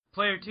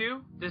Player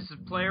 2, this is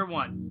Player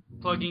 1.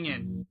 Plugging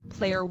in.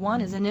 Player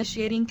 1 is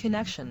initiating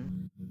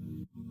connection.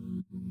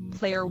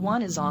 Player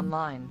 1 is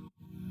online.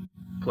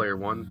 Player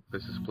 1,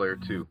 this is Player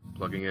 2.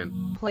 Plugging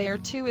in. Player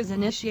 2 is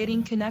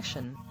initiating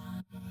connection.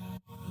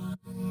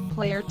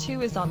 Player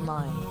 2 is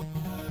online.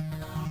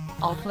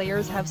 All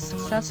players have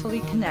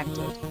successfully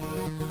connected.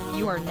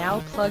 You are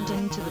now plugged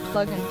into the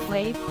Plug and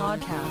Play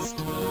podcast.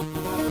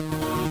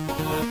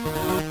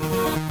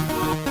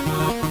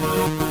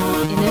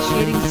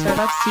 Initiating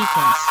startup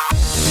sequence.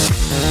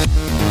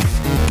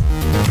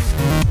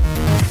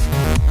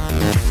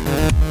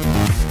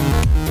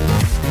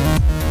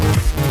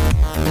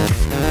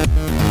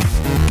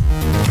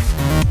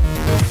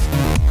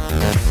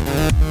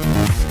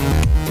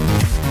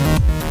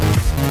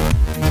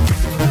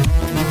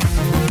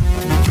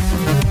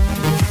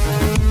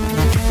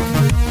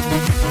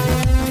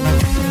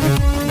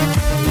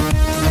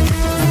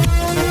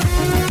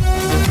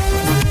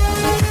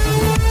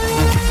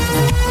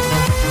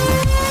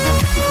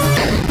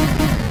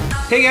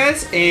 Hey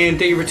guys, and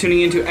thank you for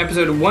tuning in to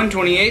episode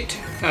 128.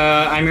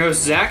 I'm your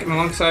host, Zach, and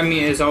alongside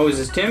me, as always,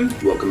 is Tim.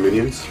 Welcome,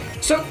 minions.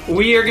 So,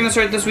 we are going to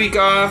start this week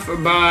off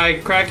by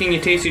cracking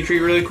a tasty treat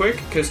really quick,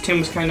 because Tim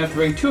was kind enough to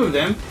bring two of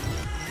them.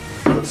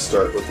 Let's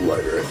start with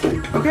lighter, I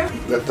think. Okay.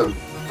 Got the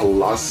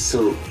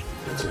Velociraptor.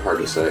 It's hard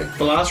to say.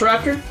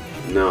 Velociraptor?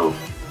 No.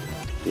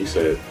 You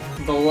say it.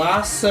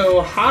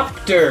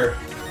 Velociraptor.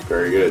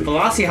 Very good.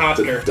 Velociraptor.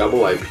 It's a double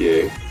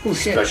IPA. Oh,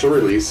 shit. Special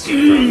release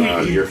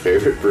from your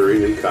favorite brewery,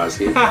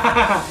 Ninkasi.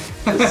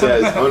 It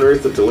says,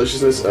 unearth the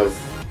deliciousness of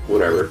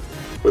whatever.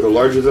 With a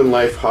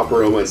larger-than-life hop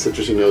aroma and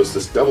citrusy nose,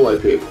 this double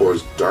IPA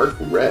pours dark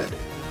red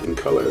in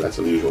color. That's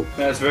unusual.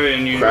 That's very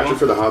unusual. Crafted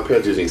for the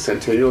hopheads using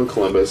Centennial and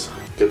Columbus.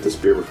 Get this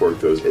beer before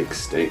it goes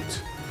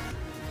extinct.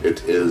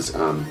 It is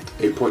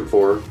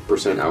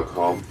 8.4%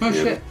 alcohol and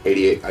shit.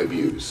 88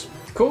 IBUs.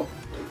 Cool.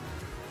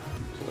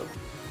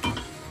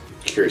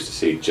 Curious to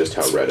see just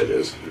how red it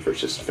is, if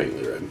it's just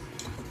faintly red.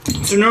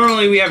 So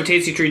normally we have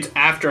tasty treats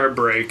after our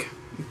break,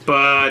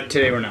 but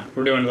today we're not.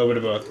 We're doing a little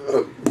bit of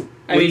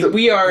both.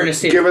 We are in a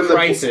state of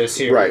crisis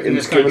here in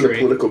this country. Given the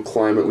political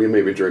climate, we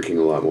may be drinking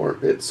a lot more.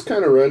 It's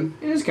kind of red.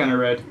 It is kind of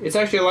red. It's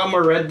actually a lot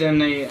more red than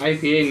the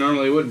IPA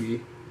normally would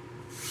be.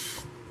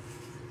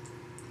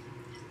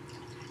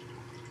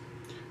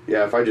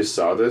 Yeah, if I just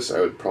saw this,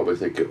 I would probably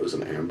think it was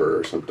an amber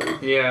or something.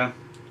 Yeah.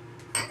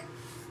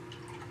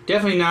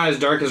 Definitely not as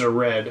dark as a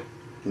red.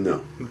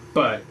 No.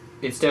 But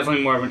it's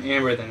definitely more of an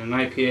amber than an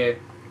IPA.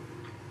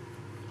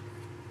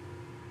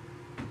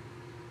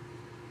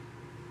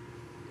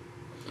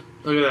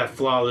 Look at that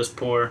flawless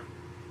pour.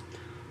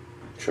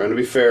 Trying to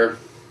be fair.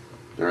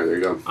 Alright, there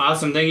you go.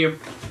 Awesome, thank you.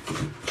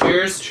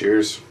 Cheers.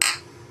 Cheers.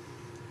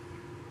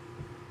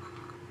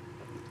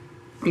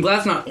 I'm glad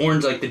it's not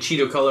orange like the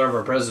Cheeto color of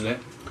our president.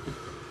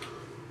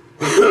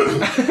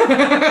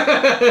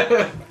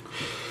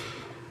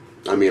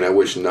 I mean, I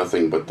wish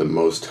nothing but the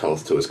most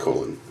health to his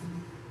colon.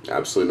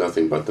 Absolutely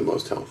nothing but the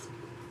most health.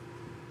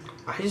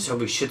 I just hope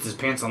he shits his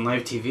pants on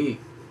live TV.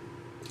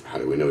 How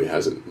do we know he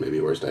hasn't? Maybe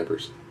he wears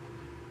diapers.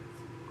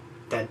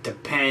 That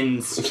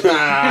depends.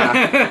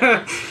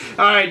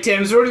 Alright,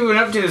 Tim, so what have you been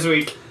up to this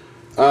week?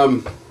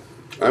 I'm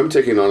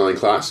taking an online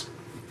class.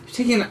 You're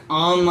taking an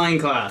online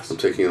class? I'm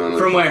taking an online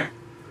From class. where?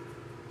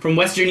 From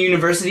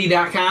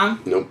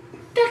westernuniversity.com? Nope.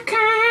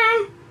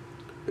 .com?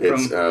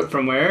 It's,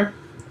 from where?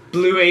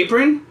 Blue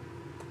Apron?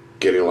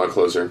 Getting a lot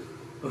closer.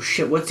 Oh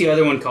shit, what's the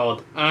other one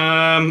called?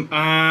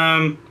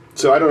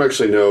 So I don't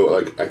actually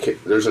know,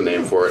 there's a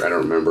name for it, I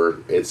don't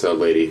remember. It's a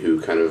lady who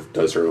kind of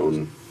does her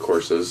own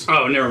courses.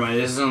 Oh, never mind.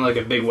 This isn't like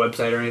a big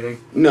website or anything.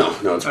 No,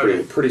 it's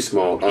Okay. pretty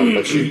small,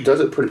 but she does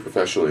it pretty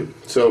professionally.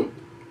 So,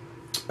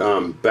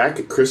 back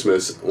at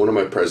Christmas, one of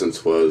my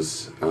presents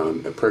was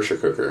a pressure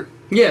cooker.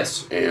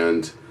 Yes.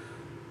 And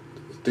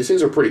these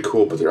things are pretty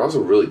cool, but they're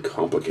also really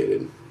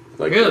complicated.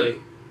 Really?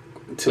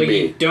 To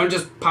me. You don't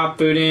just pop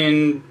food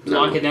in,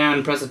 No. lock it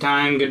down, press the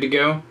time, good to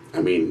go?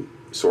 I mean,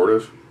 sort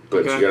of.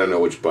 But Okay. you gotta know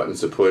which buttons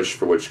to push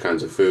for which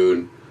kinds of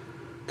food.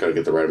 Gotta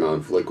get the right amount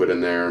of liquid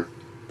in there.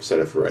 Set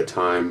it for the right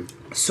time.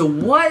 So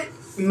what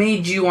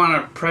made you want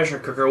a pressure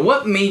cooker?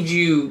 What led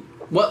you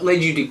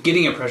to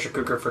getting a pressure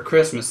cooker for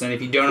Christmas then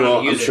if you don't know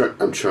how to use it?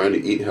 I'm trying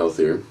to eat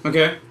healthier.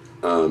 Okay.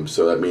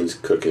 So that means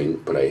cooking,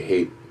 but I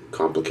hate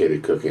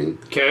complicated cooking.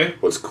 Okay.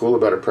 What's cool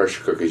about a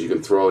pressure cooker is you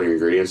can throw all your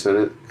ingredients in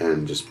it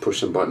and just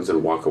push some buttons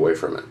and walk away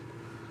from it.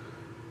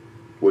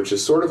 Which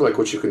is sort of like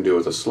what you can do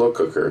with a slow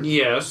cooker.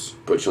 Yes.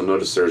 But you'll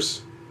notice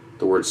there's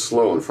the word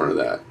slow in front of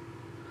that.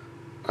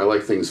 I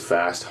like things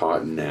fast,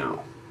 hot, and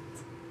now.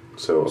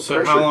 So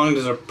how long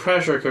does a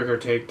pressure cooker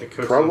take to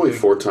cook Probably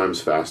something? 4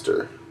 times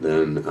faster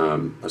than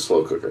a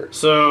slow cooker.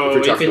 So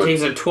if it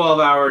takes a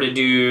 12-hour to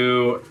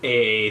do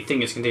a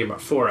thing, it's going to take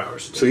about 4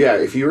 hours. So yeah,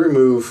 if you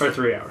remove... Or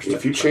 3 hours.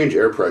 If you change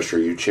air pressure,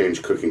 you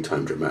change cooking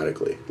time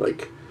dramatically.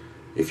 Like,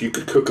 if you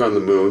could cook on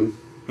the moon,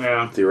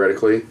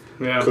 theoretically,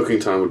 cooking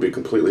time would be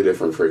completely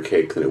different for a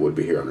cake than it would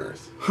be here on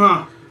Earth.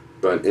 Huh.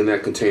 But in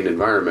that contained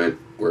environment,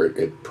 where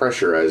it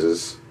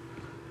pressurizes,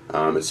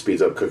 it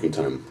speeds up cooking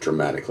time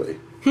dramatically.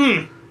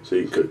 So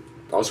you can cook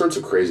all sorts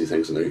of crazy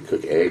things in there. You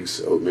cook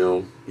eggs,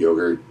 oatmeal,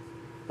 yogurt.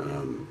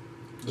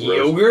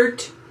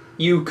 Yogurt?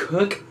 You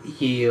cook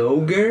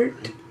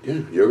yogurt?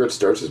 Yeah, yogurt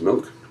starts as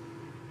milk.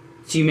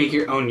 So you make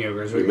your own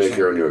yogurt? You make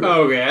your own yogurt.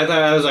 Oh, okay.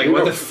 I was like,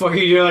 what the fuck are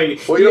you doing?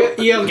 Like,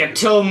 you have like a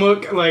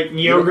Tillamook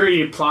yogurt,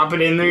 you plop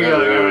it in there, you're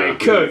like, alright,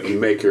 cook. You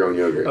make your own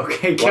yogurt.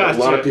 Okay, gotcha. A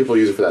lot of people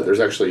use it for that. There's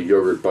actually a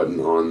yogurt button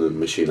on the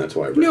machine, that's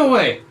why I bring No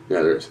way.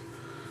 Yeah, there is.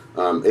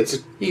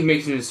 You can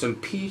make it into some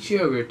peach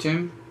yogurt,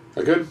 Tim.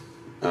 I could.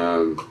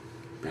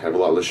 Have a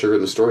lot less sugar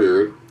in the store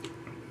yogurt.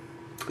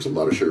 There's a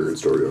lot of sugar in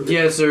store yogurt.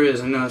 Yes, there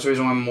is. I know. That's the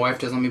reason why my wife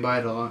doesn't let me buy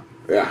it a lot.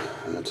 Yeah,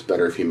 that's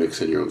better if you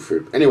mix in your own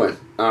fruit. Anyway,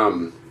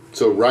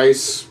 so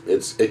rice,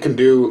 it can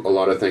do a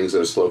lot of things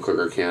that a slow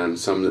cooker can.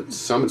 Some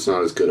it's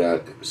not as good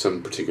at.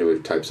 Some particular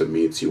types of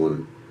meats you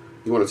want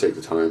to take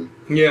the time.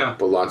 Yeah.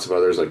 But lots of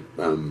others like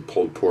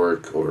pulled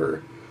pork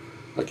or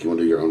like you want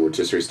to do your own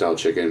rotisserie style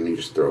chicken. You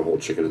just throw a whole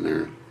chicken in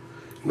there.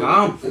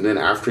 Wow. And then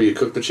after you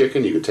cook the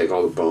chicken, you could take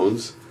all the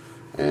bones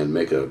and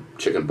make a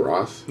chicken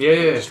broth.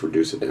 Yeah. Just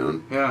reduce it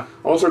down. Yeah.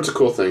 All sorts of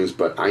cool things,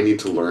 but I need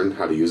to learn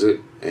how to use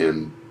it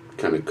and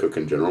kind of cook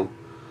in general.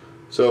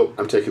 So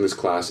I'm taking this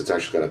class. It's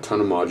actually got a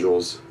ton of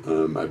modules.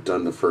 I've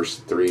done the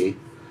first 3,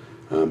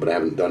 but I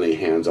haven't done any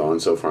hands-on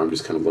so far. I'm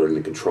just kind of learning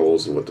the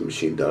controls and what the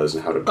machine does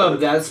and how to...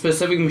 Of that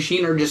specific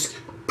machine or just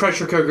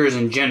pressure cookers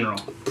in general?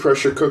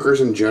 Pressure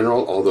cookers in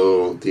general,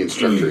 although the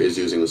instructor is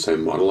using the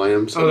same model I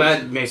am. So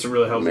that makes it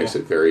really helpful. Makes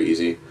it very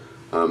easy.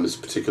 This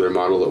particular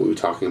model that we were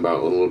talking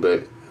about a little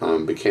bit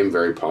became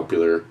very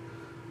popular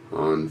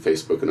on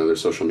Facebook and other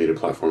social media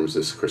platforms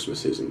this Christmas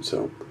season,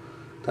 so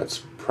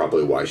that's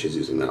probably why she's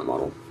using that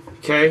model.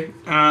 Okay.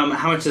 How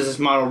much does this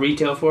model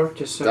retail for?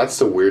 That's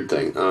the weird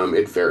thing.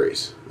 It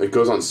varies. It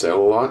goes on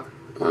sale a lot.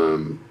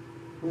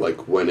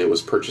 Like when it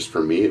was purchased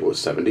from me, it was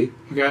 $70.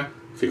 Okay.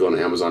 If you go on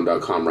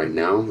Amazon.com right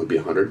now, it would be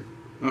 $100.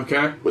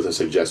 Okay. With a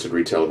suggested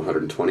retail of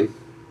 $120.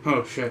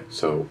 Oh, shit.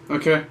 So...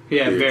 Okay.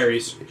 Yeah, it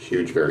varies.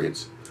 Huge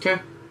variance. Okay.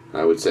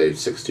 I would say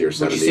 60 or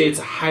 70. Would you say it's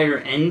a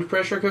higher-end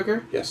pressure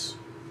cooker? Yes.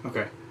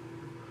 Okay.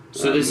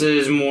 So this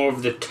is more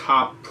of the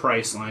top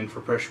price line for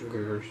pressure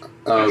cookers.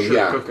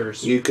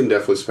 Cookers. You can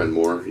definitely spend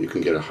more. You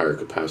can get a higher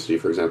capacity,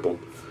 for example.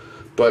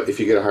 But if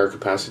you get a higher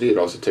capacity, it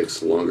also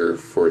takes longer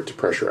for it to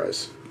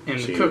pressurize. And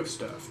cook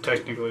stuff,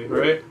 technically,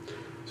 right?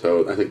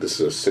 So I think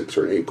this is a 6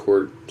 or 8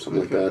 quart,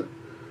 something like that.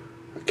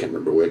 I can't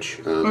remember which.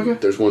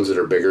 There's ones that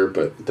are bigger,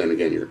 but then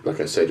again,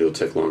 like I said, it'll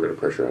take longer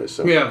to pressurize.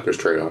 So there's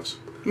trade-offs.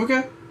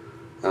 Okay.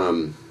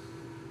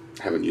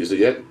 Haven't used it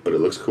yet, but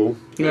it looks cool.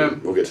 Yeah.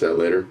 We'll get to that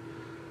later.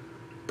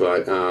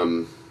 But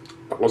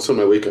also in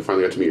my week, I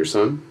finally got to meet your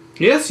son.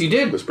 Yes, you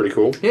did. It was pretty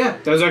cool. Yeah,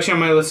 that was actually on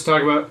my list to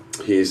talk about.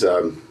 He's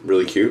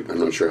really cute. I'm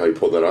not sure how you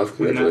pulled that off.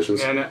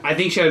 Congratulations. No, I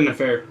think she had an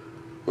affair.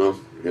 Well,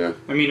 yeah.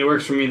 I mean, it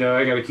works for me, though.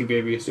 I got a cute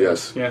baby. So,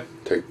 yes. Yeah.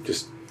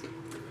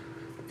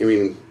 I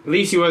mean... At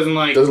least he wasn't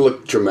like... It doesn't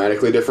look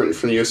dramatically different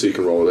from you, so you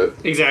can roll with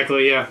it.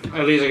 Exactly, yeah.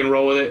 At least I can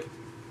roll with it.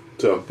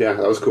 So, yeah,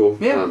 that was cool.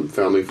 Yeah.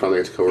 Family finally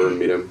got to come over and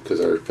meet him,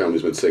 because our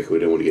family's been sick. We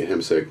didn't want to get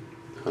him sick.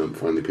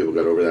 Finally, people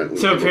got over that.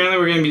 So, apparently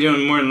we're going to be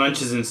doing more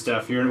lunches and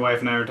stuff. Your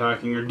wife and I were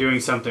talking, or doing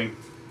something.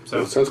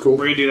 So, sounds cool.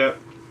 We're going to do that.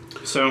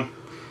 So,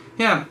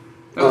 yeah.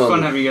 That was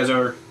fun having you guys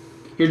over.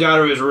 Your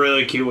daughter was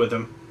really cute with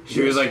him.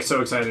 She was, like,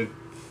 so excited.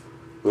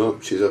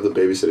 Well, she's of the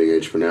babysitting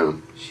age for now.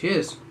 She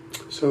is.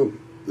 So,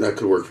 that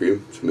could work for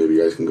you. So maybe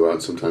you guys can go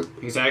out sometime.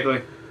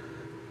 Exactly.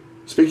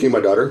 Speaking of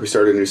my daughter, we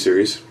started a new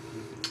series.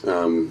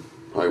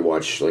 I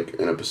watch, like,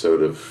 an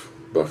episode of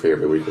Buffy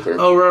every week with her.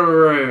 Oh,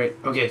 right.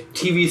 Okay,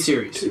 TV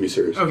series. TV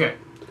series. Okay.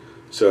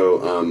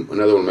 So,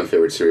 another one of my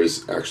favorite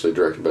series, actually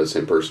directed by the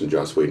same person,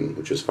 Joss Whedon,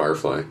 which is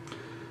Firefly.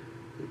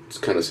 It's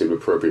kind of seemed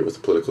appropriate with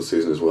the political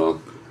season as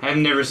well. I've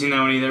never seen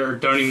that one either, or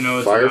don't even know what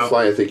it's about.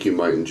 Firefly, I think you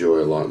might enjoy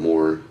a lot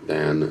more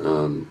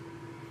than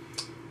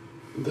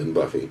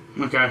Buffy.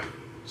 Okay.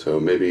 So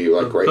maybe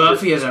like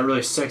Buffy has that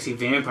really sexy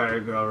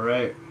vampire girl,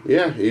 right?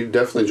 Yeah, you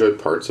definitely enjoyed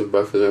parts of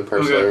Buffy the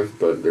Vampire Slayer,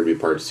 but there'd be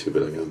parts too,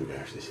 but like, oh my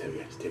gosh, this is so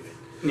stupid.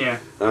 Yeah.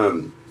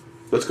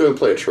 Let's go and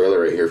play a trailer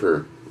right here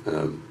for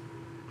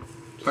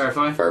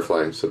Firefly?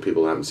 Firefly, so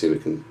people who haven't seen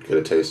it can get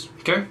a taste.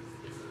 Okay.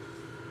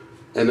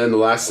 And then the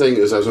last thing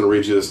is I was going to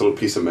read you this little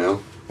piece of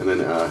mail, and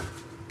then I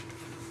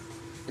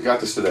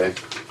got this today.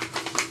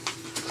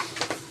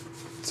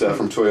 It's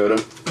from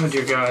Toyota. Oh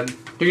dear God.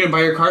 They're going to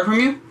buy your car from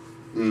you?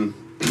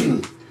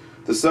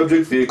 The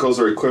subject vehicles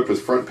are equipped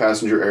with front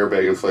passenger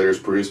airbag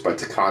inflators produced by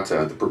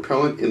Takata. The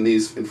propellant in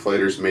these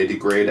inflators may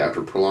degrade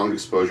after prolonged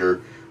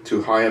exposure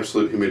to high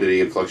absolute humidity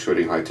and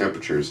fluctuating high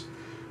temperatures.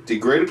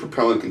 Degraded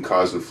propellant can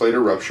cause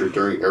inflator rupture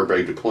during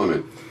airbag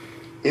deployment.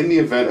 In the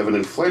event of an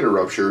inflator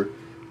rupture,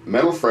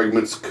 metal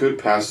fragments could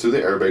pass through the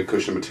airbag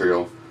cushion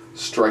material,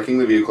 striking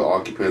the vehicle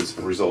occupants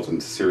and result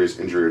in serious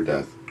injury or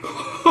death.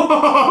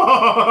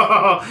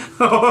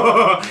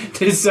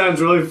 This sounds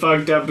really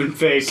fucked up and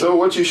fake. So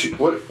what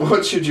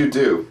should you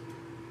do?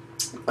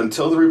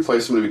 Until the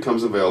replacement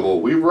becomes available,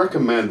 we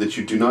recommend that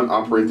you do not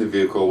operate the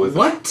vehicle with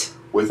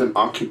an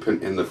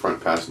occupant in the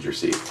front passenger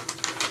seat.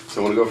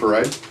 So want to go for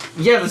a ride?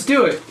 Yeah, let's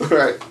do it. All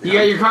right. You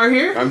got your car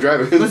here? I'm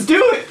driving. Let's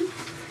do it.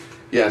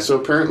 Yeah, so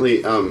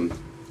apparently,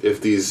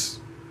 if these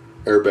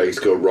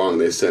airbags go wrong,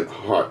 they sent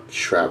hot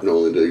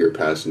shrapnel into your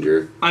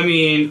passenger. I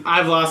mean,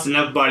 I've lost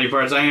enough body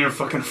parts. I ain't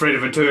fucking afraid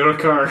of a Toyota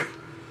car.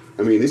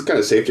 I mean, these kind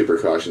of safety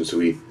precautions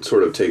we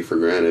sort of take for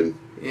granted.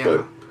 Yeah.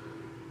 But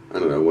I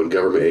don't know, when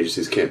government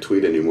agencies can't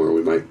tweet anymore,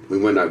 we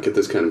might not get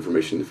this kind of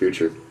information in the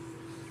future.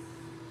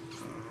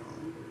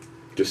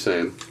 Just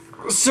saying.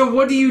 So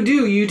what do?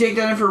 You take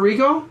that in for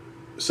recall?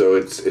 So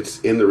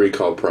it's in the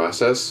recall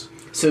process.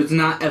 So it's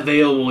not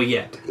available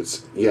yet.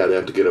 They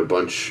have to get a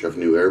bunch of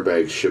new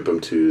airbags, ship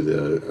them to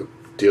the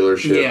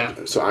dealership. Yeah.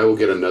 So I will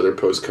get another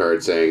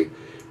postcard saying,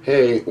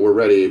 "Hey, we're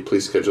ready.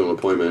 Please schedule an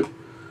appointment."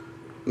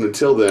 And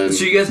until then...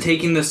 So you guys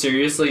taking this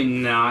seriously,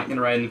 not going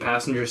to ride in the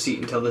passenger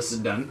seat until this is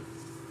done?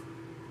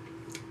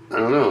 I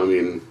don't know. I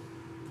mean,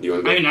 you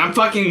want to go? I mean, I'm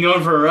fucking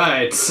going for a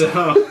ride,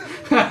 so...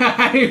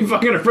 I ain't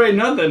fucking afraid of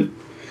nothing.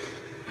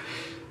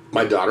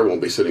 My daughter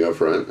won't be sitting up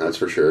front, that's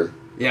for sure.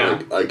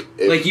 Yeah. Like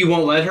you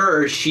won't let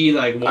her, or she,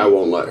 won't? I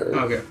won't let her.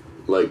 Okay.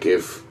 Like,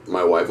 if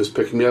my wife is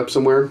picking me up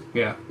somewhere...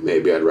 Yeah.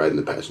 Maybe I'd ride in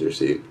the passenger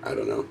seat. I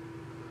don't know.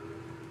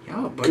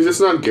 Yeah, because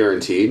it's not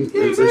guaranteed.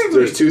 Yeah, exactly.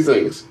 There's two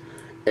things.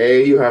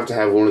 A, you have to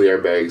have one of the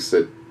airbags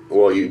that...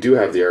 Well, you do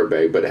have the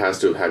airbag, but it has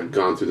to have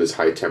gone through this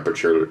high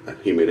temperature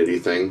humidity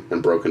thing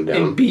and broken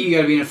down. And B, you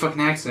gotta be in a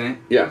fucking accident.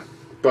 Yeah.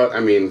 But, I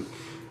mean...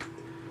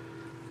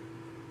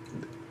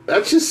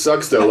 That just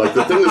sucks, though. Like,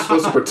 the thing that's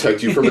supposed to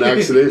protect you from an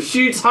accident...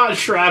 Shoots hot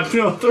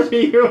shrapnel through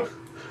you.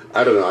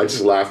 I don't know. I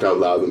just laughed out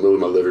loud in the middle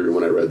of my living room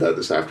when I read that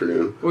this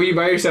afternoon. Were you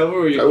by yourself, or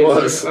were you? I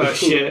was. Oh,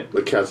 shit.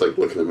 The cat's,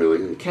 looking at me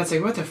like... Cat's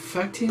like, what the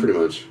fuck, Tim? Pretty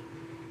much.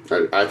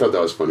 I thought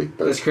that was funny.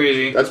 But that's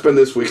crazy. That's been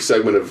this week's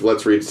segment of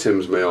Let's Read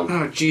Tim's Mail.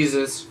 Oh,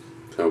 Jesus.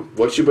 So,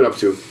 what you been up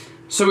to?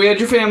 So we had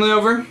your family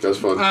over. That was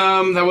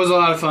fun. That was a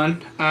lot of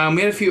fun.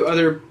 We had a few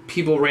other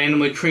people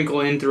randomly trickle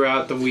in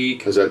throughout the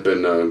week. Has that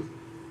been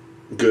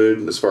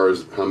good as far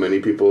as how many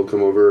people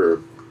come over?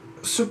 Or?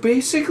 So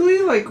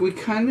basically, we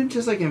kind of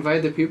just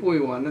invite the people we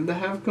wanted to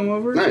have come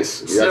over.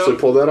 Nice. You actually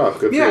pulled that off.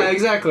 Good for you. Yeah,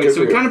 exactly. Good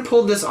so we kind of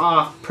pulled this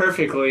off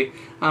perfectly.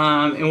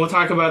 And we'll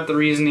talk about the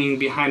reasoning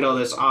behind all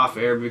this off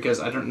air because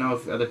I don't know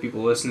if other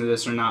people listen to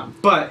this or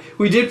not. But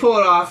we did pull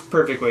it off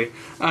perfectly.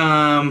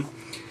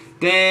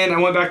 Then I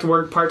went back to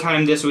work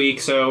part-time this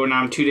week, so now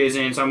I'm 2 days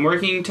in. So I'm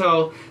working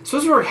till... I'm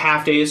supposed to work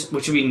half days,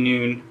 which would be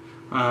noon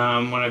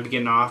when I'd be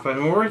getting off. But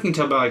I'm working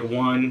till about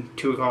 1,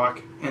 2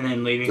 o'clock, and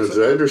then leaving. Did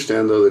I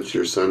understand, though, that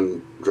your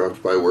son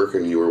dropped by work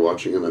and you were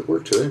watching him at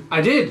work today?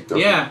 I did,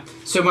 yeah.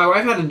 So my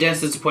wife had a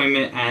dentist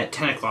appointment at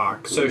 10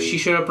 o'clock. So she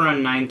showed up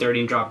around 9:30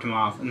 and dropped him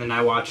off. And then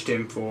I watched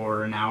him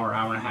for an hour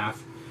and a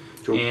half.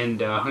 Cool.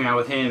 And hung out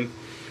with him.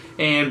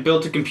 And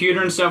built a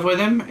computer and stuff with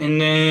him.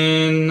 And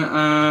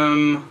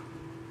then...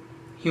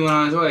 he went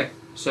on his way.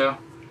 So,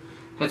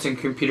 had some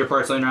computer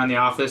parts laying around the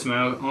office.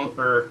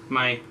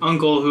 My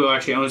uncle, who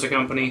actually owns the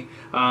company,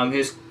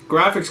 his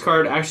graphics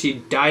card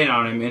actually died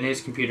on him in his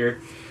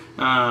computer.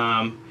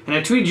 And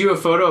I tweeted you a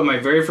photo of my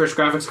very first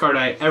graphics card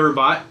I ever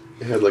bought.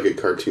 It had a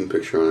cartoon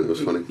picture on it. It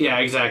was funny. Yeah,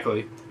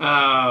 exactly.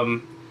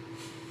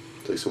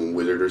 It's like some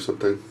wizard or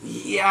something.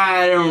 Yeah,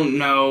 I don't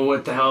know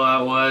what the hell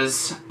that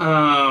was.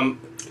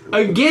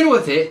 Again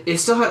with it, it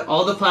still had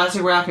all the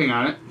plastic wrapping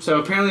on it. So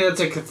apparently that's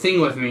a thing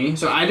with me.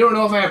 So I don't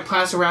know if I have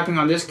plastic wrapping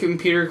on this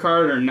computer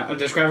card or not,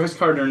 this graphics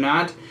card or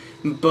not.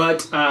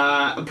 But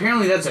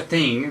apparently that's a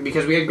thing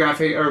because we had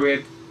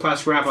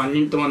plastic wrap on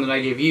the one that I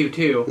gave you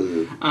too.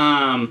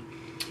 Mm-hmm.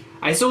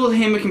 I sold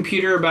him a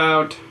computer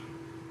about.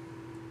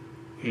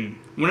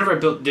 Whenever I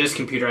built this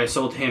computer, I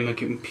sold him a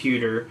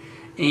computer,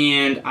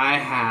 and I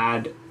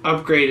had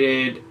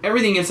upgraded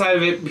everything inside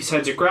of it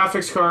besides a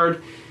graphics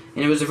card.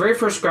 And it was the very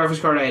first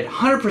graphics card I had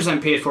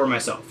 100% paid for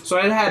myself. So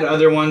I had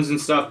other ones and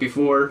stuff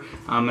before,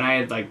 and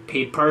I had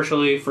paid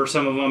partially for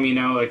some of them,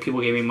 people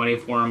gave me money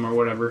for them or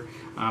whatever,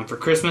 for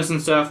Christmas and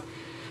stuff.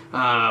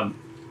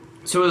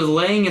 So it was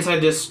laying inside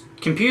this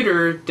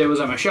computer that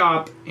was at my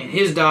shop, and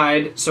his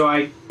died, so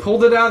I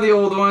pulled it out of the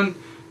old one,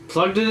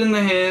 plugged it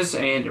into his,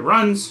 and it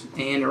runs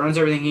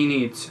everything he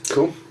needs.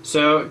 Cool.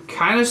 So it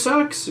kind of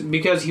sucks,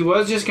 because he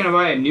was just going to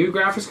buy a new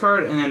graphics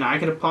card, and then I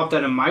could have popped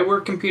that in my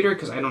work computer,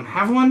 because I don't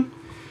have one.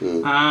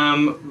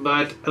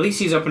 But at least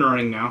he's up and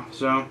running now.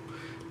 So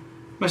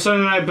my son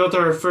and I built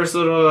our first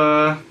little,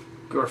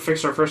 or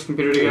fixed our first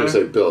computer together. I was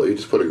say built. You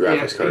just put a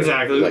graphics card.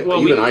 Exactly.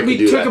 Well, even I could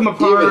do that. Him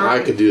apart. Even I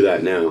could do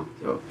that now.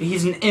 So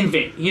he's an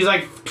infant. He's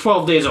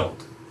 12 days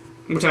old.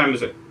 What time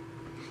is it?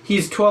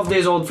 He's 12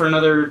 days old for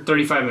another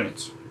 35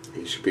 minutes.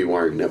 He should be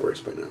wiring networks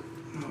by now.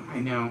 Oh, I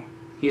know.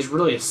 He's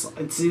really see,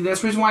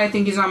 that's the reason why I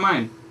think he's not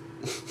mine.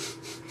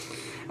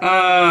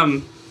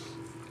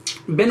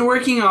 Been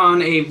working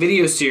on a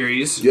video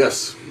series.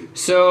 Yes.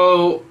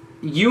 So,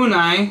 you and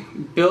I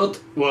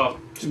built,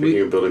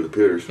 Speaking of building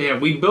computers. Yeah,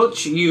 we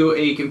built you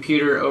a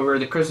computer over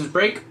the Christmas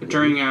break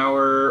during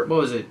our,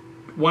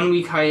 1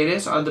 week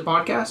hiatus on the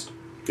podcast?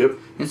 Yep.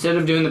 Instead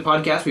of doing the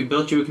podcast, we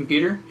built you a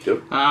computer.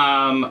 Yep.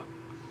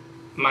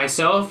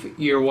 myself,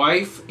 your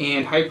wife,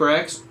 and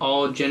HyperX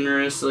all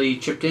generously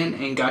chipped in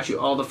and got you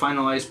all the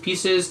finalized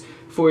pieces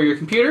for your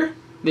computer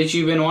that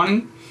you've been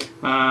wanting.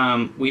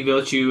 We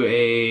built you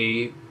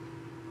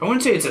I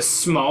wouldn't say it's a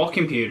small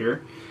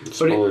computer.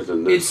 Smaller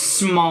than this. It's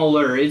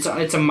smaller. It's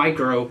a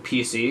micro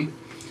PC.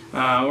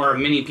 Or a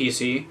mini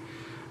PC.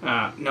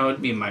 No,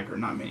 it'd be a micro,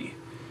 not mini.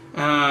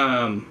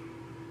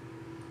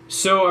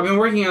 So I've been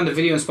working on the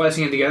video and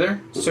splicing it together.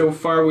 So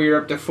far we're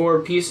up to 4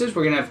 pieces.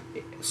 We're going to have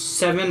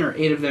 7 or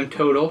 8 of them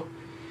total.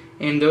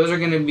 And those are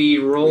going to be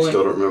rolling... I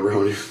still don't remember how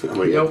many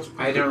Nope,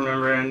 I don't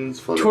remember. And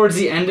funny. Towards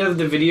the end of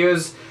the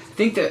videos, I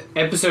think the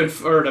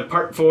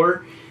part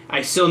 4,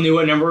 I still knew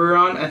what number we were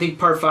on. I think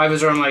part 5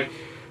 is where I'm like,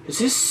 is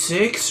this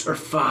 6 or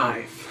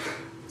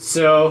 5?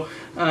 So,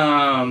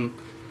 but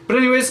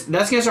anyways,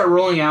 that's going to start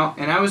rolling out.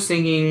 And I was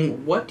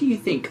thinking, what do you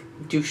think?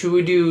 Should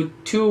we do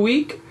 2 a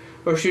week?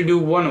 Or should we do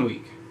 1 a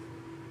week?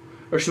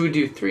 Or should we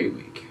do 3 a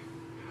week?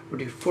 Or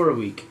do 4 a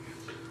week?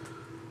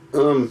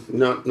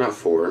 Not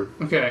 4.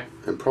 Okay.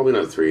 And probably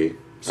not 3.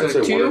 So I'd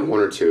say 2? 1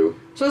 or 2.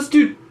 So let's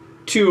do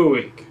 2 a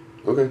week.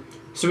 Okay.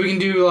 So we can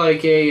do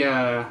like a...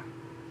 I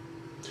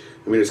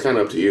mean, it's kind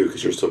of up to you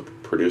because you're still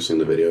producing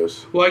the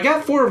videos. Well, I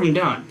got 4 of them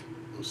done.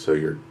 So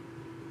you're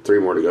 3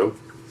 more to go.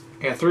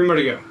 I got 3 more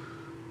to go.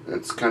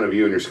 That's kind of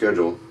you and your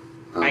schedule.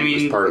 I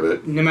mean, as part of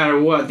it. No matter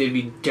what, they'd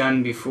be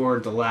done before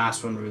the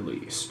last one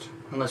released.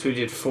 Unless we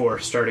did 4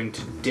 starting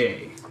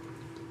today.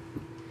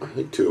 I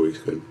think 2 a week's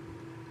good.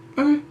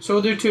 Okay, so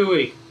we'll do 2 a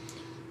week.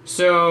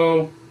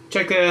 So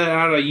check that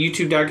out at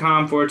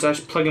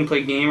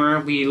youtube.com/plug-and-play-gamer.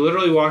 We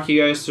literally walk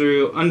you guys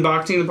through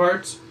unboxing the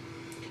parts.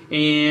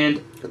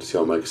 And... Got to see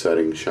all my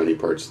exciting, shiny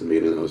parts in the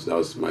meeting. That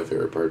was my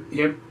favorite part.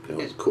 Yep. That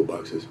was cool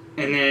boxes.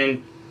 And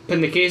then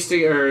putting the case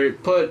together, or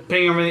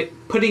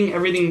putting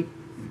everything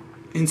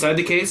inside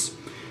the case,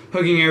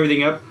 hooking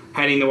everything up,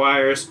 hiding the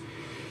wires.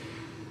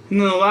 And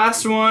then the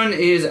last one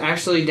is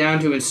actually down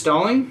to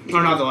installing,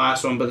 or not the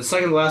last one, but the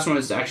second to last one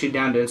is actually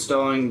down to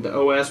installing the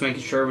OS,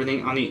 making sure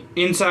everything on the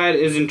inside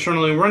is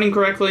internally running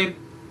correctly.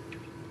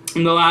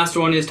 And the last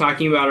one is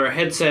talking about our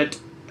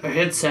headsets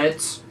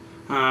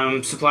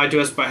supplied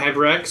to us by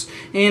HyperX,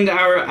 and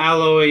our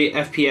Alloy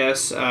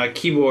FPS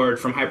keyboard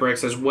from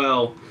HyperX as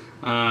well.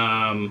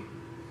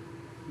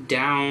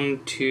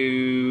 Down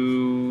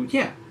to,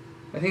 yeah,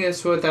 I think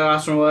that's what that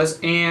last one was,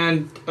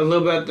 and a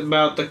little bit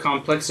about the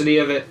complexity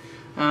of it.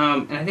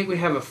 And I think we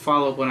have a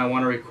follow-up when I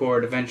want to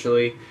record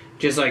eventually,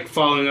 just like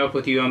following up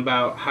with you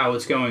about how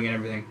it's going and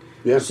everything.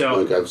 Yeah,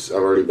 so, like I've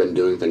already been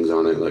doing things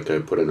on it, like I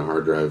put in a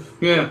hard drive.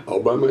 Yeah.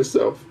 All by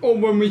myself. All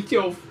by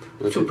myself.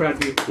 So proud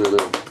of you. I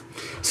know.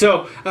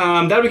 So,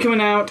 that'll be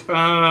coming out,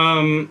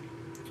 I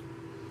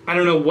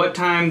don't know what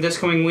time this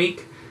coming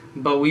week,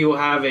 but we will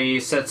have a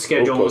set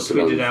schedule. We'll post it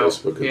on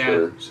Facebook and yeah,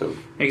 Twitter. So.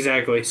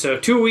 Exactly. So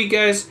 2 a week,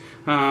 guys.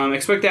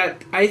 Expect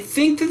that. I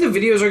think that the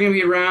videos are going to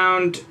be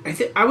around,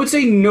 I would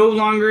say no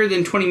longer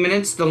than 20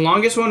 minutes. The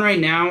longest one right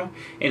now,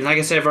 and like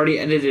I said, I've already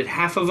edited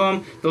half of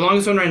them. The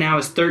longest one right now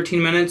is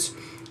 13 minutes.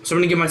 So I'm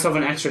going to give myself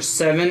an extra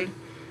 7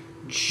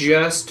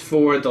 just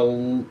for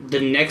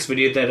the next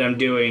video that I'm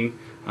doing.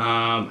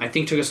 I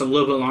think it took us a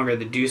little bit longer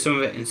to do some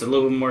of it, and it's a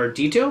little bit more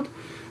detailed.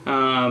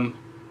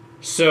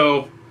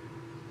 So,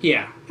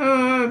 yeah.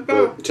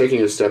 Well,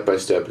 taking it step by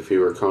step, if you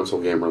were a console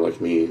gamer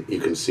like me, you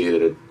can see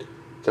that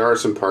there are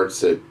some parts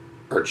that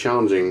are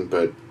challenging,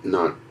 but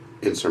not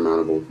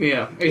insurmountable.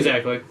 Yeah,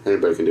 exactly.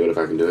 Anybody can do it if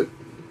I can do it.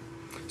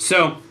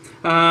 So,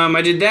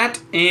 I did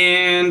that,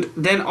 and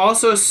then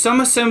also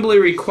some assembly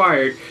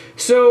required.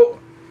 So,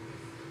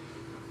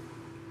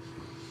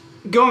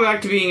 going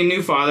back to being a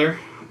new father,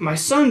 my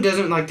son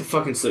doesn't like to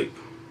fucking sleep.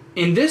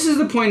 And this is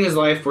the point in his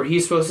life where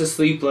he's supposed to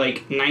sleep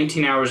like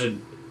 19 hours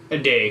a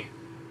day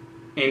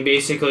and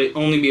basically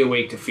only be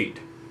awake to feed.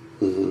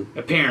 Mm-hmm.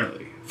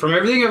 Apparently. From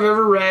everything I've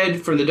ever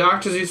read, from the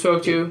doctors we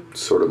spoke to...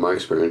 Sort of my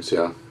experience,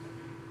 yeah.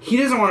 He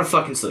doesn't want to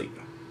fucking sleep.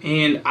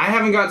 And I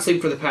haven't got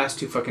sleep for the past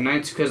 2 fucking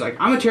nights because, like,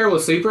 I'm a terrible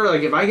sleeper.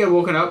 Like, if I get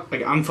woken up,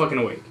 like, I'm fucking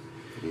awake.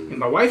 And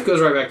my wife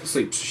goes right back to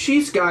sleep. So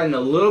she's gotten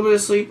a little bit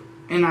of sleep,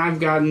 and I've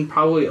gotten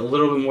probably a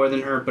little bit more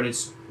than her, but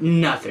it's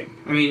nothing.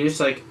 I mean, it's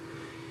like...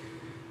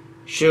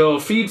 She'll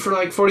feed for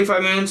like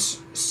 45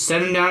 minutes,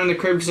 set him down in the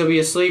crib because he'll be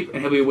asleep,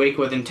 and he'll be awake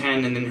within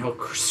 10, and then he'll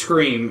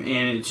scream,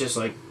 and it's just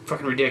like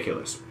fucking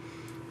ridiculous.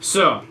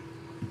 So,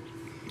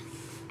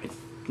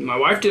 my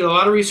wife did a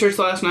lot of research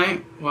last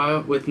night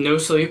with no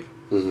sleep,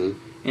 mm-hmm.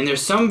 and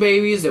there's some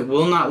babies that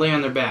will not lay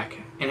on their back.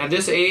 And at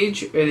this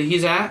age that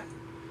he's at,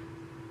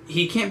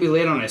 he can't be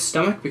laid on his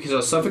stomach because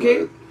he'll suffocate.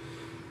 Right.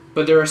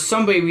 But there are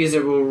some babies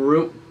that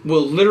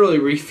will literally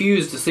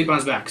refuse to sleep on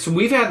his back. So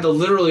we've had to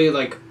literally,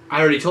 like, I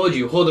already told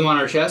you, hold him on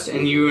our chest,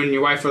 and you and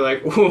your wife were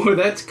like, "Oh,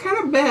 that's kind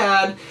of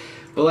bad,"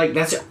 but like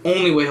that's the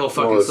only way he'll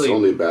fucking sleep. It's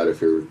only bad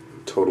if you're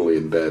totally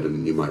in bed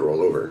and you might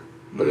roll over.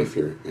 But if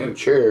you're in a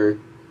chair,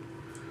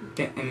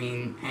 I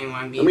mean, I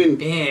want to be in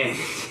bed.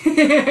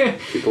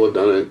 People have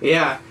done it.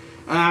 Yeah.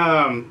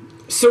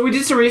 So we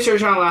did some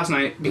research on it last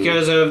night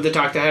because of the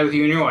talk that I had with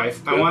you and your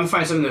wife. Yeah. I wanted to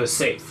find something that was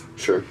safe.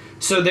 Sure.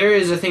 So there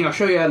is a thing I'll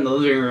show you out in the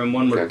living room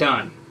when we're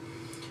done.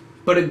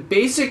 but it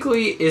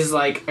basically is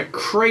like a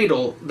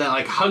cradle that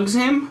like hugs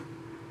him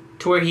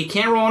to where he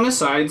can't roll on his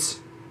sides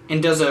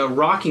and does a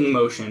rocking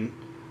motion,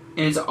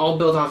 and it's all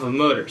built off a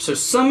motor. So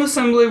some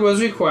assembly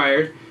was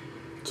required.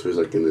 So he's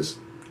like in this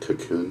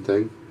cocoon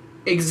thing?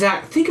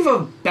 Think of a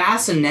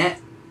bassinet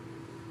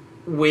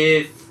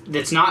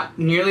that's not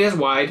nearly as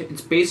wide.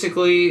 It's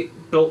basically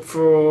built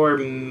for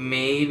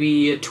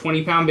maybe a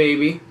 20-pound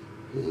baby.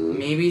 Mm-hmm.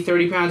 Maybe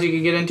 30 pounds you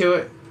could get into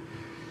it.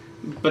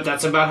 But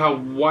that's about how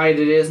wide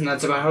it is, and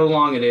that's about how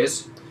long it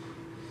is.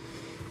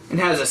 It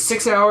has a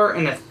 6-hour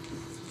and a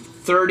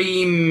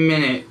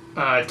 30-minute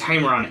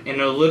timer on it, and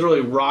it'll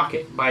literally rock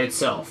it by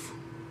itself.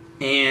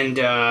 And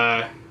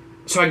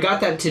so I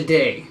got that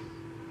today.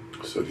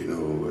 So do you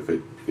know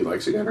if he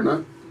likes it yet or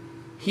not?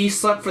 He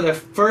slept for the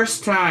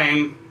first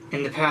time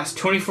in the past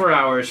 24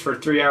 hours for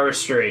 3 hours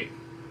straight.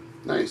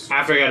 Nice.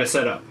 After I got it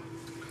set up.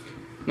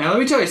 Now let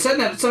me tell you, setting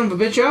that son of a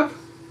bitch up,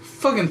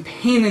 fucking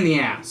pain in the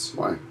ass.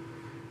 Why?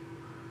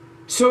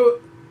 So,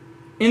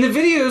 in the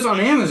videos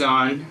on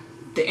Amazon,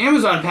 the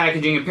Amazon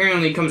packaging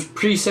apparently comes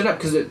pre-set up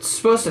because it's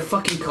supposed to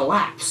fucking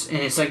collapse. And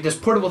it's like this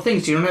portable thing,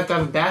 so you don't have to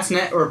have a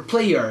bassinet or a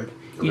play yard.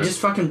 Okay. You just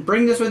fucking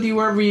bring this with you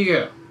wherever you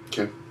go.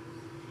 Okay.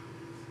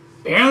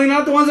 Apparently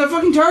not the ones at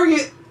fucking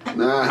Target.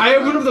 Nah. I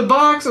opened up the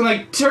box and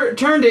like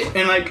turned it,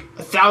 and like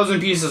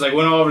 1,000 pieces like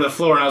went all over the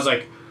floor, and I was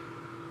like,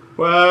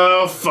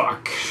 well,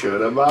 fuck.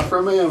 Should have bought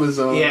from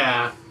Amazon.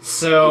 Yeah,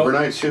 so...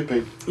 Overnight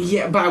shipping.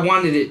 Yeah, but I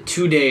wanted it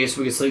 2 days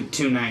so we could sleep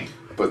 2 nights.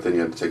 But then you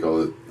had to take all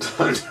the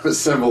time to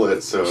assemble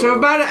it, so... So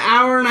about an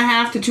hour and a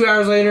half to 2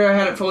 hours later, I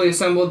had it fully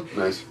assembled.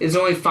 Nice. It's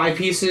only 5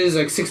 pieces,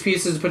 like 6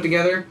 pieces to put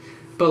together.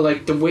 But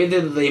like the way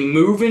that they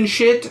move and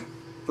shit,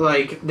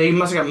 like they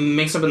must have got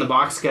mixed up in the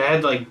box. I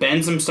had to like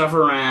bend some stuff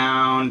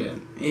around,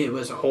 and it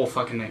was a whole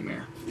fucking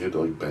nightmare. You had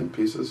to like bend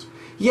pieces?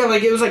 Yeah,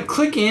 like it was like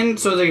click in,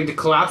 so like the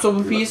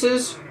collapsible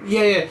pieces.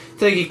 Yeah.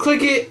 So like you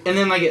click it, and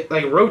then like it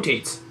like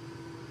rotates.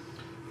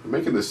 You're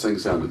making this thing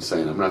sound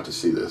insane. I'm gonna have to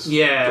see this.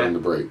 Yeah. During the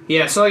break.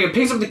 Yeah, so like it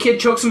picks up the kid,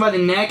 chokes him by the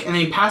neck, and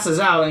then he passes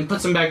out and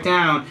puts him back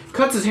down.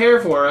 Cuts his hair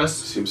for us.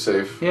 Seems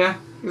safe. Yeah,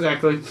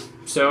 exactly.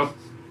 So,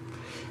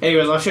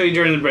 anyways, I'll show you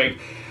during the break.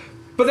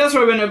 But that's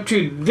what I've been up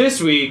to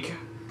this week.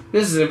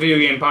 This is a video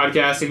game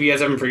podcast, if you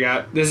guys haven't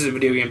forgot. This is a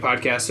video game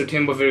podcast. So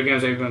Tim, what video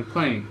games have you been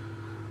playing?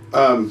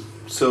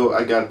 So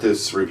I got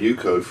this review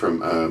code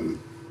from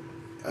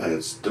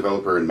it's a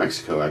developer in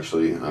Mexico,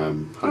 actually.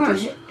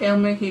 Hunter's. El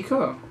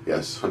Mexico.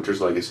 Yes,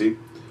 Hunter's Legacy.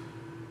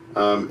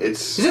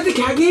 It's. Is it the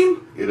cat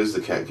game? It is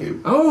the cat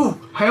game. Oh,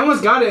 I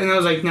almost got it, and I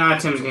was like, nah,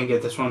 Tim's gonna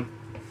get this one.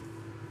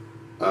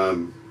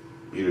 You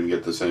didn't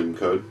get the same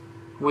code?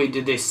 Wait,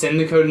 did they send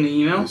the code in the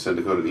email? They sent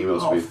the code in the email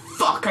to me.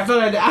 Fuck, I thought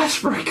I had to ask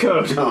for a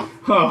code. No.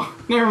 Oh,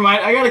 never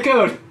mind, I got a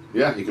code.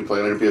 Yeah, you can play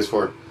it on your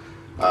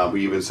PS4.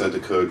 We even sent a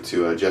code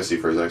to Jesse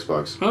for his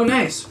Xbox. Oh,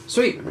 nice.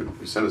 Sweet.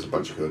 He sent us a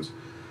bunch of codes.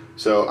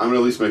 So I'm going to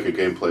at least make a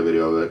gameplay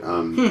video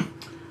of it.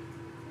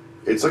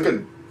 It's like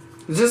a...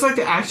 Is this like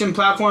the action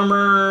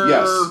platformer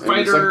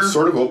fighter? It's like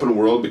sort of open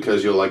world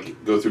because you'll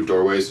like go through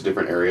doorways to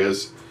different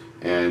areas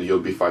and you'll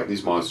be fighting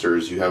these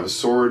monsters. You have a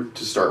sword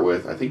to start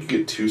with. I think you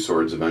get 2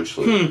 swords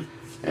eventually.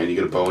 And you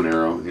get a bow and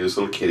arrow. And you're this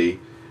little kitty.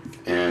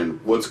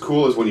 And what's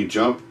cool is when you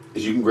jump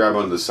is you can grab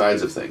onto the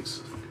sides of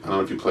things. I don't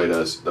know if you played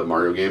the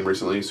Mario game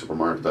recently,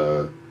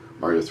 the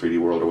Mario 3D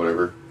World or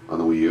whatever, on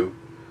the Wii U.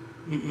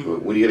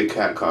 But when you get a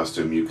cat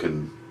costume, you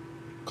can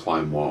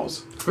climb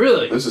walls.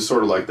 Really? This is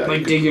sort of like that.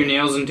 Like dig your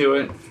nails into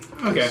it?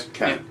 Okay.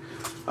 Cat.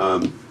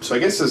 Yeah. So I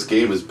guess this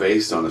game is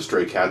based on a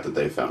stray cat that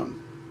they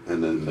found.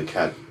 And then the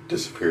cat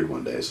disappeared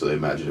one day, so they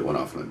imagined it went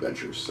off on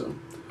adventures. So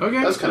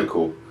okay. That's kind of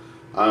cool.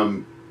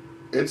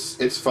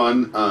 It's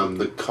fun.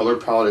 The color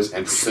palette is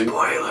interesting.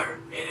 Spoiler,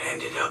 it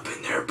ended up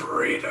in their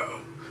burrito.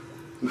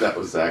 That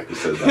was Zach who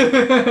said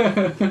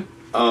that.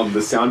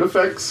 The sound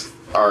effects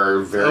are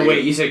very... Oh,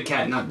 wait, you said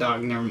cat, not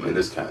dog. Never mind. It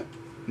is cat.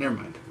 Never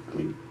mind. I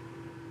mean...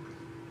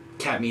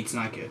 Cat meat's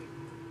not good.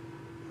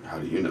 How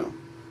do you know?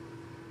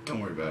 Don't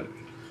worry about it.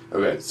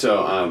 Okay,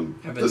 so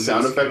the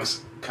sound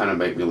effects kind of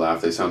make me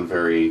laugh. They sound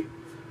very...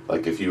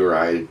 Like if you or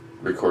I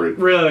recorded...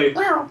 Really?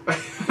 But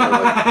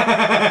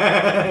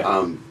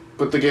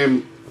the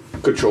game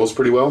controls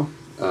pretty well.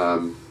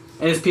 And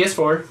it's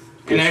PS4.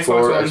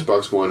 PS4, and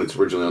Xbox One. It's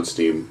originally on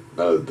Steam.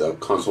 The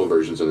console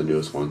versions are the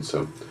newest ones.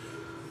 So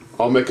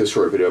I'll make a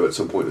short video of it at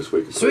some point this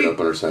week and put it up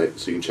on our site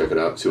so you can check it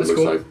out, see what it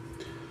looks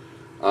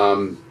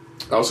like.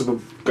 I also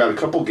got a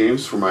couple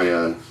games for my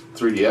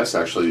 3DS,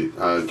 actually.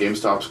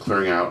 GameStop's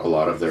clearing out a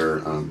lot of their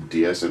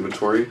DS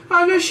inventory.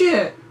 Oh, no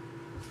shit.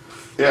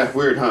 Yeah,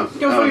 weird, huh?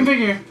 Go fucking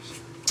figure.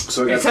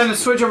 So it's time to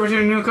switch over to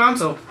a new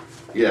console.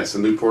 Yes, a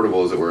new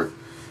portable, as it were.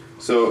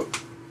 So,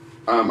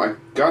 I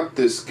got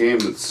this game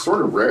that's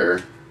sort of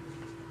rare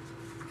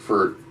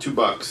for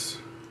 $2.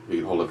 You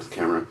can hold up the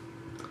camera.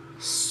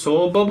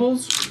 Soul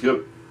Bubbles?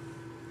 Yep.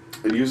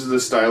 It uses a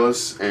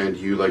stylus, and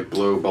you like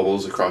blow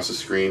bubbles across the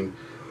screen,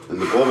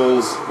 and the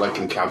bubbles like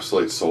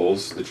encapsulate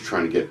souls that you're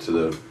trying to get to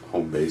the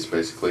home base,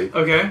 basically.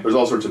 Okay. There's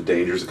all sorts of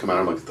dangers that come out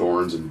of them, like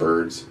thorns and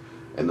birds,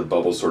 and the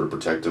bubbles sort of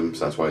protect them,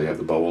 so that's why they have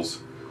the bubbles.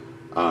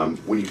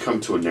 When you come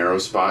to a narrow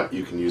spot,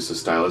 you can use the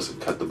stylus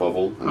and cut the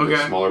bubble and make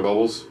Okay. smaller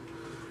bubbles.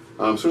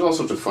 So there's all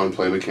sorts of fun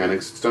play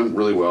mechanics. It's done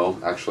really well,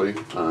 actually.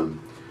 And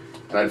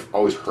I've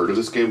always heard of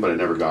this game, but I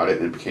never got it,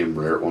 and it became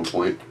rare at one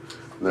point.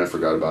 And then I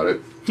forgot about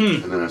it.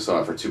 And then I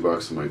saw it for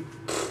 $2. I'm like,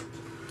 pfft.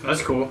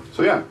 That's cool.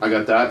 So yeah, I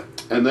got that.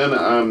 And then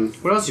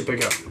What else did you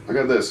pick up? I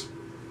got this.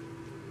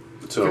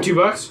 So For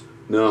 $2?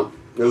 No,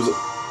 it was.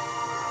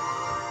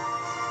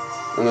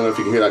 I don't know if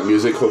you can hear that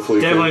music. Hopefully,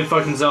 you Definitely can.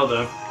 fucking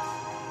Zelda.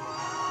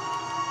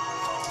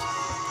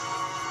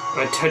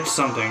 I touched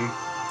something.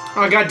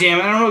 Oh, god damn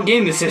it, I don't know what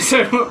game this is.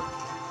 Oh,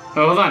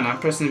 hold on, I'm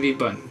pressing the B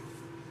button.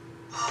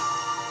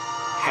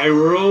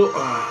 Hyrule.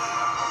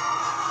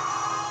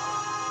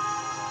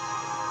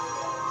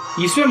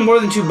 You spent more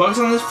than $2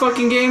 on this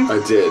fucking game? I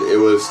did. It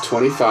was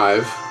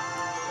 25,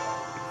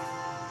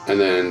 and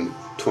then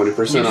 20%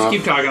 You just off.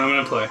 keep talking, I'm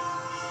gonna play.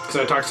 Because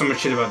I talk so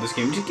much shit about this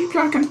game. Just keep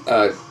talking.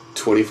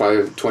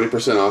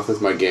 20% off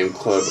with my game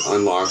club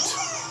unlocked.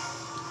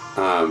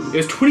 It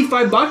was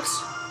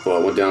 $25?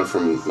 Well, it went down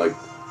from like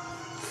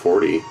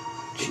 40 to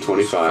Jesus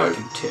 25.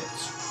 fucking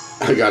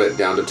tits. I got it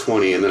down to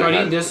 20, and then Do I I need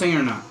had this thing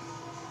or not?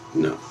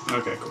 no.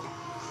 Okay, cool.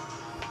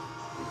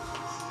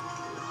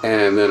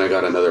 And then I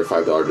got another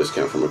 $5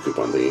 discount from a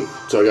coupon thingy.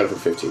 So I got it for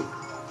 15.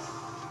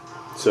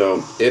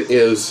 So it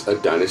is a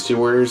Dynasty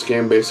Warriors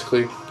game,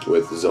 basically,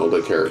 with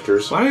Zelda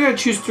characters. Why do I gotta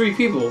choose 3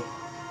 people?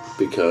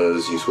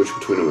 Because you switch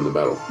between them in the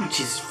battle. Oh,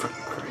 Jesus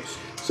fucking Christ.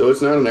 So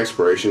it's not an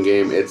exploration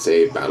game, it's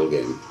a battle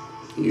game.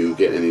 You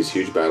get in these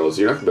huge battles.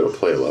 You're not going to be able to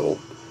play a level.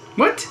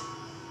 What?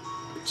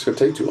 It's going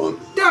to take too long.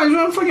 Yeah,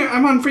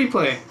 I'm on free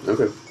play.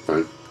 Okay,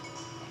 fine.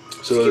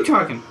 So Just keep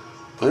talking.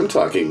 I'm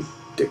talking,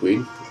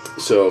 dickweed.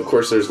 So, of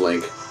course, there's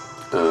Link.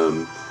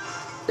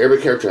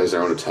 Every character has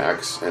their own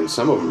attacks, and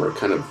some of them are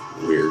kind of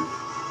weird.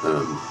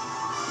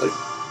 Like,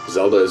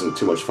 Zelda isn't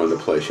too much fun to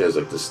play. She has,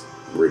 like, this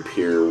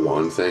rapier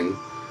wand thing.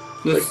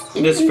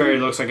 This fairy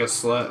looks like a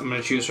slut. I'm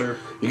gonna choose her.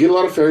 You get a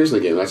lot of fairies in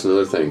the game. That's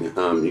another thing.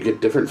 You get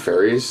different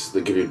fairies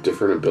that give you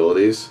different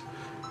abilities,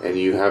 and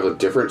you have a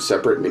different,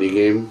 separate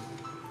minigame.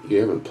 You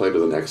haven't played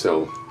with an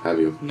XL, have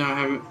you? No, I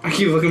haven't. I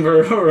keep looking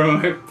for where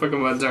my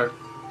fucking buds are.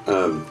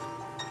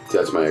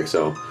 That's my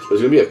XL.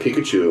 There's going to be a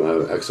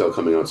Pikachu XL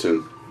coming out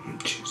soon.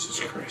 Jesus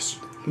Christ.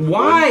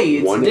 Why?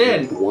 It's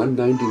dead.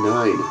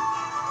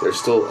 $199. They're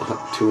still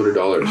 $200.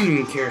 I don't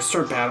even care.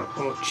 Start battle.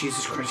 Oh,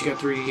 Jesus Christ. You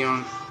got 3D on.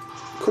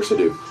 Of course I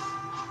do.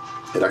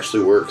 It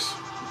actually works.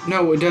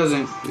 No, it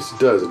doesn't. Yes, it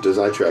does. It does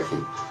eye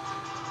tracking.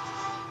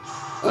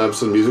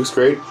 So the music's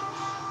great.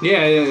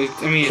 Yeah,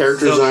 I mean,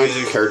 Character it's Zelda design.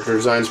 music. Character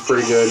design's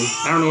pretty good.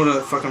 I don't know what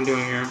the fuck I'm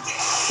doing here.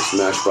 Just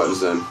mash buttons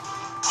then.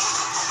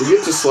 You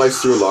get to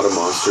slice through a lot of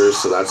monsters,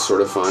 so that's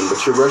sort of fun.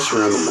 But you're rushing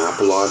around the map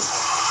a lot.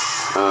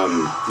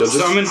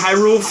 So I'm in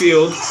Hyrule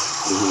Field.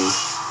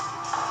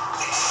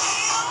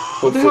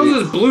 What the hell is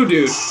this blue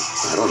dude?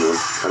 I don't know.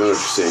 I don't know what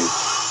you're seeing.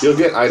 You'll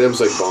get items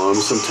like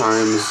bombs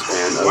sometimes,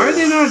 and Why are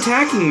they not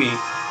attacking me?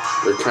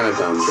 They're kind of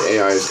dumb. The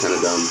AI is kind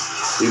of dumb.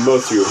 You mow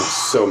through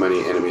so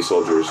many enemy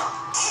soldiers.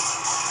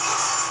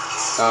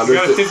 I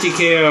got a 50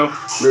 KO.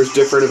 There's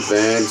different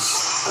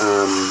events.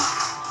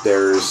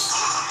 There's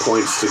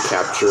points to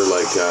capture,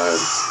 like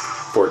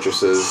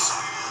fortresses.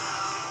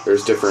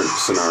 There's different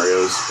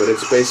scenarios, but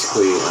it's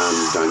basically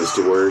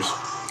Dynasty Warriors.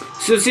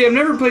 So see, I've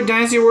never played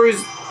Dynasty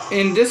Warriors,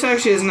 and this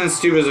actually isn't as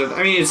stupid as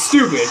I mean, it's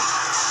stupid.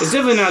 It's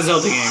definitely not a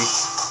Zelda game.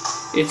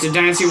 It's a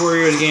Dynasty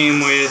Warriors game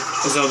with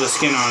a Zelda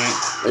skin on it.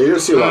 And you're gonna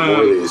see a lot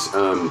more of these.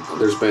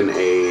 There's been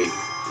a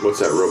what's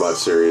that robot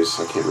series?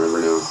 I can't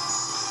remember now.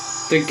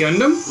 The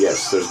Gundam?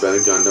 Yes, there's been a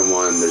Gundam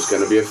one. There's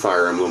gonna be a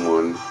Fire Emblem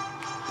one.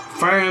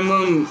 Fire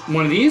Emblem,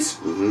 one of these?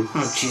 Mm-hmm.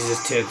 Oh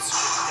Jesus tits!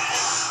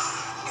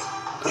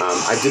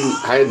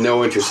 I had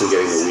no interest in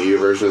getting the Wii U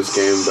version of this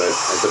game, but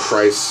at the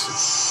price,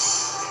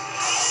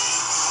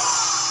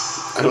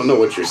 I don't know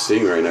what you're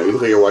seeing right now. You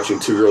look like you're watching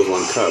Two Girls,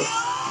 One Cup.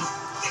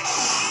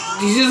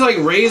 He just like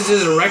raised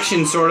his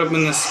erection sort of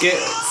in the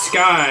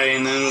sky,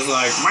 and then was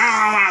like,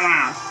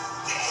 wah,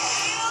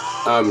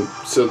 wah, wah.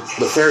 So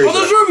the fairies. Oh,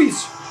 those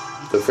rubies!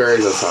 The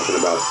fairies I was talking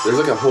about. There's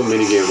like a whole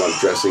mini game about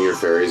dressing your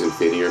fairies and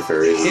feeding your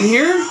fairies. In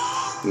here?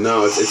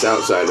 No, it's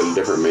outside in a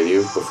different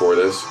menu before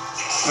this.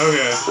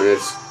 Okay. And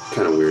it's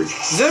kind of weird.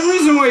 Is that the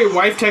reason why your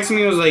wife texted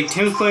me? It was like,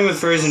 Tim's playing with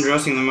fairies and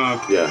dressing them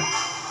up. Yeah,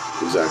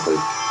 exactly.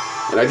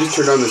 And I just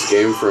turned on this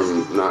game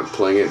from not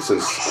playing it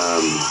since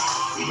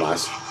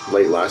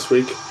late last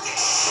week.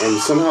 And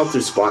somehow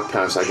through Spot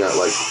Pass I got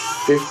like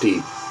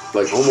 50,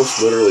 like almost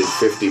literally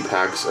 50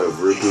 packs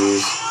of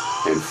rupees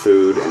and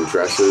food and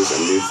dresses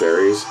and new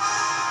fairies.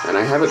 And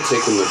I haven't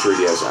taken the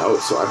 3DS out,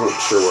 so I'm not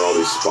sure where all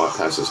these Spot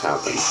Passes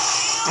happen.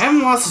 I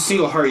haven't lost a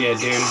single heart yet,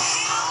 dude.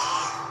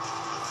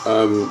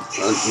 You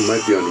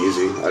might be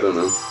uneasy. I don't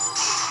know.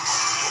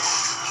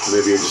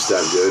 Maybe you're just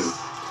that good.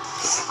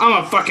 I'm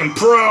a fucking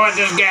pro at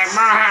this game.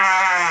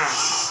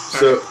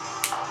 So,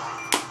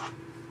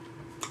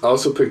 I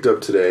also picked up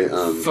today.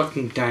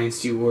 Fucking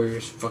Dynasty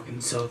Warriors,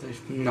 fucking Zelda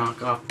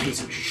knockoff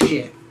piece of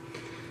shit.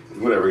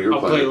 Whatever, you're I'll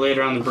playing. play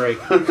later on the break.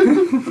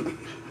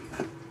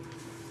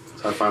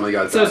 So I finally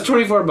got So that. it's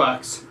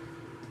 $24.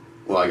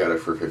 Well, I got it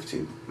for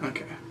 15.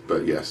 Okay.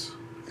 But yes,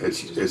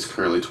 it's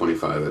currently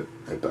 25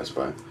 at Best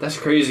Buy. That's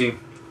crazy.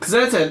 Because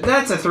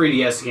that's a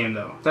 3DS game,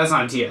 though. That's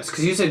not a DS,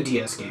 because you said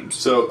DS games.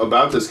 So,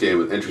 about this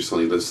game,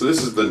 interestingly, this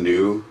is the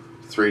new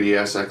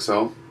 3DS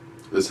XL.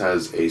 This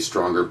has a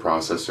stronger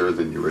processor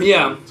than the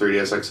original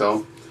 3DS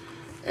XL.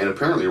 And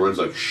apparently it runs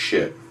like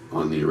shit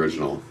on the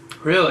original.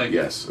 Really?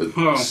 Yes.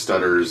 It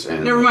stutters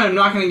and... Never mind, I'm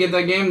not going to get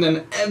that game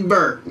then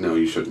ever. No,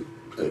 you shouldn't.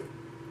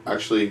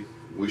 Actually,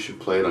 we should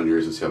play it on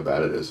yours and see how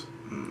bad it is.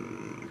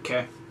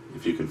 Okay.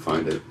 If you can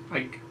find it.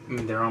 I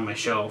mean, they're on my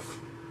shelf.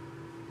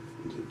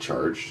 Is it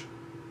charged?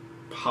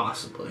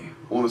 Possibly.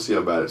 I want to see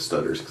how bad it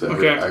stutters, because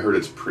I heard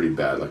it's pretty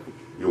bad, like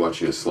you're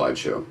watching a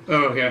slideshow.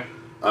 Oh, okay.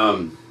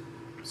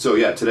 So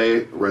yeah,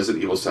 today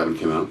Resident Evil 7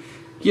 came out.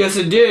 Yes,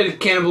 it did.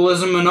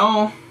 Cannibalism and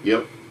all.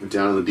 Yep.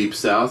 Down in the deep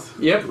south.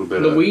 Yep. A little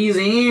bit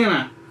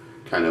Louisiana.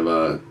 Kind of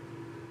a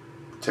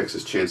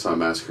Texas Chainsaw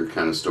Massacre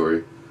kind of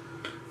story.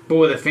 But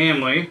with a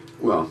family.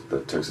 Well,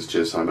 the Texas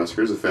Chainsaw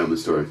Massacre is a family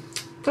story.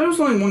 I thought it was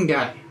only one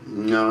guy.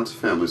 No, it's a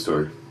family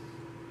story.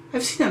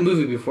 I've seen that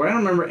movie before. I don't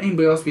remember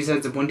anybody else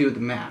besides the one dude with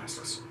the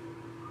masks.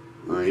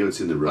 You haven't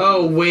seen the road.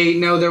 Oh, wait.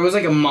 No, there was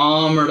like a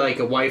mom or like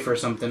a wife or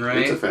something, right?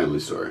 It's a family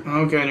story.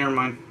 Okay, never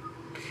mind.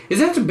 Is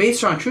that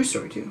based on a true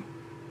story, too?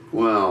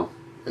 Well,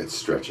 it's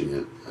stretching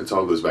it. It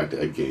all goes back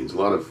to Ed Gaines. A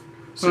lot of...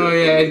 Oh,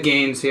 yeah, Ed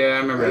Gaines. Yeah, I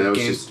remember and Ed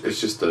Gaines. It's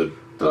just the...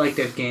 I liked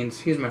Ed Gaines.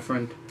 He was my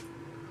friend.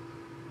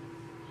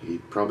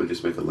 He'd probably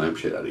just make a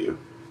lampshade out of you.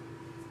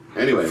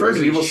 Anyway,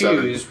 Resident Evil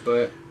 7.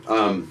 But...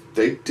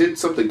 they did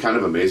something kind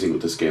of amazing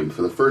with this game.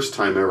 For the first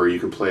time ever, you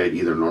can play it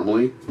either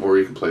normally or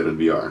you can play it in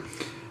VR.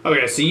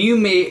 Okay, so you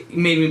made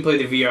me play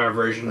the VR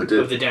version of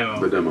the demo.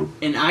 The demo.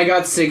 And I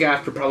got sick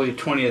after probably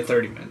 20 to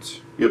 30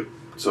 minutes. Yep.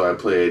 So I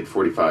played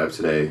 45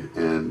 today,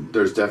 and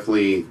there's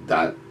definitely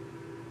that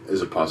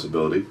is a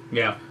possibility.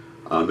 Yeah.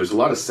 There's a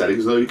lot of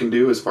settings, though, you can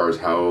do as far as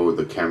how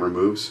the camera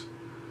moves.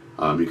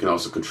 You can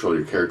also control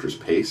your character's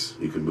pace.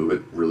 You can move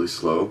it really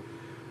slow,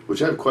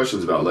 which I have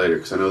questions about later,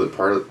 because I know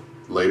that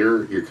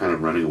later you're kind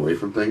of running away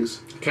from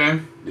things. Okay.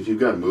 If you've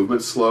got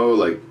movement slow,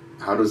 like,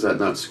 how does that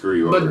not screw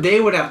you over? But they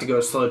would have to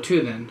go slow,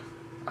 too, then.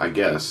 I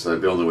guess.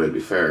 That'd be the only way to be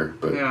fair,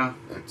 but yeah.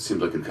 It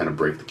seems like it'd kind of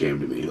break the game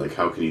to me. Like,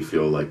 how can you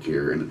feel like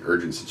you're in an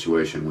urgent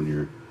situation when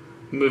you're...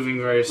 Moving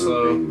very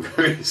slow. Moving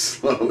very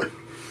slowly.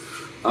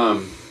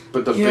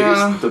 But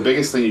the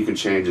biggest thing you can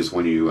change is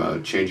when you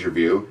change your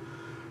view.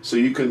 So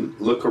you can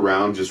look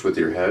around just with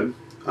your head,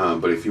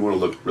 but if you want to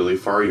look really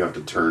far, you have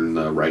to turn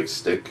the right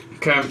stick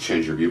to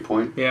change your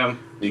viewpoint. Yeah.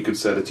 You can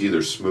set it to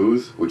either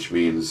smooth, which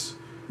means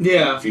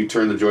if you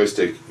turn the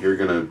joystick, you're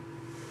gonna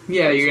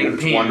pan.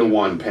 It's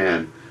 1-to-1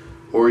 pan,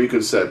 or you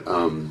can set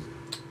kind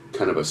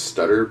of a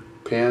stutter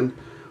pan,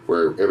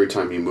 where every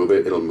time you move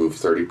it, it'll move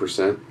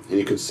 30%, and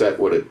you can set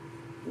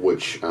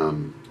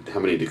how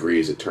many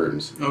degrees it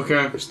turns.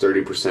 Okay. There's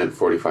 30%,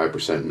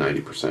 45%,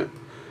 90%.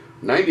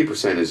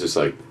 90% is just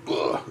like,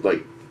 ugh,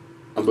 like,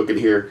 I'm looking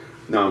here,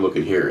 now I'm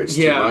looking here. It's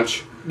too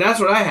much. That's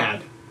what I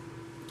had.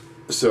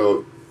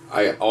 So,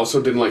 I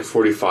also didn't like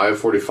 45.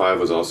 45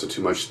 was also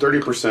too much.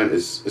 30%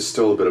 is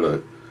still a bit of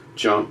a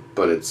jump,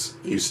 but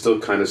you still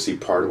kind of see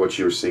part of what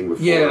you were seeing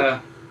before.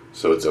 Yeah.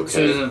 So it's okay.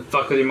 So it doesn't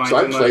fuck with your mind too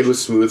much. So I played with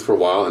smooth for a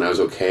while, and I was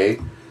okay,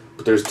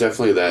 but there's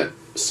definitely that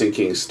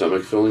sinking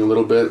stomach feeling a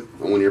little bit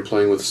when you're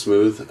playing with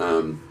smooth.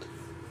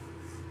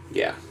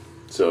 Yeah.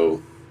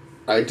 So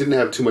I didn't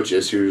have too much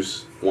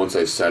issues once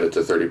I set it to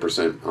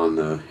 30% on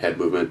the head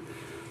movement.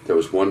 There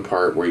was one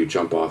part where you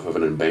jump off of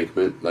an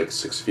embankment like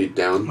 6 feet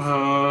down,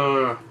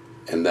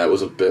 and that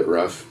was a bit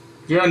rough.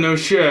 Yeah, no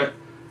shit.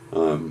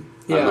 I'm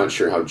not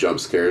sure how jump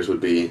scares would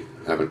be.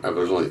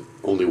 There's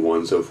only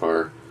one so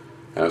far.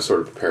 I was sort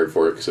of prepared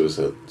for it because it was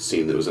a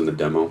scene that was in the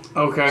demo.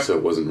 Okay. So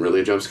it wasn't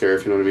really a jump scare,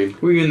 if you know what I mean.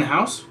 Were you in the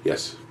house?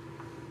 Yes.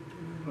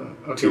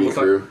 Okay. TV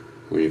crew,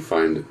 when you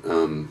find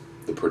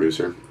the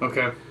producer.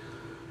 Okay.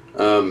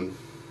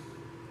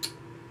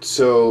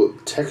 So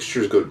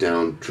textures go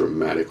down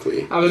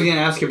dramatically. I was going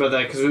to ask you about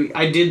that because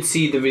I did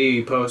see the video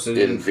you posted.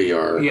 In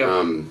VR.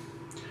 Yeah.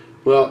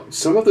 Well,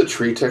 some of the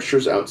tree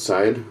textures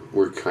outside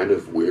were kind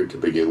of weird to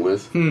begin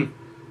with.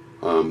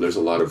 There's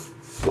a lot of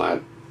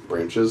flat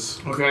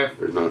branches. Okay.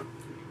 They're not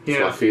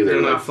fluffy.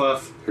 They're not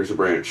fluff. Here's a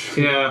branch.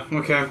 Yeah,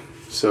 okay.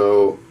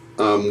 So,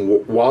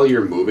 while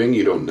you're moving,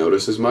 you don't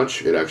notice as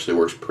much. It actually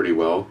works pretty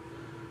well.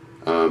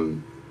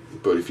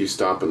 But if you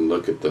stop and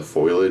look at the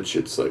foliage,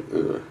 it's like,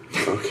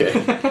 okay.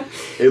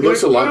 It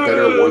looks a lot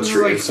better once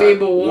you're inside.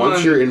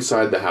 Once you're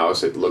inside the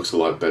house, it looks a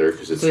lot better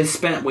because it's. So they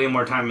spent way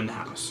more time in the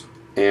house.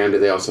 And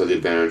they also have the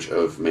advantage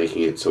of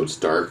making it so it's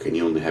dark and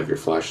you only have your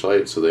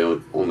flashlight, so they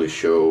only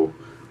show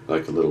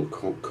like a little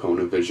cone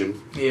of vision.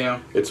 Yeah.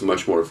 It's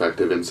much more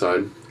effective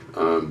inside.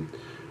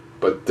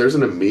 But there's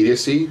an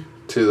immediacy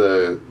to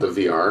the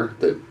VR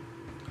that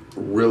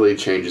really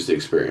changes the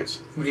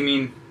experience. What do you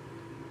mean?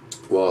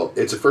 Well,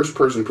 it's a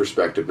first-person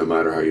perspective no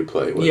matter how you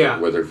play,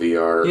 whether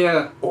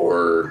VR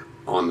or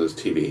on the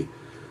TV.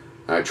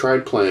 I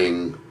tried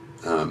playing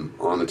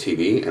on the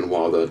TV, and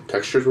while the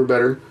textures were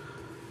better,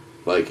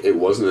 like, it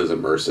wasn't as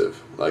immersive.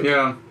 Like,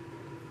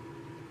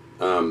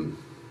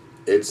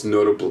 it's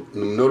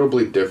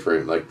notably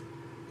different, like,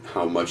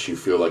 how much you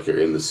feel like you're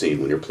in the scene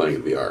when you're playing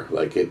in VR.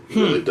 Like, it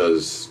really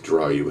does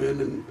draw you in.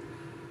 And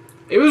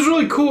it was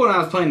really cool when I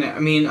was playing it. I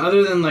mean,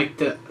 other than, like,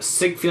 the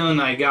sick feeling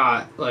I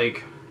got,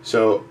 like...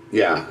 So,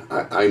 yeah,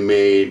 I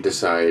may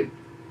decide...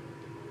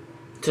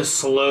 to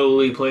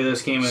slowly play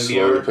this game in VR.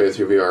 Slowly play it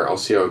through VR. I'll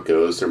see how it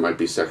goes. There might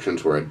be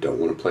sections where I don't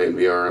want to play in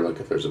VR, like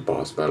if there's a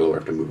boss battle where I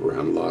have to move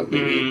around a lot,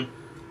 maybe.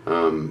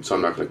 So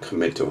I'm not going to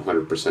commit to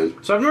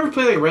 100%. So I've never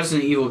played like a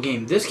Resident Evil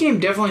game. This game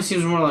definitely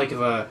seems more like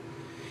of a...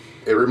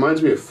 It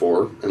reminds me of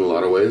 4 in a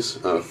lot of ways.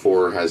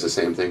 4 has the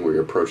same thing where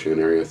you're approaching an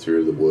area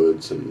through the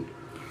woods and...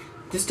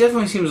 This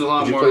definitely seems a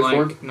lot more play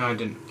like... 4? No, I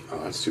didn't.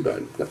 Oh, that's too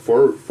bad. That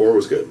 4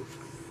 was good.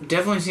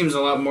 Definitely seems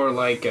a lot more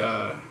like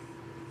the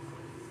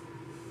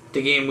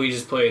game we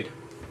just played.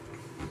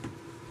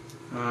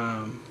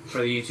 For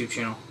the YouTube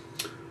channel.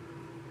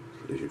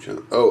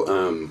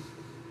 Oh,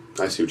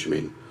 I see what you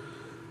mean.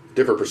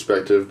 Different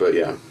perspective, but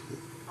yeah.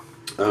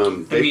 I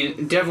mean,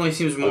 it definitely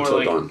seems more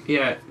like... Dawn.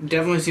 Yeah,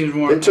 definitely seems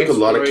more... They took a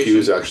lot of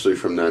cues, actually,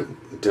 from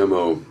that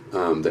demo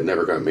that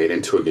never got made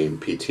into a game,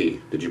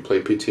 PT. Did you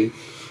play PT?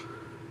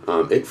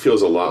 It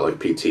feels a lot like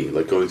PT,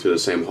 like going through the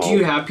same hall. Do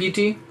you have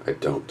PT? I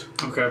don't.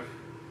 Okay.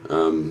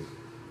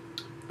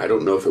 I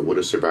don't know if it would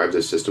have survived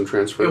the system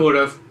transfer. It would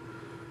have.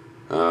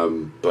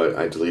 But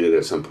I deleted it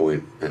at some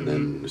point, and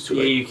then it's too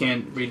late. Yeah, you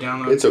can't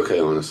re-download. It's okay,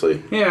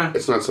 honestly. Yeah.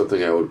 It's not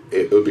something I would...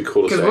 It would be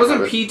cool to say. Because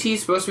wasn't PT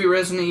supposed to be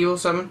Resident Evil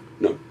 7?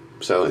 No.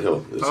 Silent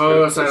Hill. It's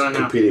Silent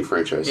Hill. Competing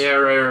franchise. Yeah,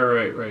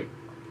 right.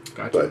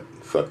 Gotcha. But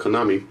fuck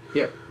Konami.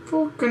 Yep.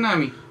 Fuck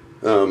Konami.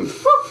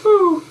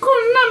 Woohoo!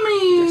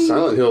 Konami! Yeah,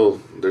 Silent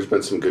Hill, there's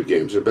been some good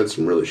games. There have been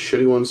some really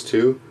shitty ones,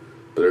 too.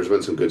 But there's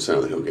been some good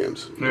Silent Hill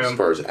games. Yeah. As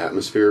far as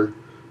atmosphere,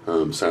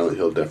 Silent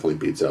Hill definitely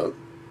beats out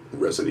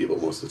Resident Evil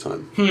most of the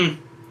time.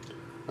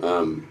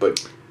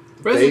 But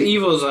Resident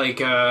Evil's like...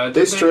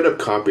 they straight up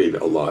copied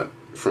a lot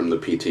from the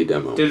PT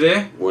demo. Did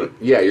they?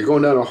 You're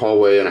going down a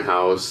hallway in a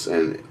house,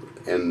 and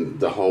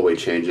the hallway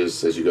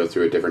changes as you go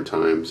through at different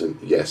times, and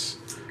yes,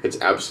 it's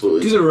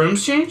absolutely... Do the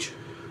rooms change?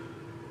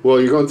 Well,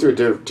 you're going through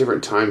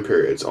different time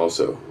periods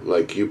also.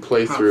 Like, you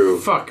play through...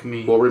 Fuck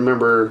me. Well,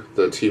 remember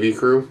the TV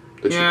crew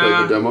that you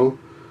played the demo?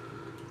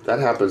 That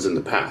happens in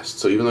the past.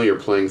 So even though you're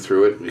playing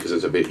through it,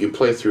 because you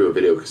play through a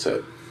video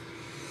cassette.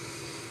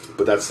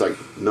 But that's, like,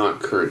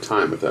 not current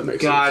time, if that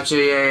makes sense. Gotcha,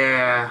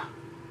 yeah.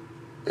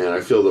 And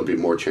I feel there'll be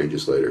more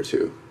changes later,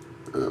 too.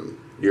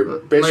 You're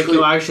basically... Like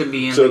you'll actually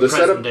be in so the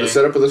setup. day. The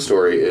setup of the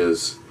story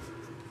is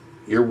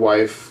your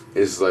wife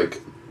is,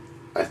 like,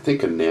 I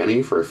think a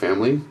nanny for a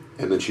family,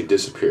 and then she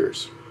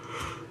disappears.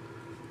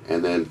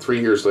 And then 3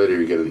 years later,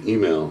 you get an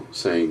email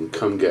saying,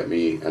 "Come get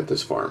me at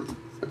this farm."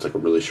 It's like a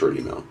really short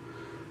email.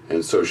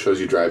 And so it shows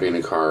you driving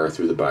in a car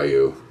through the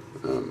bayou.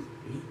 You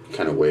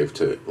kind of wave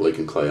to Lake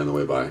and Clay on the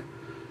way by.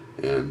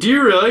 And do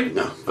you really?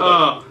 No.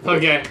 Oh,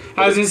 okay.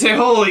 I was going to say,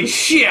 holy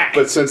shit!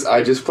 But since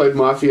I just played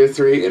Mafia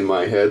 3, in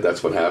my head,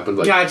 that's what happened.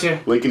 Like,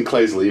 gotcha. Lake and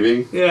Clay's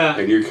leaving. Yeah.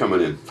 And you're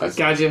coming in.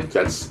 Gotcha.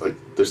 That's, like,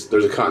 there's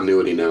a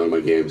continuity now in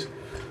my games.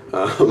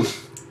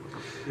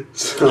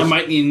 So, I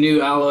might need a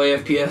new Alloy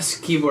FPS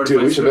keyboard.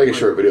 Dude, we should make a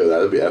short video of that.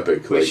 That'd be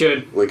epic. We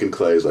should. Lincoln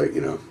Clay's like,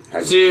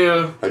 I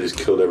just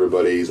killed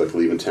everybody. He's like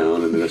leaving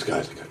town, and then this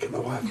guy's like, gotta get my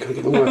wife.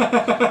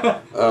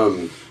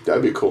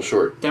 That'd be a cool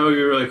short. That would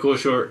be a really cool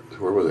short.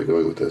 Where were they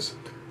going with this?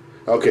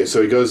 Okay,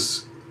 so he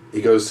goes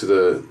to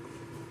the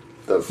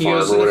farm. He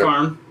goes to the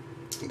farm.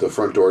 The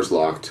front door's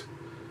locked.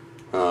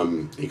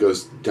 He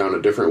goes down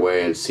a different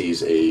way and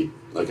sees a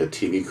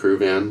TV crew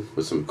van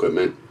with some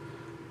equipment,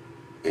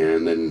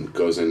 and then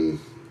goes in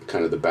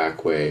kind of the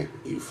back way.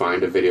 You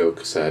find a video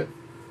cassette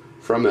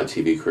from that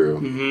TV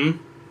crew,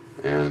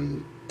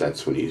 and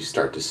that's when you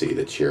start to see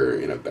that you're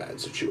in a bad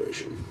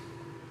situation.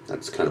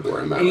 That's kind of where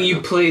I'm at. And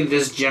you play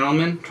this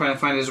gentleman trying to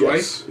find his wife?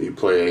 Yes, you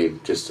play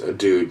just a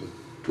dude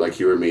like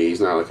you or me. He's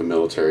not like a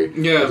military.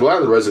 Yeah. Like a lot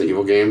of the Resident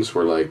Evil games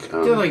were like...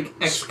 they're like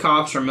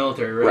ex-cops or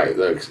military, right? Right,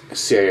 like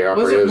CIA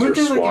operatives or SWAT. Weren't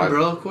they like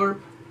Umbrella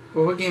Corp?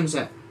 Or what game is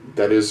that?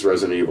 That is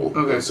Resident Evil.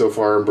 Okay. And so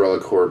far,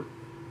 Umbrella Corp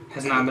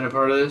has not been a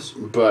part of this?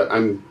 But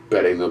I'm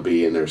betting they'll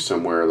be in there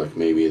somewhere, like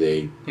maybe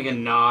they... Like a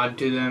nod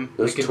to them?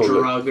 There's like a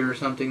drug or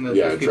something that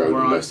a people drug were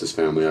that on? messed his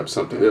family up,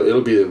 something.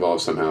 It'll be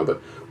involved somehow,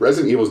 but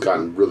Resident Evil's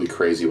gotten really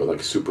crazy with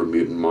like super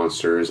mutant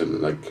monsters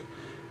and like...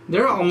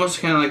 They're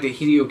almost kind of like the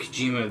Hideo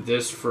Kojima of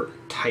this for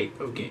type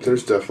of game.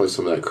 There's definitely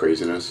some of that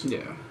craziness.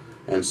 Yeah.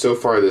 And so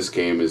far this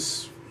game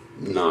is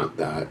not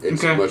that.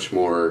 It's much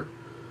more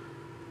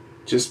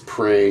just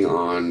preying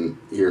on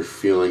your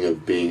feeling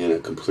of being in a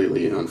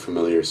completely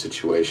unfamiliar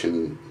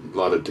situation. A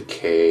lot of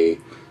decay.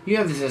 You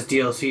have this as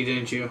DLC,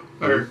 didn't you?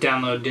 Or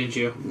download, didn't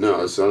you?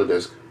 No, it's on a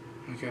disc.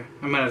 Okay.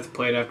 I might have to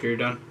play it after you're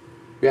done.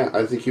 Yeah,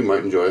 I think you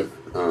might enjoy it.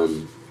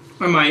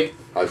 I might.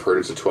 I've heard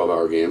it's a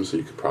 12-hour game, so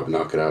you could probably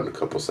knock it out in a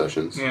couple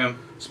sessions. Yeah.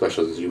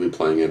 Especially since you'll be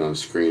playing it on a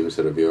screen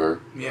instead of VR.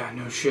 Yeah,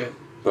 no shit.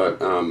 But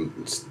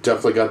it's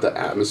definitely got the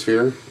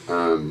atmosphere.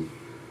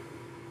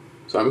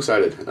 So I'm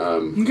excited. I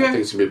think it's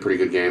going to be a pretty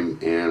good game,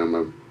 and I'm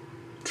going to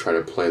try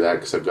to play that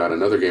because I've got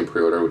another game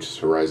pre-order, which is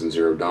Horizon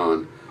Zero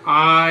Dawn.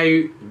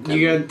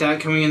 You got that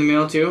coming in the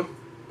mail too?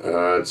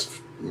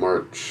 It's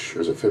March,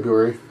 or is it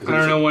February? I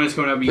don't know when it's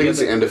coming up. I think it's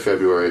the end of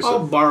February.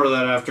 I'll borrow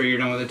that after you're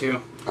done with it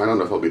too. I don't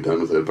know if I'll be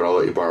done with it, but I'll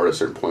let you borrow it at a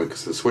certain point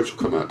because the Switch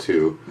will come out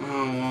too.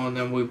 Oh, well,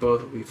 then we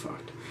both will be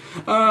fucked.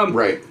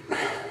 Right.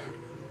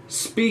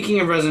 Speaking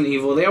of Resident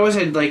Evil, they always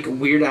had like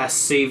weird ass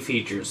save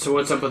features. So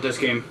what's up with this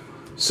game?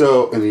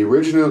 So in the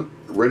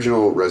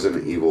original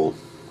Resident Evil,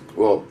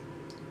 well,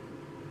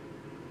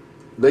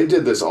 they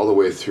did this all the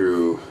way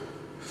through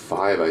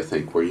 5, I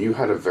think, where you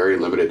had a very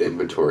limited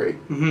inventory.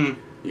 Mm-hmm.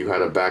 You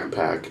had a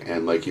backpack,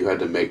 and like you had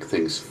to make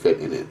things fit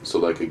in it. So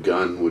like a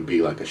gun would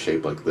be like a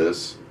shape like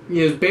this.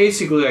 Yeah, it's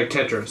basically like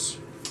Tetris.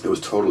 It was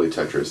totally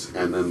Tetris,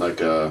 and then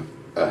like a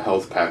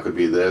health pack would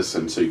be this,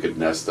 and so you could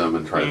nest them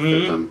and try to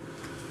fit them.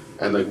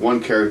 And like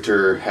one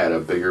character had a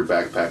bigger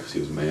backpack because he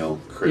was male.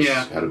 Chris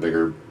had a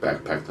bigger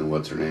backpack than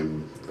what's her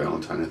name,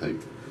 Valentine, I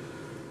think.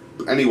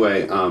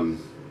 Anyway,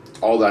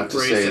 all that to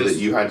say that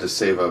you had to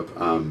save up.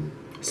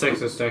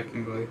 Sexist,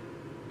 technically.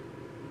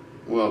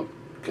 Well,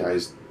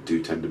 guys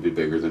do tend to be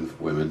bigger than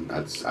women.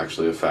 That's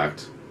actually a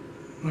fact.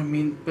 I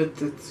mean, but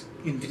that's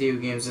in video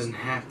games doesn't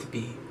have to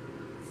be.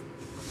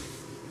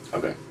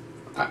 Okay.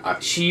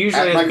 She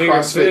usually at has my bigger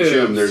CrossFit boobs.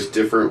 gym, there's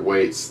different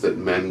weights that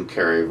men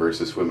carry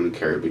versus women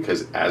carry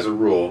because, as a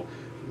rule,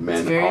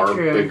 men are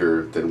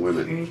bigger than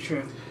women. Very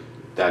true.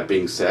 That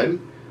being said,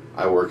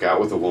 I work out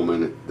with a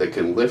woman that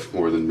can lift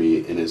more than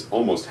me and is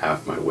almost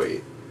half my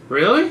weight.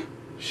 Really?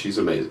 She's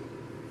amazing.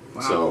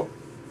 Wow. So,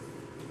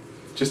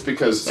 just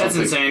because that's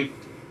insane.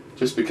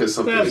 Just because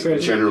something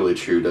is generally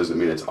true doesn't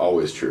mean it's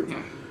always true.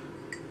 Yeah.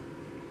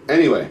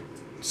 Anyway,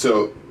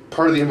 so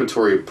part of the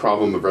inventory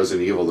problem of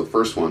Resident Evil, the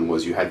first one,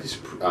 was you had these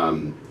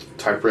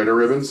typewriter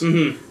ribbons.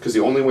 Because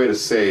the only way to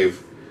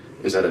save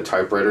is at a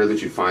typewriter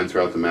that you find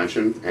throughout the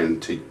mansion,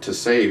 and to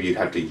save, you'd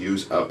have to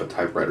use up a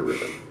typewriter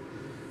ribbon.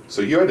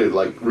 So you had to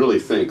like really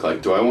think,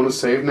 like, do I want to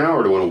save now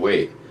or do I want to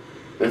wait?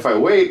 And if I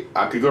wait,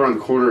 I could go around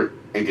the corner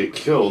and get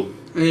killed.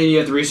 And then you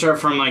have to restart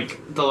from like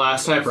the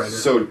last typewriter.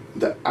 So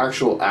the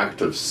actual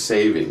act of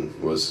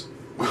saving was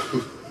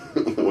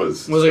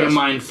was like a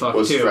mind fuck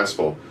was too.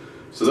 Stressful.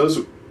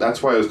 So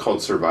that's why it was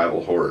called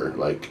survival horror.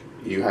 Like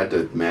you had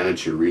to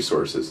manage your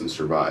resources and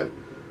survive.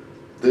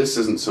 This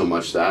isn't so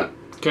much that.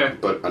 Okay.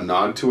 But a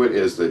nod to it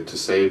is that to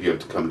save, you have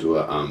to come to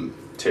a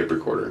tape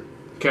recorder.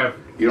 Okay.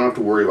 You don't have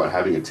to worry about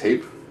having a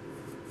tape.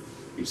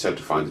 You just have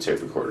to find the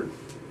tape recorder.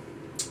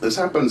 This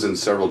happens in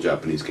several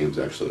Japanese games,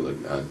 actually,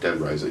 like Dead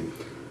Rising.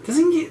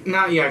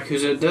 Not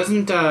Yakuza,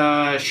 doesn't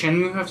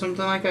Shenmue have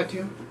something like that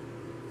too?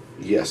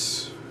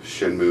 Yes.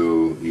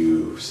 Shenmue,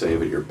 you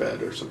save at your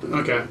bed or something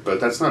like that.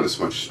 But that's not as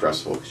much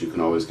stressful because you can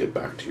always get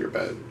back to your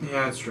bed.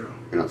 Yeah, that's true.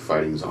 You're not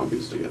fighting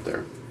zombies to get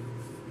there.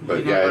 But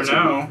you never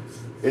know.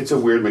 It's a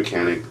weird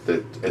mechanic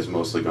that has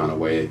mostly gone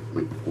away.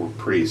 We're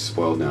pretty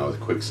spoiled now with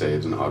quick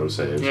saves and auto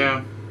saves.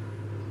 Yeah.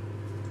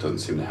 Doesn't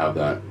seem to have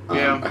that.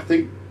 Yeah. I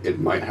think it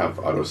might have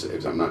auto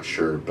saves. I'm not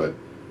sure, but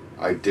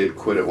I did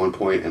quit at one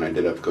point and I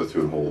did have to go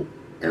through a whole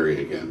area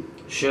again.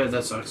 Shit,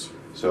 that sucks.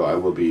 So I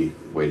will be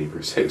waiting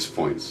for saves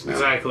points now.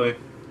 Exactly.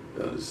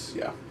 Because,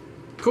 yeah.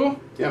 Cool.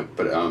 Yeah,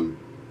 but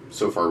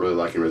so far really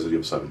liking Resident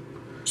Evil 7.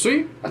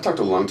 Sweet. I talked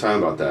a long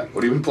time about that.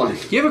 What have you been playing?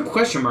 You have a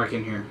question mark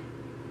in here.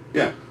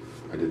 Yeah.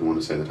 I didn't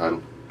want to say the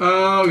title.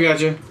 Oh,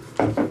 gotcha.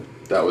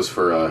 That was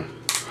for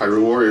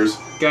Hyrule Warriors.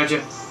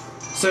 Gotcha.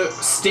 So,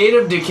 State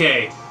of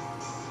Decay.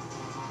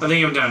 I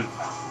think I'm done.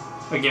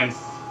 Again.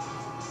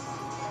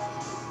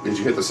 Did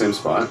you hit the same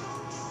spot?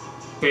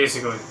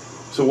 Basically.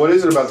 So what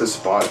is it about this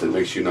spot that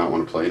makes you not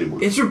want to play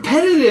anymore? It's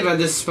repetitive at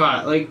this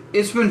spot. Like,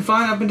 it's been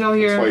fun up until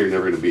here. That's why you're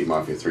never going to beat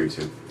Mafia 3,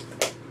 too.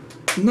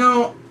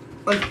 No.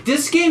 Like,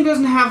 this game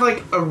doesn't have,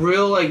 like, a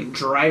real, like,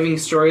 driving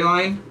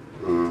storyline.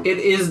 It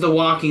is The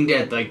Walking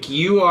Dead. Like,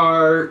 you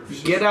are...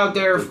 Get out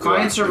there,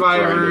 find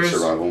survivors. Grinding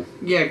survival.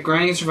 Yeah,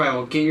 grinding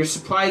survival. Get your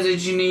supplies that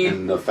you need.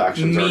 And the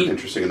factions aren't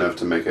interesting enough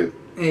to make it...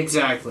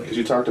 Exactly. Because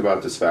you talked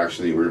about this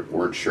faction that you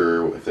weren't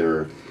sure if they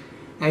were...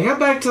 I got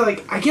back to,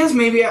 like... I guess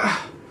maybe...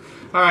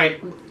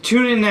 Alright,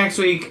 tune in next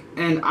week,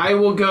 and I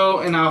will go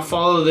and I'll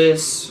follow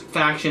this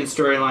faction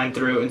storyline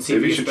through and see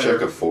Maybe if you should better.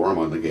 check a forum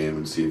on the game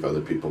and see if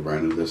other people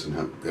branded this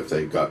and if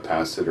they got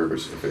past it or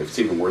if it's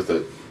even worth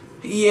it.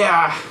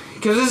 Yeah,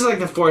 because this is like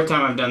the 4th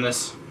time I've done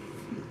this.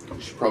 You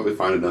should probably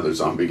find another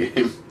zombie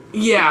game.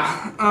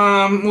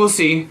 Yeah, we'll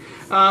see.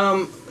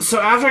 So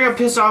after I got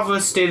pissed off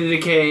with State of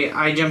Decay,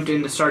 I jumped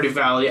into Stardew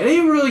Valley. I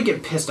didn't really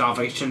get pissed off,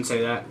 I shouldn't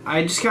say that.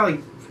 I just got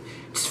like,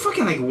 just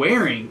fucking like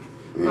wearing.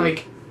 Yeah.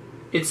 Like,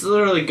 it's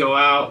literally go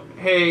out,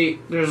 hey,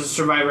 there's a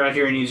survivor out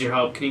here who needs your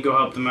help, can you go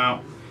help them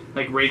out?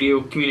 Like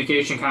radio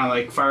communication, kind of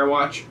like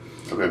Firewatch.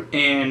 Okay.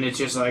 And it's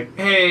just like,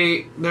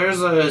 hey,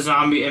 there's a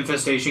zombie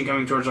infestation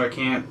coming towards our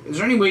camp. Is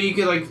there any way you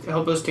could like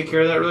help us take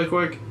care of that really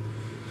quick?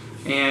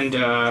 And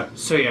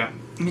so yeah,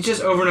 it's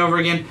just over and over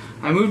again.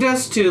 I moved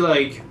us to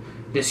like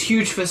this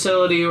huge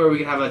facility where we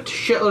could have a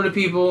shitload of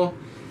people,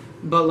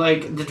 but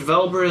like the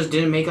developers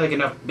didn't make like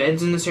enough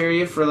beds in this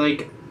area for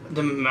like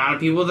the amount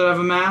of people that I've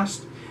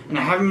amassed. and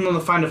I haven't been able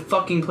to find a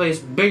fucking place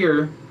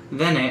bigger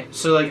than it.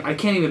 So like I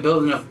can't even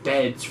build enough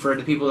beds for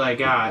the people that I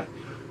got.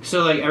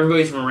 So like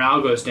everybody's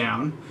morale goes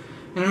down,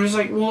 and I'm just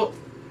like, well,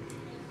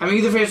 I'm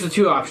either faced with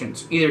two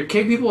options: either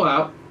kick people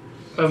out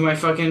of my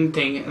fucking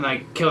thing and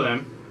like kill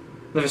them.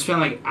 That I spent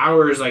like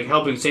hours like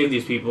helping save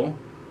these people,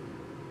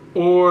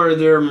 or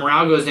their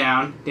morale goes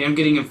down. They end up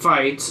getting in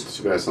fights. It's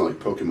too bad it's not like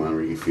Pokemon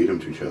where you can feed them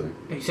to each other.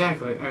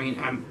 Exactly. I mean,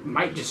 I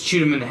might just shoot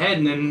them in the head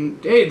and then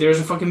hey, there's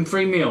a fucking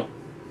free meal.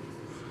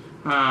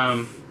 So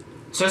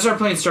I started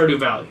playing Stardew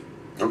Valley.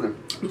 Okay.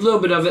 A little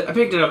bit of it. I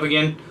picked it up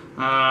again.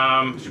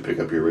 Did you pick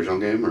up your original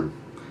game or?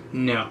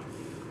 No.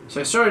 So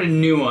I started a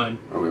new one.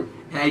 Okay.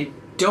 And I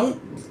don't.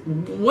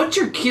 What's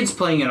your kids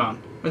playing it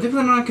on? Are they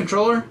playing it on a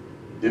controller?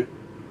 Yeah.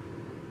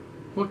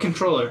 What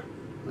controller?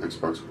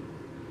 Xbox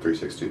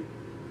 360.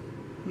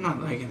 I'm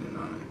not liking it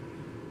on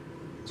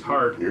it. It's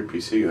hard. You're a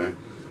PC guy.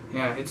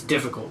 Yeah, it's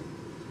difficult.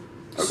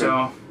 Okay.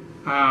 So,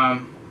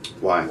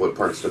 Why? What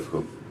part's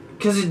difficult?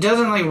 because it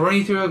doesn't like run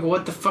you through like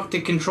what the fuck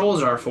the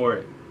controls are for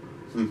it.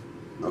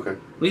 Okay.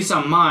 At least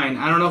on mine.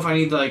 I don't know if I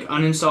need to like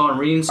uninstall and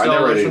reinstall I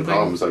never or had any something.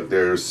 problems. Like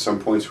there's some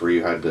points where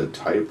you had to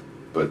type,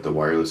 but the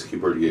wireless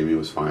keyboard you gave me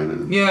was fine.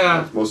 And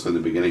Yeah. mostly in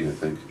the beginning, I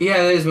think.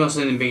 Yeah, that is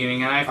mostly in the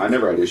beginning. And I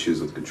never had issues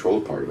with the control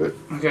part of it.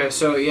 Okay,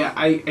 so yeah,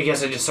 I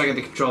guess I just suck at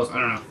the controls. I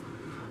don't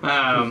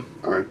know.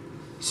 All right.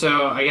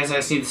 So I guess I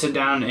just need to sit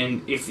down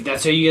and if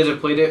that's how you guys have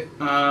played it,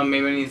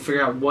 maybe I need to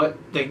figure out what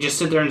like just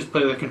sit there and just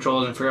play with the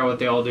controls and figure out what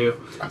they all do.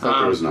 I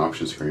thought there was an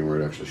option screen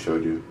where it actually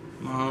showed you.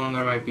 Oh,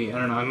 there might be. I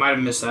don't know. I might have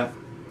missed that.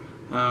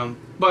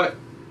 But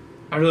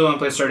I really want to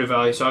play Stardew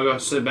Valley, so I'll go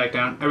sit back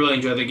down. I really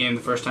enjoyed the game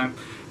the first time.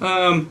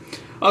 I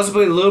also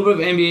played a little bit of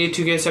NBA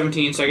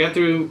 2K17, so I got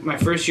through my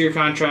first year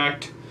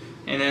contract,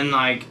 and then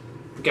like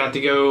got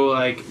to go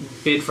like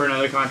bid for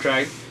another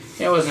contract.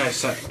 It wasn't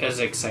as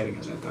exciting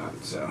as I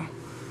thought, so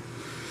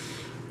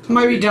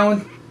might be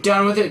done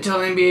with it till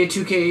NBA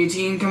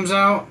 2K18 comes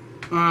out.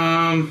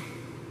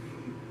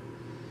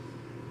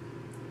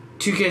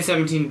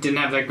 2K17 didn't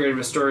have that great of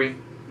a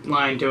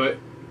storyline to it.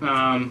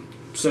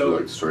 So You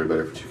like the story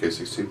better for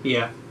 2K16?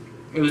 yeah,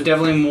 it was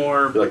definitely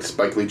more. You like the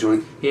Spike Lee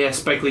joint? Yeah,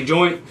 Spike Lee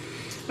joint.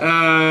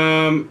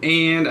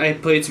 And I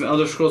played some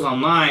Elder Scrolls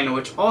Online,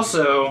 which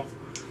also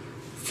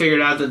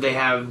figured out that they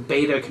have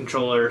beta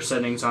controller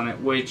settings on it,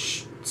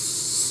 which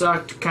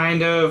sucked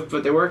kind of,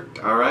 but they worked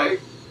alright.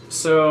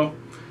 So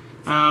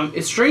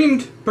it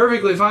streamed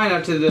perfectly fine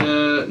out to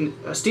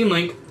the Steam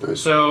Link. Nice.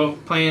 So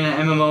playing an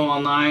MMO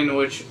online,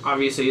 which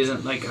obviously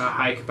isn't like a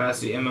high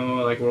capacity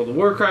MMO like World of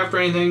Warcraft or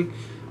anything,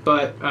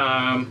 but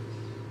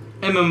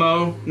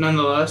MMO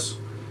nonetheless.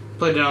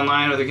 Played it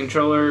online with a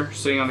controller,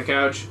 sitting on the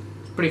couch.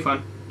 Pretty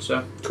fun.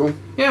 So Cool.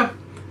 yeah,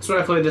 that's what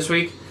I played this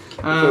week.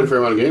 You played a fair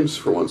amount of games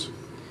for once.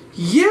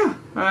 Yeah,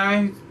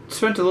 I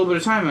spent a little bit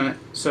of time on it.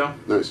 So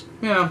Nice.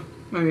 yeah,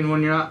 I mean,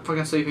 when you're not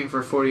fucking sleeping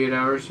for 48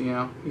 hours, you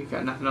know, you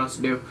got nothing else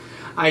to do.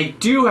 I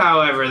do,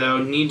 however, though,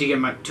 need to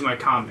get to my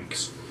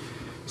comics.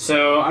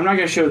 So I'm not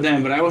gonna show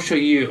them, but I will show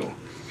you.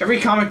 Every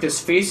comic that's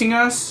facing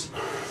us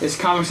is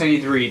comics I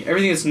need to read.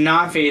 Everything that's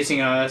not facing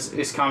us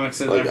is comics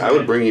that Like, I've I would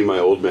read. bring you my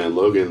Old Man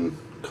Logan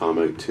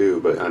comic too,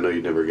 but I know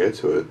you'd never get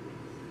to it.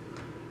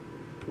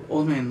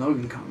 Old Man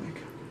Logan comic.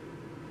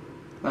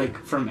 Like,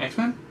 from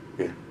X-Men?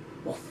 Yeah.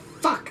 Well,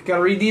 fuck.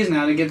 Gotta read these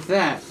now to get to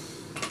that.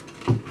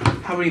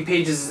 How many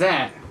pages is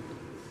that?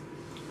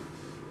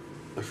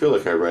 I feel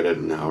like I read it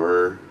an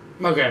hour.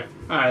 Okay.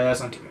 Alright, that's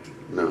not too bad.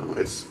 No,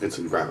 it's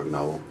a graphic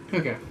novel.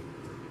 Okay.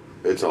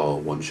 It's all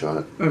one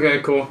shot.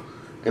 Okay, cool.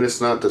 And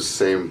it's not the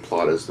same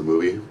plot as the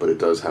movie, but it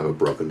does have a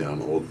broken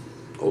down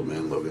old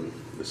man Logan.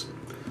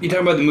 You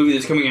talking about the movie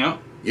that's coming out?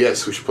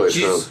 Yes, we should play a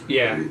show.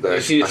 Yeah. I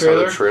You see the saw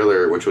trailer? the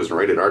trailer, which was a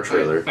rated R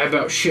trailer. I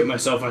about shit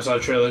myself when I saw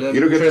the trailer. That You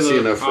don't get to see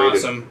trailer enough looked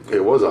awesome. rated.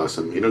 It was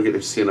awesome. You don't get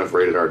to see enough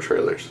rated R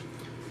trailers.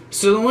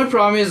 So the only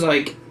problem is,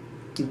 like,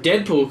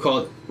 Deadpool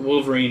called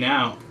Wolverine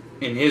out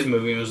in his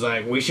movie and was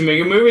like, we should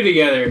make a movie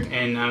together.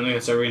 And I don't think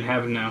that's ever going to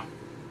happen now.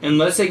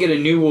 Unless they get a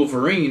new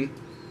Wolverine.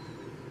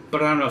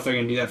 But I don't know if they're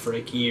going to do that for,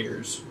 like,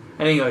 years.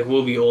 I think, like,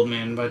 we'll be old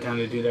man by the time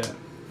they do that.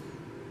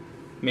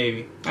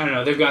 Maybe. I don't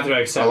know. They've gone through,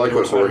 like, I 7 like what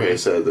years. Jorge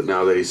said, that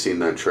now that he's seen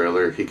that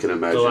trailer, he can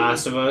imagine The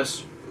Last of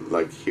Us.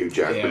 like Hugh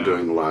Jackman Yeah.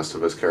 doing the Last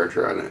of Us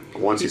character on it.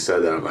 Once he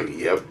said that, I'm like,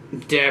 yep,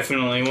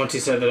 Definitely. Once he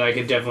said that, I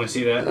could definitely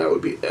see that. that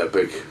would be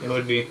epic. It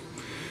would be.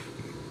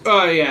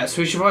 Yeah,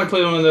 so we should probably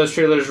play one of those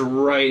trailers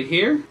right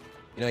here.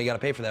 You know you gotta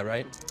pay for that,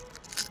 right?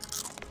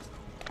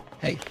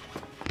 Hey,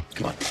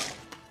 come on.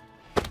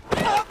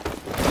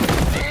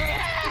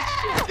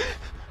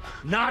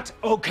 Not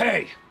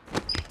okay.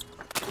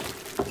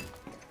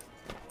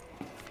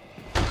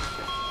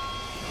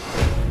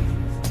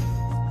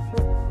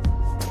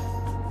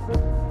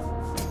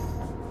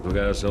 We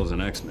got ourselves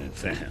an X-Men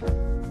fan.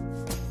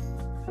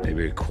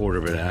 Maybe a quarter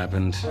of it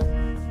happened,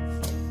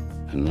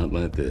 and not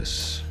like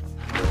this.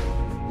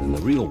 In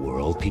the real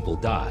world, people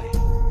die.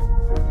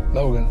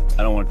 Logan,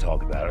 I don't want to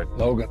talk about it.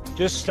 Logan,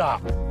 Just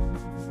stop.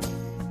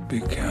 be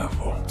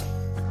careful.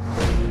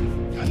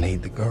 I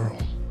need the girl.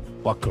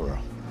 What girl?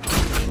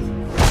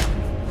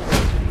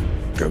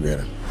 Go get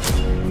her.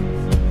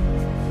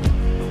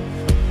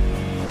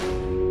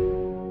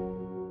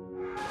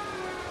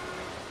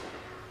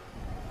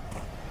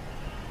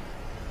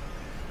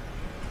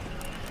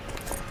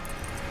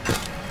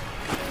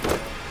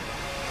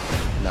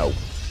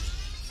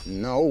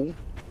 No.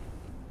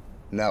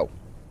 No.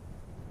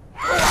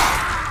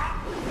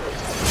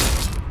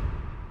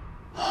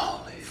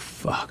 Holy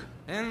fuck.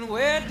 And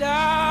we're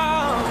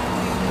down.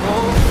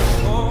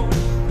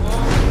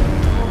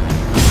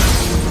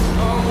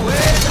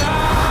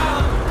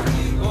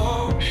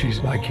 She's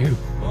like you.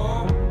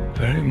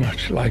 Very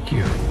much like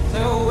you.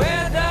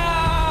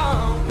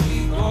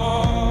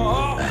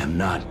 I am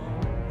not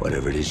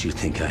whatever it is you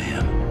think I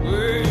am.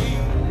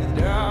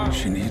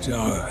 She needs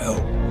our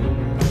help.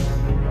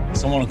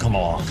 Someone will come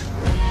along.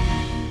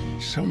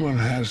 Someone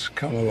has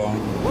come along.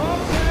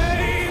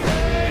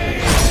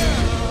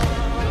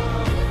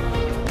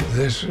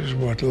 This is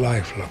what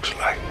life looks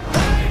like.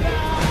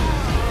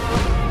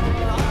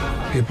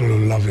 People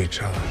who love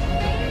each other.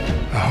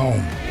 A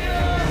home.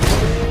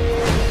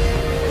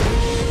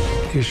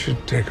 You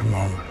should take a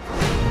moment.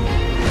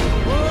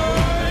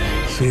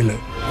 Feel it.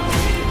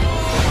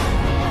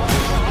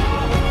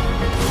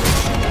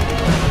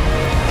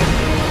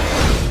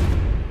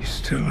 You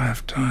still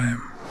have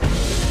time.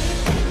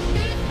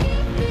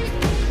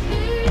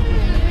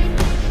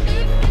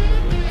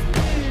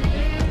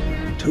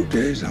 Two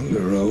days on the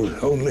road,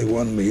 only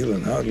one meal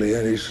and hardly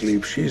any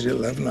sleep. She's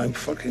 11, I'm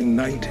fucking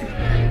 90.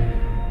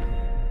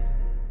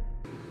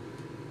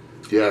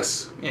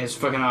 Yes. Yeah, it's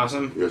fucking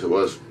awesome. Yes, it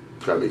was.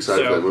 Got me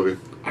excited for that movie.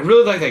 I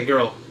really like that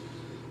girl.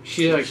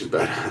 She's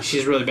badass.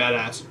 She's really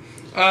badass.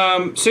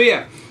 So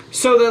yeah.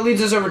 So that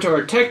leads us over to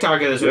our tech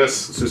talk of this week.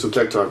 Yes, let's do some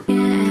tech talk.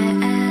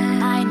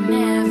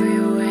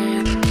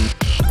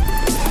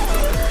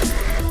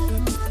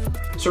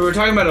 So we're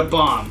talking about a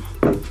bomb.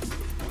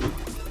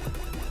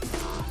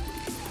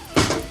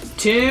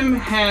 Tim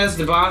has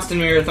the Boston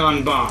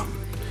Marathon bomb.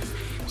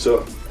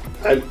 So,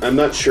 I'm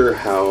not sure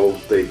how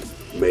they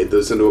made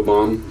this into a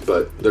bomb,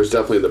 but there's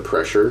definitely the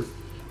pressure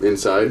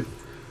inside.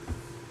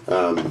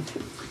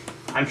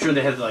 I'm sure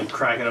they had to like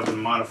crack it open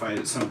and modify it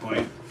at some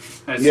point.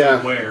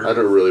 Yeah, Where? I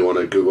don't really want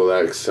to Google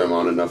that because I'm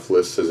on enough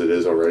lists as it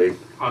is already.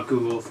 I'll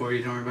Google it for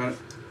you. Don't worry about it.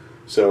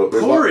 So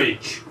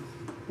Porridge.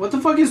 What the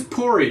fuck is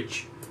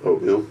porridge?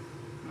 Oatmeal.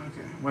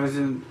 Okay. Why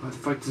the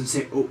fuck doesn't it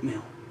say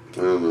oatmeal? I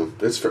don't know.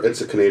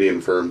 It's a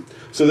Canadian firm.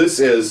 So this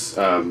is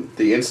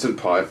the Instant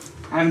Pot.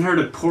 I haven't heard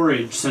of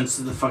porridge since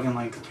the fucking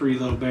like Three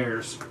Little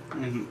Bears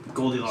and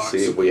Goldilocks.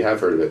 See, we have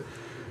heard of it.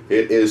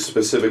 It is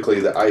specifically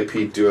the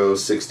IP Duo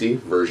 60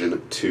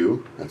 version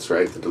 2. That's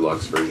right, the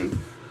deluxe version.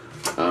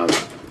 Got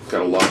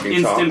a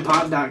locking top.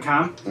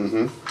 InstantPot.com.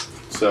 Mm-hmm.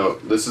 So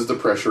this is the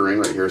pressure ring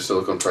right here,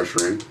 silicone pressure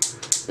ring.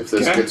 If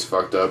this gets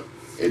fucked up,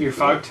 you're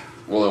fucked.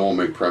 Well, it won't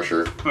make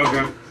pressure.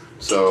 Okay.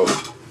 So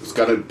it's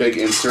got a big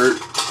insert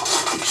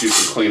which you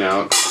can clean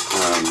out.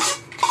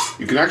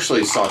 You can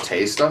actually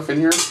saute stuff in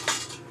here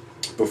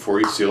before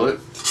you seal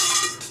it,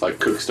 like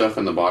cook stuff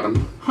in the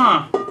bottom.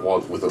 Huh.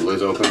 With the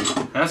lid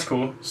open. That's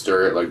cool.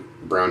 Stir it, like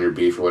brown your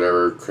beef or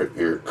whatever.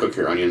 Cook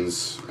your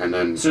onions, and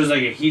then. So there's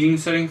like a heating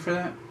setting for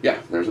that. Yeah,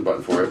 there's a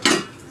button for it.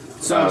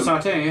 So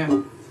saute,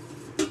 yeah.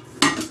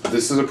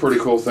 This is a pretty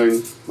cool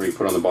thing where you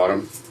put on the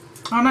bottom.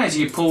 Oh, nice!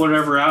 You pull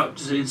whatever out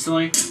just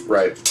instantly.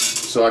 Right.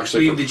 So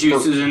actually, leave the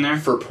juices in there.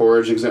 For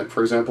porridge,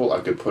 for example, I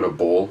could put a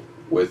bowl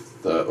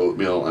with the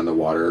oatmeal and the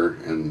water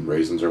and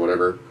raisins or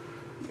whatever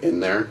in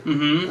there,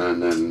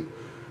 and then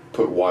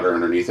put water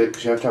underneath it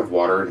because you have to have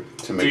water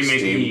to make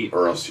steam,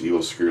 or else you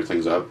will screw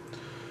things up.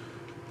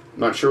 I'm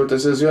not sure what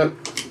this is yet,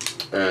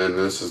 and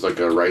this is like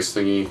a rice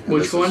thingy. And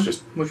Which this one? Is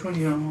just Which one?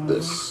 You don't know.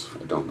 This.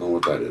 I don't know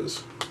what that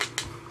is.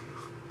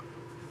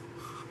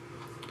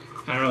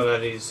 I don't know what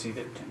that is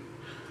either.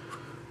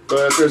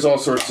 But there's all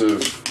sorts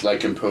of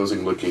like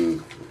imposing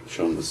looking,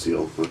 showing the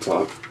seal on the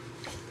top.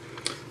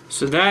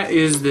 So that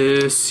is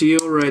the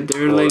seal right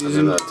there, ladies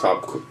and the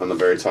top, on the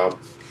very top,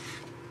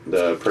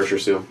 the pressure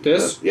seal.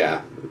 This?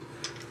 Yeah,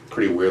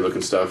 pretty weird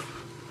looking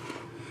stuff.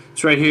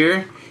 It's right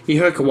here. You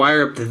hook a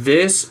wire up to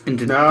this and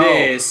to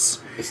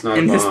this, it's not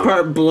and this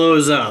part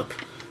blows up.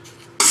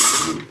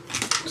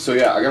 So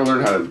yeah, I gotta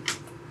learn how to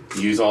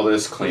use all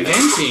this, clean it.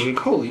 Venting,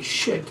 holy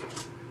shit!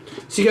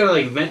 So you gotta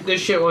like vent this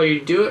shit while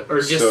you do it,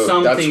 or just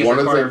something is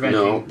required venting?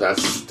 No,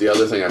 that's the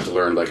other thing I have to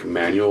learn, like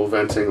manual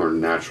venting or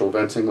natural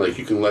venting. Like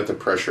you can let the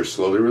pressure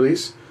slowly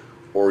release,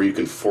 or you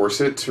can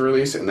force it to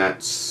release, and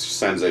that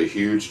sends a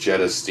huge jet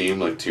of steam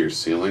like to your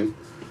ceiling.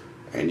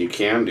 And you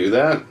can do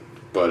that,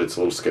 but it's a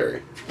little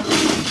scary.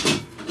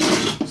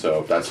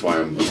 So that's why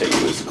I'm taking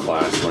this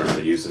class to learn how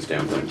to use this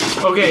damn thing.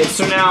 Okay,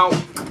 so now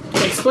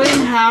explain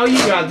how you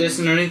got this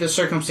underneath the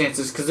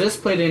circumstances, because this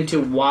played into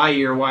why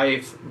your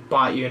wife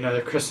bought you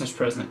another Christmas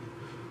present.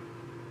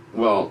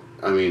 Well,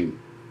 I mean,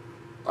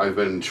 I've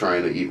been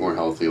trying to eat more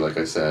healthy, like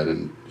I said,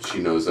 and she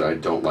knows that I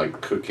don't like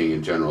cooking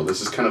in general.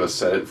 This is kind of a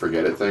set it,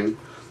 forget it thing.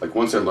 Like,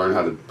 once I learn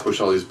how to push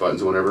all these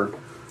buttons and whatever,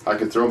 I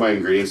can throw my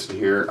ingredients in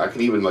here. I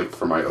can even, like,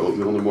 for my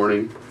oatmeal in the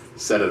morning,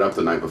 set it up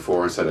the night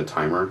before and set a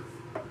timer.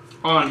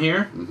 On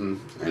here? Mm-hmm.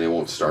 And it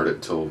won't start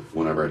it till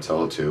whenever I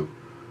tell it to.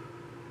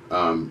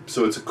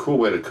 So it's a cool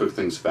way to cook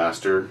things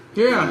faster.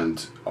 Yeah.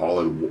 And all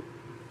in,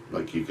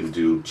 like, you can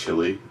do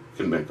chili.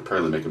 You can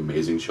apparently make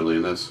amazing chili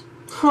in this.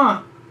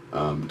 Huh.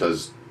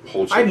 Does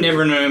whole chicken. I've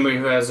never known anybody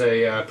who has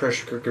a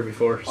pressure cooker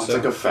before. It's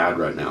like a fad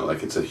right now.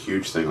 Like, it's a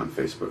huge thing on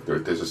Facebook.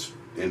 There's this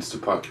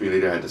Instapot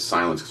community I had to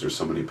silence because there's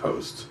so many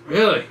posts.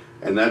 Really?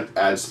 And that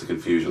adds to the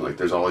confusion. Like,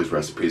 there's all these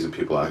recipes and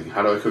people asking,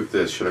 how do I cook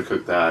this? Should I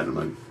cook that? And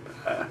I'm like,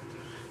 eh.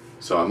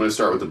 So I'm going to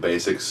start with the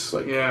basics,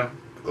 like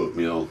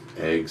oatmeal,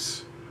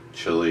 eggs,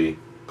 chili,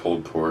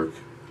 pulled pork,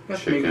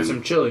 chicken. Maybe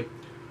some chili.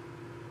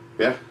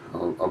 Yeah,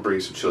 I'll bring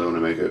you some chili when I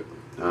make it.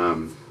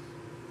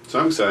 So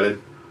I'm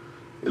excited.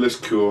 It looks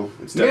cool.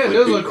 It's definitely it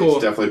does look cool.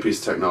 It's definitely a piece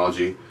of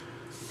technology.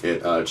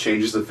 It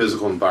changes the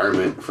physical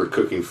environment for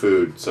cooking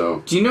food.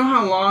 So, do you know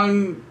how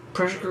long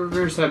pressure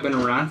cookers have been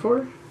around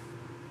for?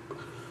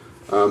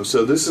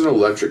 So this is an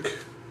electric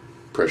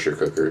pressure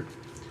cooker,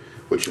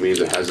 which means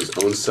it has its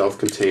own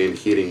self-contained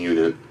heating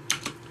unit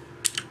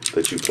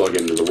that you plug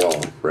into the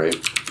wall, right?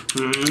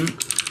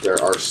 Mm-hmm.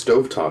 There are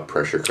stovetop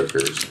pressure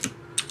cookers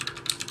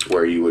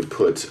where you would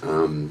put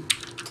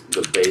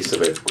the base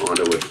of it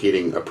onto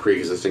a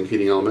pre-existing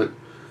heating element,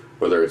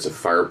 whether it's a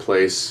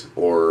fireplace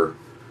or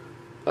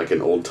like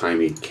an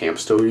old-timey camp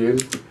stove even,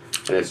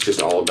 and it's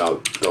just all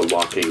about the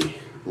locking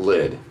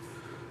lid.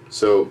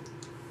 So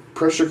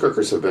pressure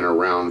cookers have been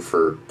around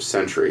for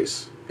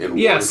centuries. In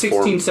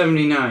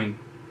 1679.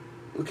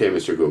 Okay,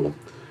 Mr. Google.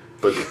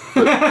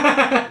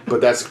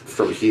 But that's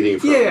from heating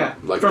from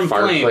like from a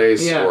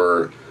fireplace flame.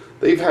 or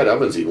they've had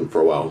ovens even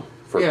for a while,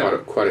 for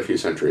quite a few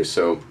centuries.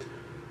 So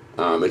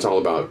it's all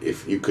about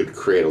if you could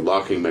create a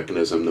locking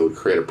mechanism that would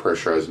create a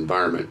pressurized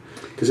environment.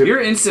 Because your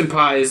Instant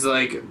Pot is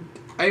like,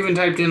 I even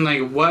typed in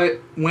like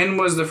when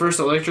was the first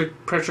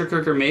electric pressure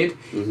cooker made?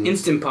 Mm-hmm.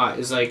 Instant Pot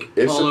is like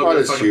all over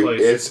the fucking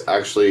place. It's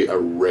actually a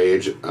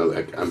rage.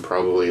 I'm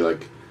probably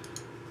like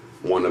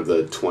one of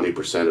the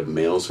 20% of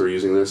males who are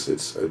using this.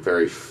 It's a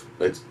very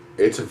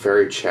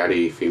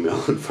chatty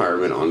female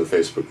environment on the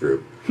Facebook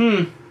group.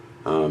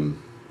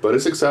 But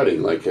it's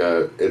exciting. Like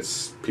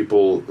it's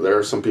people. There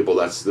are some people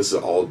this is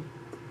all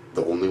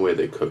the only way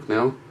they cook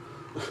now.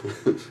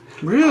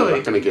 Really? I'm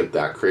not gonna get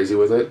that crazy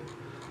with it,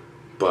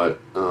 but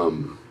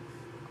I'm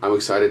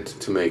excited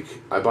to make.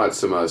 I bought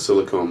some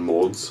silicone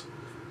molds.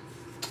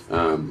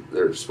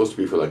 They're supposed to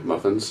be for like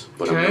muffins,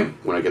 but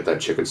when I get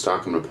that chicken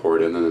stock, I'm gonna pour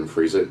it in and then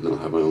freeze it, and then I'll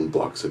have my own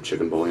blocks of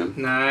chicken bouillon.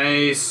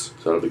 Nice.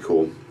 So that'll be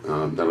cool.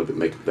 That'll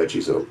make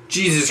veggies out.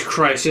 Jesus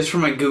Christ! Just for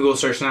my Google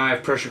search now, I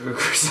have pressure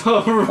cookers all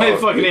over my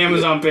fucking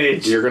Amazon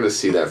page. You're gonna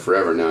see that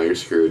forever now. You're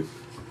screwed.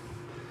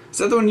 Is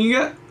that the one you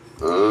got?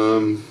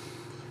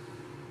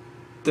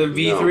 The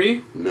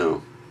V3?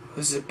 No.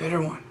 This is a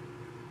better one.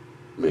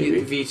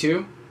 Maybe. The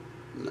V2?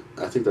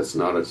 I think that's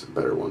not a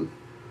better one.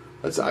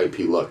 That's the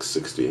IP Lux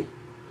 60.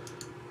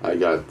 I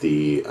got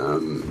the, I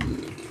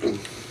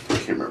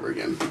can't remember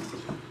again.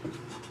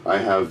 I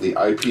have the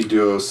IP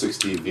Duo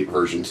 60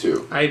 version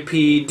 2.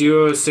 IP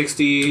Duo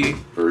 60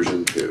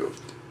 version 2.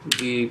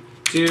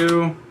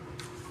 V2.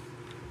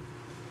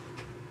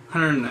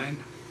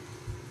 109.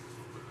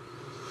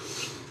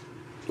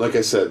 Like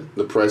I said,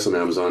 the price on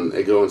Amazon,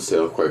 they go on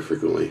sale quite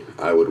frequently.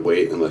 I would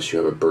wait unless you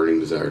have a burning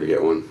desire to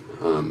get one.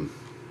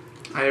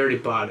 I already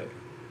bought it.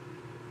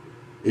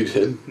 You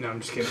did? No, I'm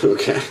just kidding.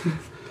 Okay.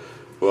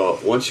 Well,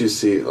 once you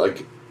see,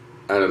 like,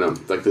 I don't know,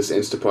 like this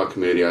Instapot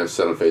community I've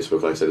said on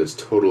Facebook, like I said, it's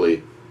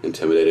totally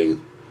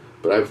intimidating.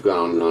 But I've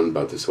gone on and on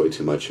about this way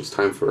too much. It's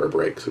time for our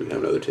break so we can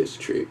have another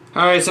tasty treat.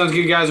 Alright, sounds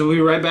good, guys. We'll be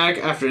right back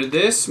after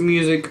this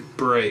music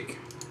break.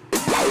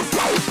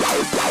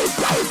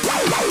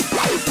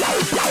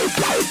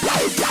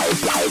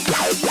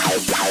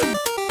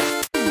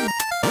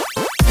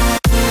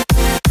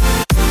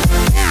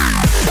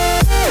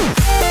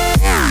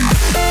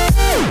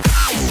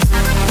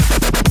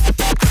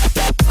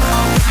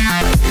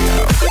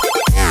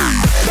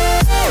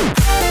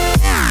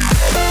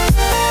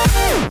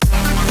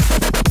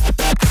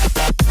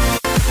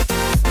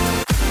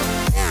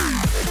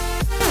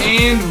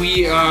 And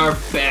we are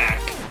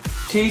back.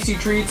 Tasty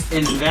treats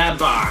in that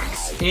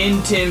box.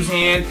 In Tim's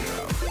hand.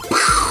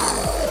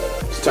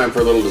 It's time for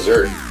a little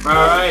dessert.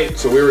 Alright.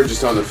 So we were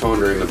just on the phone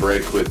during the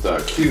break with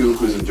Q,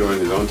 who's enjoying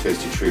his own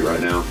tasty treat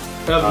right now.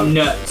 Of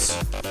nuts.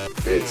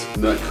 It's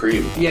nut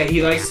cream. Yeah,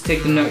 he likes to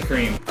take the nut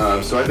cream.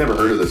 So I'd never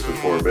heard of this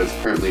before, but it's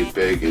apparently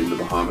big in the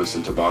Bahamas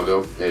and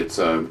Tobago. It's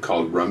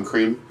called rum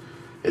cream.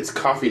 It's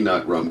coffee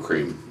nut rum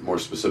cream, more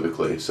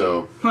specifically.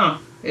 So. Huh.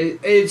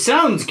 It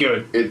sounds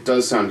good. It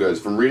does sound good.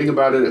 From reading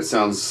about it, it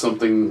sounds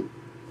something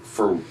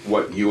for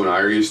what you and I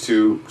are used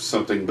to,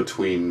 something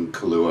between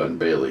Kahlua and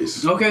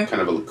Bailey's. Okay.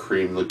 Kind of a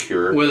cream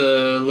liqueur. With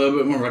a little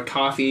bit more of a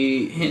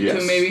coffee hint to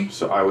it, maybe?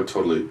 So I would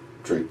totally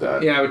drink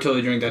that. Yeah, I would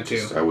totally drink that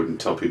too. I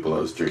wouldn't tell people I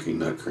was drinking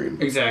nut cream.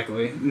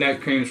 Exactly.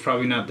 Nut cream is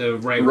probably not the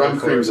right word for it. Rum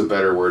cream's a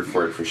better word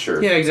for it for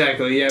sure. Yeah,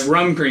 exactly. Yeah,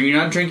 rum cream. You're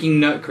not drinking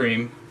nut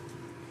cream.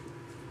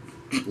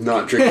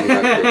 Not drinking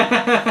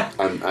nut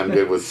cream. I'm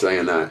good with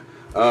saying that.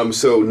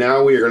 So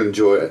now we are going to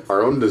enjoy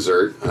our own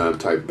dessert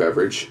type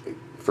beverage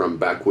from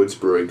Backwoods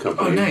Brewing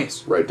Company. Oh,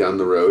 nice. Right down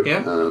the road.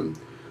 Yeah.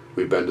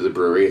 We've been to the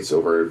brewery. It's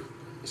over,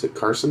 is it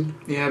Carson?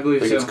 Yeah, I believe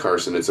so. I think it's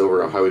Carson. It's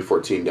over on Highway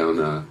 14 down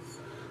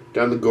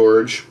the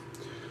gorge.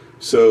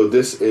 So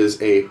this is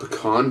a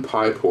pecan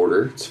pie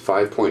porter. It's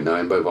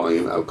 5.9 by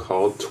volume,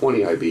 alcohol,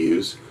 20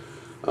 IBUs.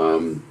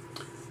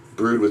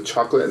 Brewed with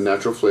chocolate and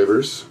natural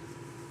flavors.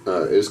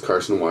 Is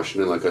Carson,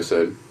 Washington, like I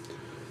said.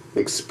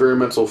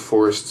 Experimental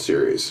Forest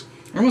Series.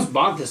 I almost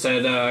bought this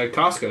at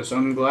Costco, so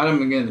I'm glad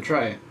I'm getting to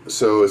try it.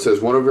 So it says,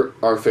 one of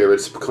our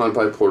favorites, pecan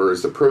pie porter,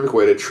 is the perfect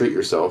way to treat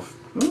yourself.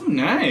 Ooh,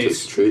 nice.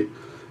 Tasty treat.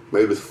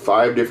 Made with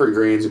 5 different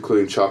grains,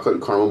 including chocolate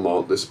and caramel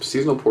malt, this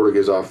seasonal porter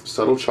gives off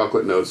subtle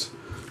chocolate notes,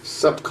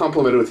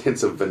 complemented with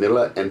hints of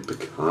vanilla and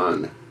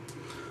pecan.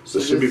 So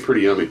this should be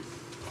pretty yummy.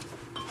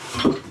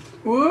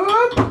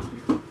 Whoop!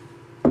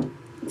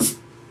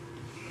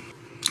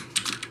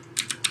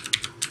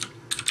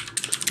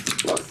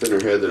 A lot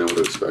thinner head than I would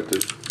have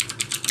expected.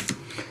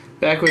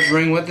 Backwoods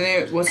Ring, what's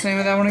the name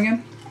of that one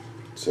again?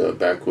 It's a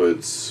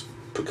Backwoods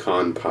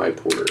Pecan Pie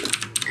Porter.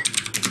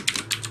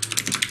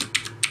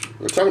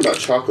 We're talking about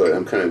chocolate.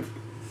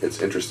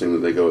 It's interesting that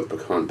they go with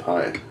pecan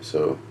pie.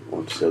 So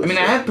we'll just say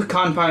I had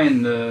pecan pie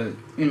in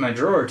my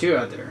drawer too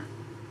out there.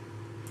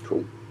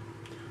 Cool.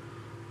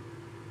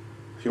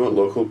 If you want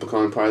local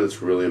pecan pie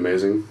that's really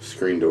amazing,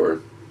 Screen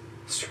Door.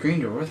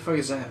 Screen Door? Where the fuck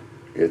is that?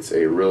 It's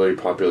a really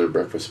popular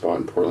breakfast spot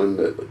in Portland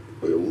that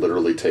will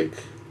literally take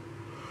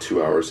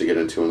 2 hours to get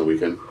into on the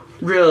weekend.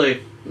 Really?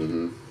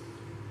 Mm-hmm.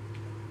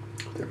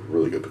 They have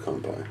really good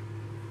pecan pie.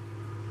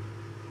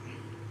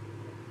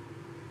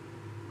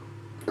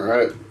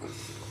 Alright.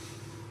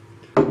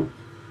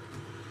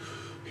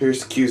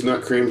 Here's the Q's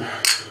nut cream.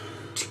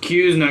 It's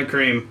Q's nut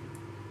cream.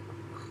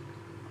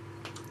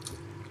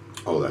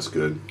 Oh, that's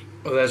good.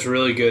 Oh, that's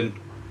really good.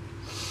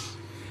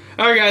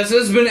 Alright guys,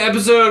 this has been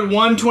episode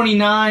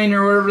 129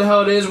 or whatever the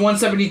hell it is,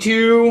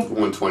 172.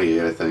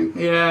 128, I think.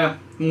 Yeah,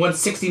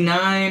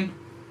 169.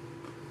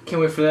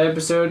 Can't wait for that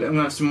episode. I'm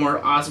gonna have some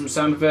more awesome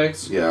sound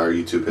effects. Yeah, our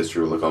YouTube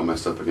history will look all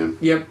messed up again.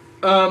 Yep.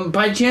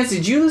 By chance,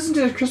 did you listen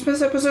to the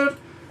Christmas episode?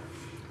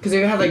 Because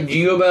they had like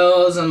jingle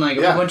bells and like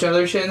a whole bunch of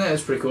other shit in that.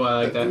 It's pretty cool.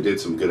 I like that. We did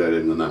some good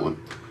editing on that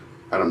one.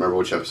 I don't remember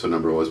which episode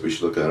number it was. We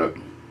should look that up.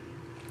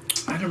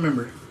 I don't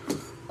remember.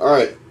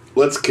 Alright,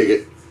 let's kick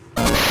it.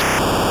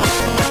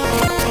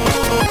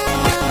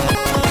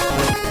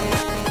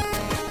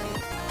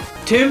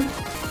 Tim?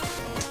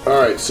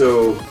 Alright,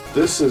 so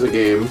this is a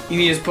game. You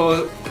need to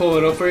pull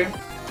it up for you?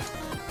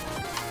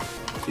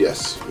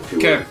 Yes, if you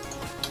Okay.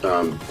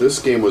 would. This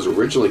game was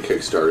originally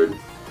kickstarted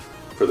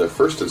for the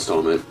first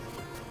installment.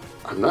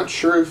 I'm not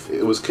sure if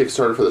it was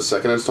kickstarted for the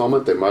second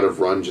installment. They might have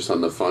run just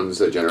on the funds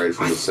that generated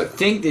from the set. I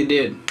think they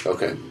did.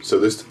 Okay, so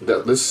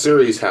this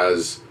series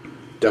has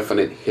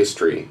definite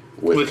history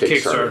with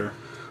Kickstarter.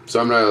 So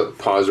I'm going to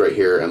pause right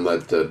here and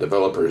let the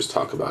developers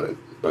talk about it.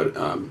 But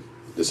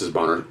this is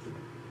Banner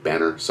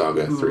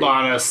Saga 3.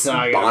 Banner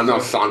Saga. Banner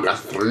Saga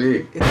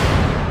 3.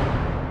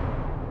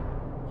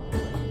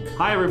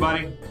 Hi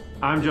everybody,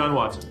 I'm John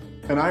Watson.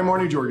 And I'm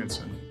Arnie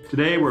Jorgensen.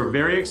 Today we're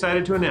very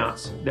excited to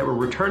announce that we're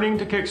returning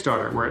to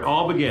Kickstarter where it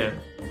all began,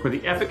 for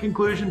the epic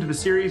conclusion to the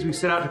series we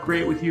set out to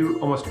create with you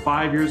almost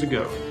 5 years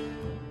ago.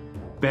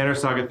 Banner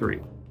Saga 3.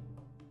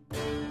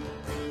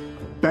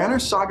 Banner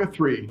Saga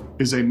 3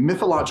 is a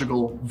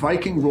mythological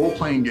Viking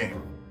role-playing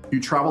game. You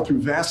travel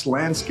through vast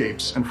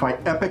landscapes and fight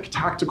epic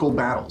tactical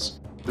battles.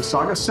 The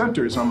saga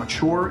centers on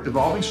mature,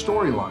 evolving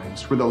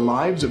storylines where the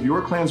lives of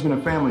your clansmen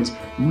and families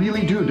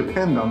really do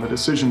depend on the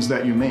decisions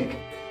that you make.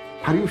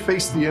 How do you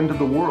face the end of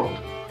the world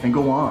and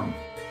go on?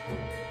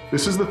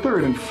 This is the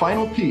third and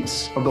final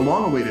piece of the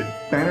long-awaited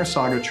Banner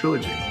Saga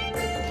trilogy.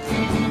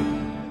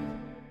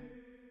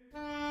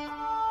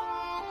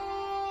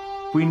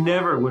 We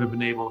never would have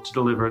been able to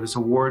deliver this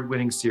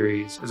award-winning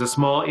series as a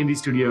small indie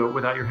studio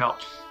without your help.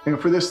 And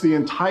for this, the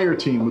entire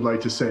team would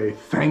like to say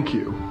thank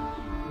you.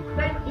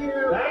 Thank you.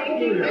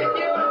 Thank you. Thank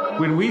you.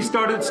 When we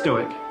started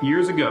Stoic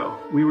years ago,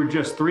 we were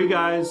just 3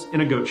 guys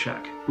in a goat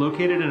shack,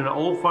 located in an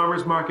old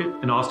farmer's market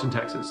in Austin,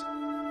 Texas.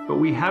 But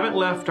we haven't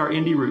left our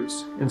indie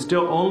roots and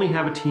still only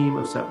have a team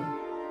of 7.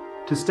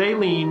 To stay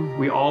lean,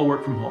 we all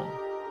work from home.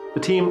 The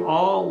team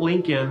all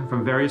link in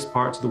from various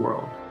parts of the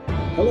world.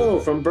 Hello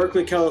from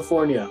Berkeley,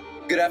 California.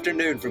 Good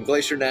afternoon from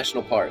Glacier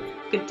National Park.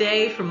 Good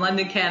day from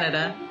London,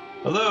 Canada.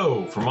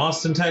 Hello from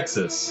Austin,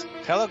 Texas.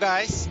 Hello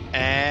guys,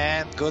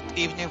 and good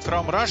evening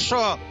from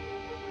Russia.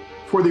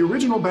 For the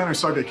original Banner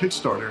Saga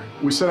Kickstarter,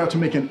 we set out to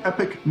make an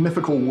epic,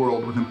 mythical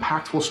world with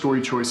impactful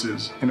story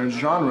choices in a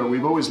genre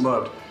we've always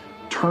loved,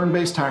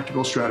 turn-based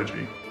tactical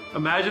strategy.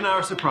 Imagine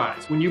our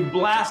surprise when you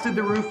blasted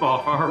the roof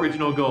off our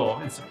original goal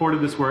and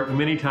supported this work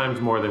many times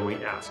more than we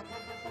asked.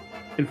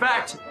 In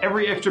fact,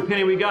 every extra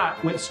penny we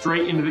got went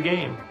straight into the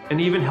game and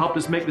even helped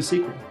us make the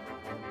sequel.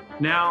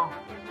 Now,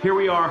 here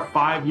we are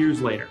 5 years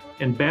later,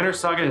 and Banner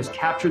Saga has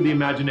captured the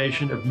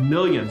imagination of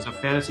millions of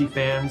fantasy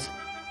fans,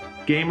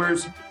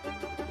 gamers,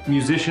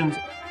 musicians,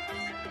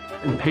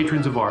 and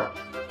patrons of art,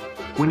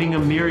 winning a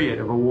myriad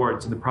of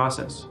awards in the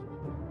process.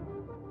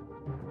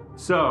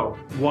 So,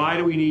 why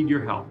do we need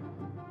your help?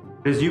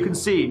 As you can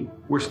see,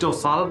 we're still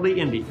solidly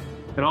indie,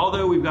 and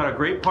although we've got a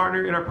great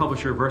partner in our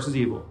publisher, Versus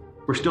Evil,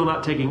 we're still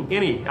not taking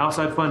any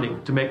outside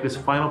funding to make this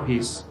final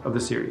piece of the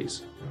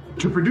series.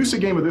 To produce a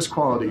game of this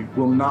quality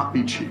will not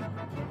be cheap.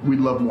 We'd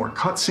love more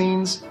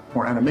cutscenes,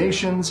 more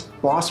animations,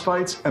 boss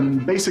fights,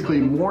 and basically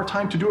more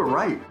time to do it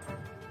right.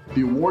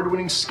 The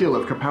award-winning skill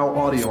of Kapow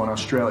Audio in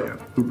Australia,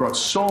 who brought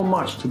so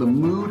much to the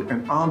mood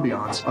and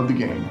ambiance of the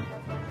game.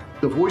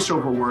 The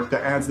voiceover work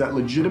that adds that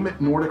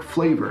legitimate Nordic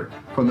flavor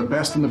from the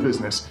best in the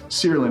business,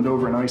 Searland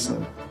over in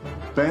Iceland.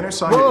 Banner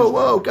Saga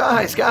Whoa,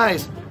 guys. We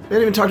haven't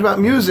even talked about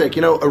music.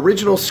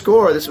 Original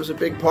score. This was a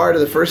big part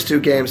of the first two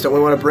games. Don't we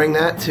want to bring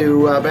that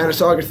to Banner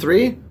Saga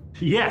 3?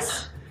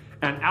 Yes!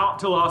 And out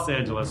to Los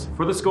Angeles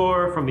for the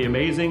score from the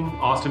amazing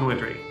Austin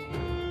Wintory.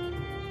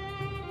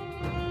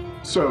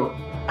 So,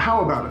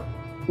 how about it?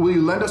 Will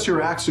you lend us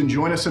your axe and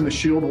join us in the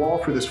shield wall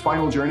for this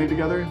final journey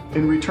together?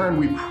 In return,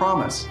 we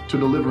promise to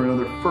deliver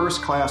another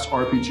first-class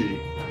RPG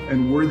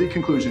and worthy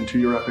conclusion to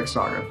your epic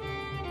saga.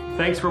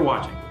 Thanks for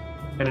watching.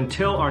 And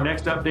until our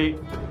next update,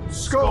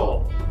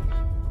 Skull!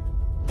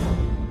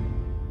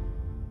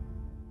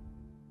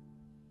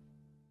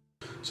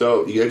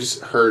 So you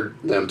just heard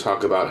them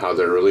talk about how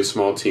they're a really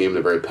small team.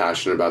 They're very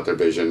passionate about their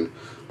vision.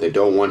 They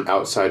don't want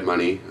outside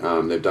money.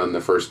 They've done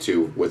the first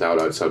two without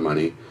outside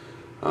money.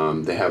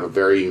 They have a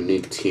very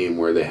unique team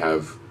where they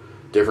have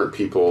different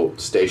people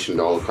stationed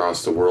all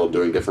across the world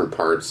doing different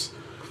parts.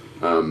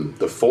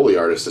 The Foley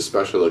artist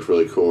especially looked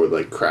really cool with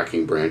like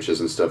cracking branches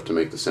and stuff to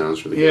make the sounds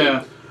for the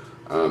game.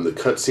 The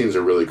cutscenes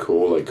are really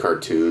cool, like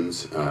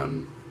cartoons.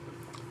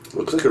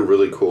 Looks like a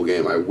really cool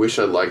game. I wish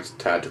I liked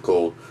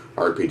tactical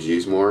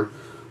RPGs more.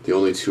 The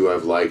only two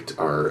I've liked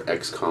are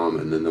XCOM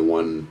and then the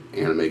one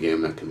anime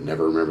game that I can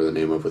never remember the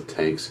name of with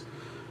tanks.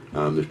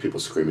 There's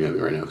people screaming at me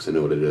right now because I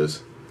know what it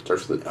is. It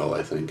starts with an L,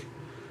 I think.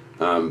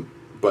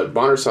 But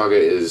Banner Saga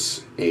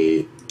is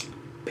a...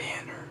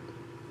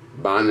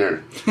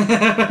 Banner. It's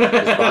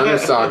Banner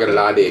Saga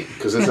Laddie,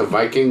 because it's a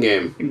Viking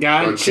game.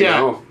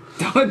 Gotcha.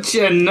 Don't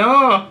you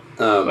know?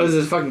 What is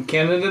this, fucking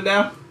Canada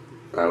now?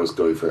 I was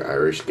going for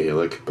Irish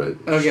Gaelic, but...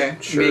 Okay,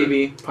 sure.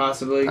 Maybe,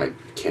 possibly. I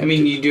can't. I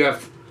mean, you do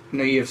have...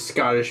 No, you have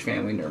Scottish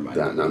family, never mind.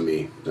 That, not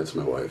me. That's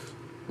my wife.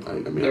 I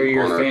mean, They're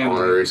your family.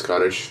 Honorary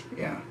Scottish.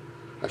 Yeah.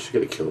 I should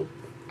get it killed.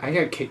 I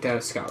got kicked out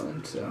of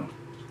Scotland, so...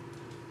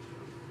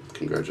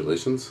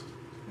 Congratulations.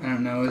 I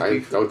don't know.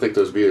 I would think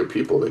those be their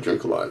people. They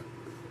drink a lot.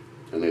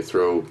 And they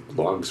throw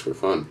logs for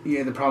fun.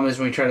 Yeah, the problem is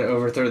when we try to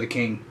overthrow the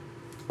king.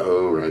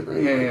 Oh, right.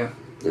 Yeah.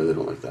 Yeah, they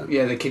don't like that.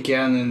 Yeah, they kick you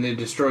out and then they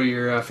destroy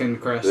your family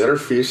crest. They're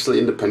fiercely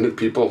independent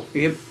people.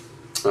 Yep.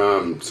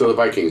 So the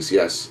Vikings,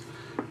 yes.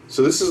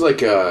 So this is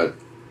like a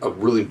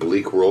really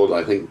bleak world.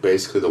 I think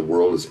basically the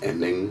world is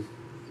ending,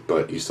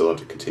 but you still have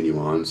to continue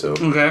on. So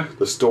okay.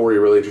 The story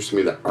really interests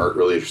me. The art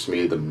really interests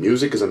me. The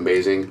music is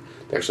amazing.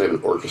 They actually have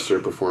an orchestra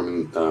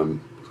performing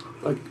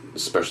like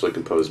specially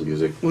composed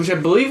music, which I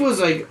believe was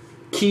like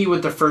key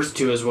with the first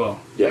two as well.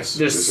 Yes.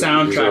 The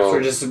soundtracks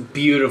were just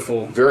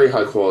beautiful. Very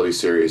high quality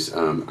series.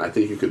 I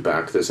think you could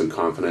back this in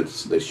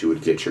confidence that you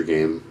would get your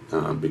game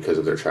because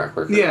of their track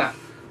record. Yeah.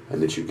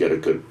 And that you get a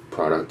good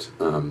product.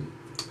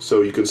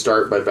 So you can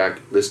start by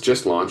this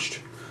just launched.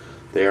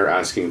 They are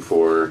asking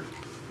for,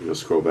 you'll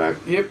scroll back.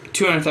 Yep,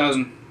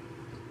 200,000.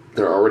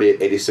 They're already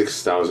at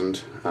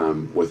 86,000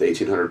 with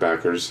 1,800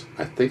 backers.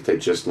 I think they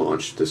just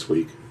launched this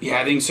week.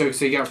 Yeah, I think so because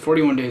they got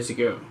 41 days to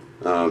go.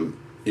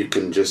 You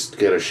can just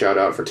get a shout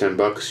out for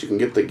 $10. You can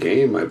get the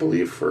game, I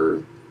believe,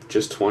 for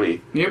just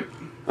 20. Yep.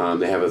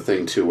 They have a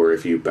thing too where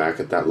if you back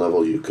at that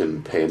level, you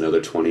can pay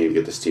another 20 and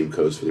get the Steam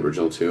codes for the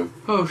original two.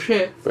 Oh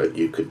shit! But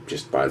you could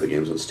just buy the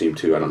games on Steam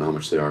too. I don't know how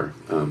much they are.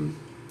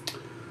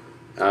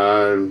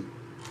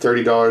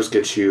 $30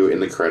 gets you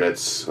in the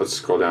credits. Let's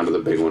scroll down to the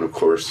big one, of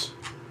course.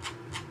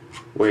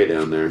 Way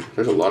down there.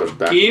 There's a lot of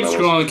back Keep levels.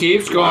 scrolling,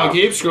 keep scrolling, Wow.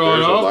 keep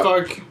scrolling. Oh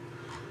fuck!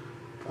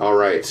 All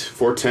right,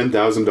 for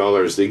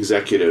 $10,000, the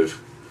executive.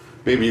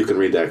 Maybe you can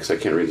read that because I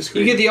can't read the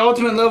screen. You get the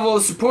ultimate level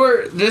of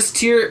support. This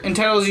tier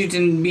entitles you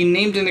to be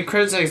named in the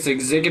credits as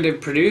executive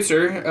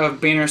producer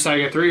of Banner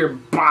Saga 3 or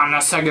Banner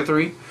Saga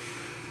 3.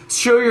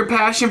 Show your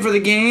passion for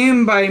the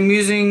game by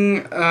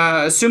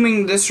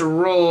assuming this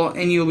role,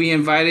 and you'll be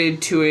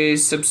invited to a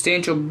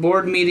substantial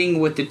board meeting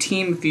with the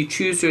team if you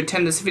choose to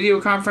attend this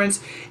video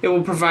conference. It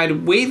will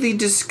provide weighty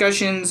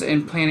discussions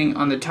and planning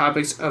on the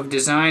topics of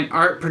design,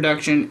 art,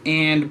 production,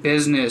 and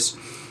business.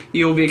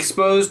 You will be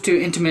exposed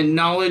to intimate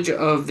knowledge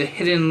of the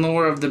hidden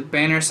lore of the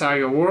Banner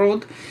Saga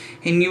world,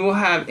 and you will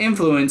have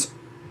influence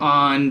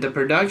on the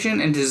production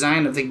and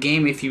design of the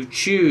game if you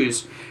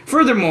choose.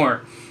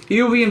 Furthermore,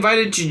 you will be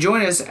invited to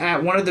join us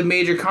at one of the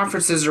major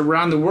conferences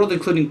around the world,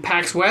 including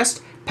PAX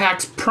West,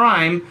 PAX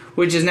Prime,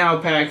 which is now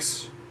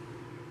PAX...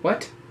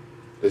 What?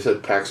 They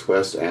said PAX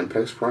West and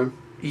PAX Prime?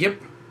 Yep.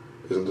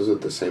 Isn't those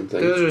the same thing?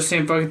 Those are the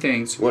same fucking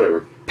things.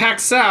 Whatever.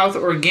 PAX South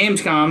or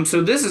Gamescom,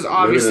 so this is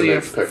obviously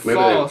a false...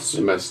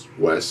 Maybe they messed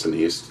West and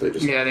East. They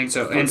just I think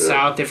so. And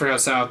South, they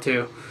forgot South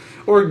too.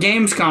 Or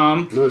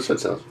Gamescom. No, it said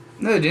South.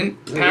 No, it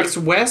didn't. PAX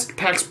West,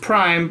 PAX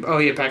Prime. Oh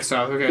yeah, PAX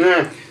South,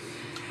 okay.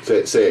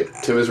 Say it.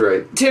 Tim is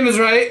right. Tim is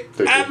right.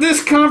 At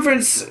this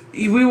conference,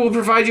 we will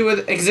provide you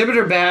with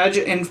exhibitor badge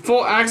and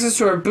full access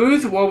to our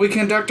booth while we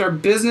conduct our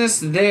business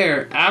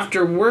there.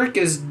 After work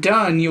is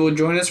done, you will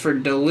join us for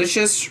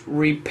delicious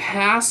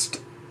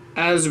repast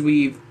as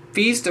we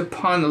feast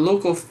upon the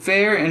local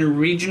fare and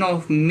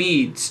regional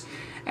meads.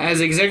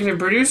 As executive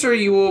producer,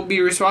 you will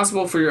be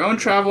responsible for your own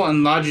travel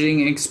and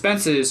lodging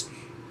expenses.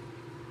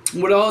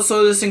 What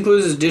also this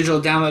includes is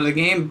digital download of the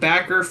game,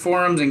 backer,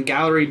 forums, and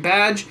gallery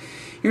badge.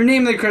 Your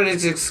name in the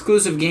credits,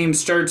 exclusive game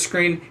start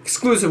screen,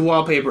 exclusive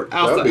wallpaper,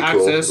 alpha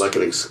access. Cool. Like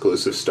an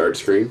exclusive start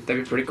screen.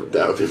 That'd be pretty cool.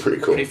 That would be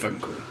pretty cool. Pretty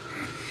fucking cool.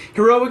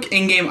 Heroic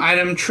in-game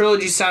item,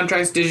 trilogy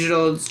soundtracks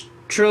digital,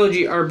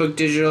 trilogy art book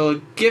digital,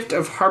 gift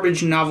of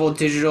Harbage novel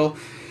digital,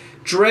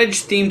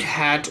 Dredge themed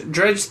hat,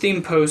 Dredge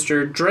themed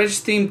poster, Dredge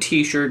themed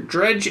t-shirt,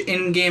 Dredge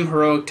in-game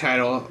heroic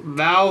title,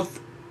 Varl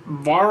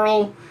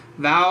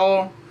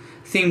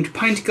themed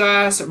pint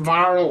glass,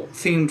 Varl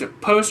themed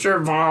poster,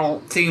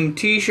 Varl themed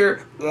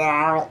t-shirt,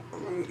 Varl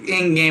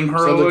in-game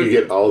heroic. Sounds like you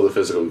get all the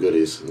physical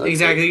goodies.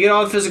 Exactly, you get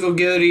all the physical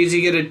goodies.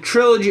 You get a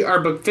trilogy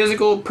art book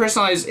physical,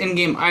 personalized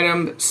in-game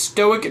item,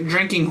 Stoic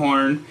drinking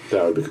horn.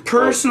 That would be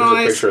personalized.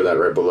 There's a picture of that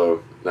right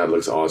below. That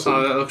looks awesome.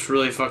 Oh, that looks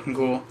really fucking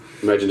cool.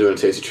 Imagine doing a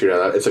tasty treat out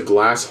of that. It's a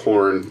glass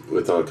horn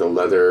with like a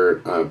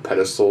leather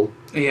pedestal.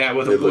 Yeah,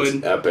 with a wood. It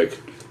looks epic.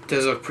 It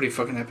does look pretty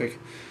fucking epic.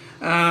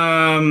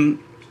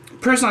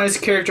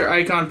 Personalized character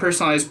icon,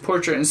 personalized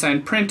portrait and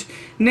signed print,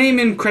 name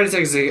and credits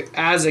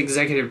as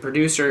executive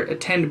producer,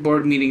 attend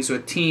board meetings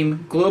with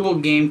team, global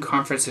game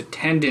conference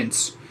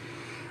attendance.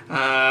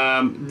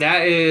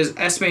 That is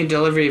estimated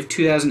delivery of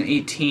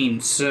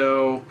 2018.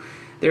 So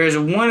there is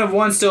one of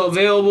one still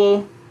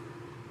available.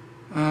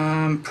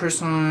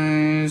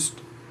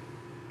 Personalized.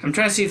 I'm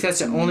trying to see if that's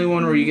the only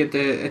one where you get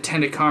to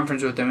attend a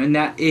conference with them, and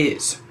that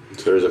is.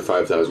 So there's a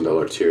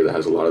 $5,000 tier that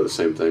has a lot of the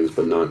same things,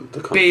 but not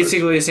the conference.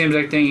 Basically the same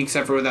exact thing,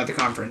 except for without the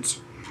conference.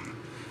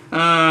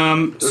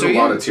 There's a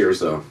lot of tiers,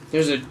 though.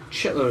 There's a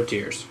shitload of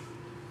tiers.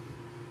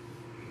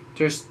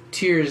 There's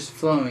tears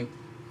flowing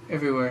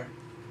everywhere.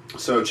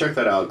 So check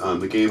that out.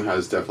 The game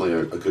has definitely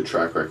a good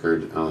track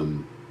record,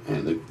 and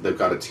they've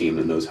got a team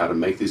that knows how to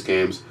make these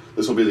games.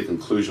 This will be the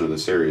conclusion of the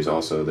series,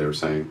 also, they were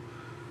saying.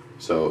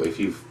 So if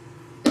you've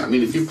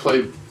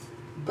played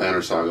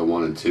Banner Saga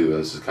 1 and 2,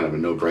 this is kind of a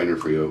no-brainer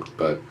for you,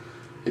 but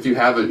if you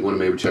haven't, you want to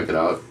maybe check it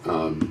out,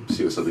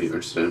 see what's something you're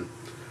interested in.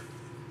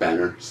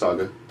 Banner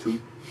Saga 2?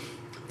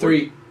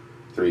 3.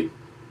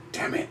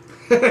 Damn it.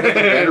 The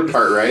Banner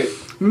part, right?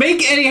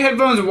 Make any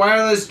headphones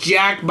wireless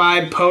jack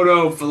by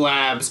Poto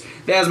Labs.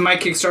 That is my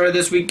Kickstarter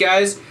this week,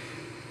 guys.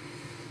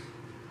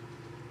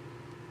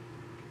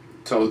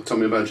 Tell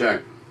me about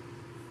Jack.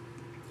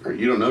 Or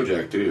you don't know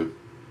Jack, do you?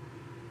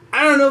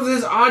 I don't know if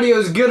this audio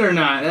is good or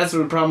not. That's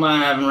the problem I'm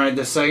having right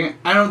this second.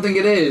 I don't think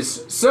it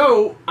is.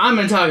 So, I'm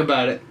going to talk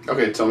about it.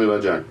 Okay, tell me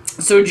about Jack.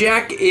 So,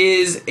 Jack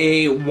is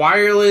a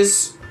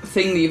wireless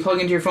thing that you plug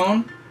into your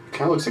phone. It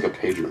kind of looks like a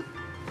pager.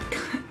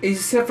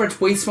 Except for it's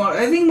way smaller.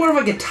 I think more of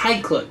like a tie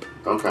clip.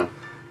 Okay.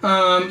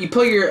 You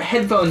plug your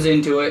headphones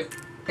into it,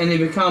 and they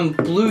become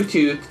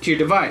Bluetooth to your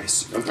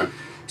device. Okay.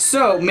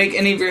 So, make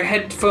any of your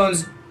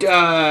headphones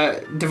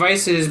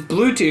devices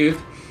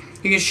Bluetooth.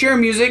 You can share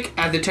music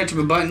at the touch of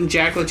a button.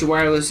 Jack lets you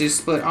wirelessly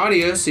split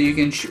audio so you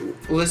can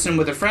listen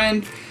with a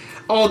friend.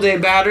 All-day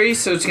battery,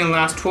 so it's going to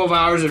last 12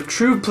 hours of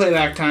true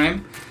playback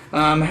time.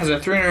 Has a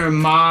 300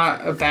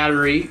 mAh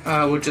battery,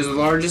 which is the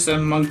largest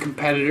among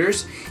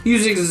competitors.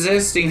 Use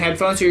existing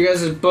headphones, so your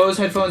guys' Bose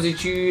headphones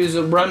that you use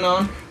run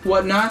on,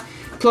 whatnot.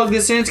 Plug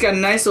this in. It's got a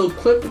nice little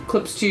clip. It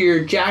clips to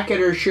your jacket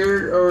or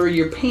shirt or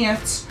your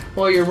pants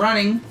while you're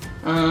running.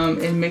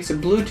 It makes it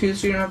Bluetooth,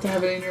 so you don't have to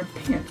have it in your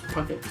pants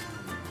pocket.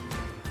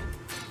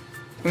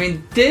 I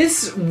mean,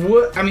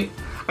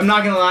 I'm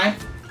not gonna lie,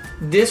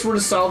 this would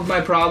have solved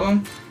my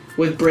problem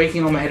with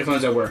breaking all my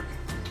headphones at work.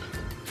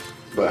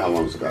 But how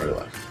long is the battery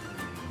life?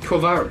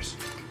 12 hours.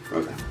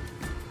 Okay.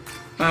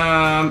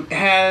 It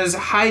has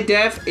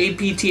high-def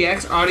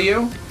aptX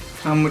audio,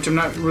 which I'm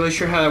not really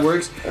sure how that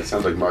works. That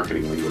sounds like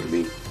marketing lingo to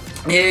me.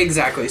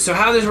 Exactly. So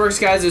how this works,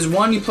 guys, is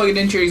one, you plug it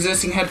into your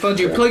existing headphones.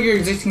 You plug your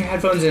existing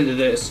headphones into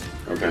this.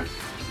 Okay.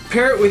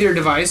 Pair it with your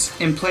device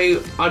and play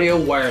audio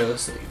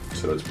wirelessly.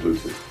 So it's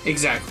Bluetooth.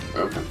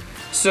 Exactly. Okay.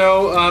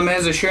 So it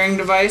has a sharing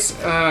device,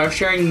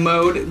 sharing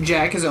mode.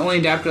 Jack is the only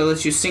adapter that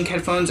lets you sync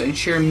headphones and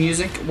share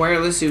music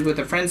wirelessly with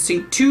a friend.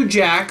 Sync two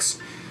jacks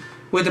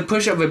with a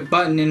push of a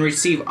button and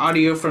receive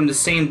audio from the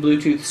same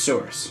Bluetooth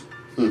source.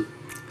 So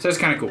that's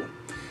kind of cool.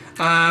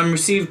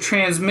 Receive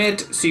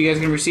transmit, so you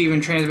guys can receive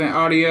and transmit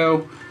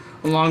audio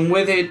along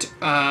with it.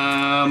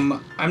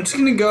 I'm just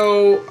going to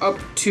go up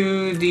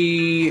to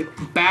the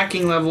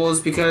backing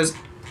levels because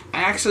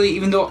actually,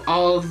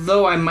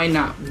 although I might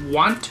not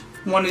want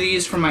one of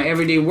these for my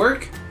everyday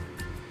work,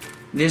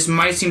 this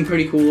might seem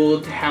pretty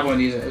cool to have one of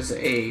these as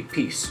a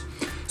piece.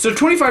 So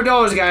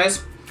 $25,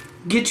 guys,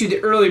 get you the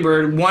early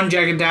bird one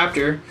jack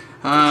adapter.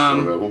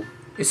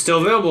 It's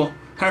still available.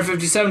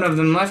 157 of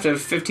them left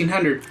of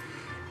 1,500.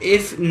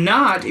 If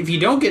not, if you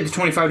don't get the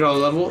 $25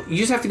 level, you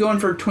just have to go in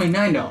for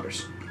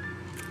 $29.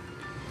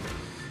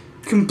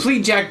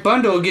 complete jack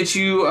bundle gets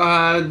you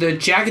the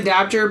jack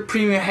adapter,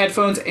 premium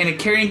headphones, and a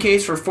carrying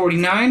case for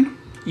 $49.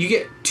 You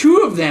get 2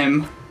 of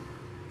them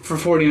for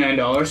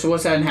 $49. So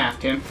what's that in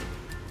half, Tim?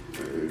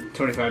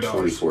 $25.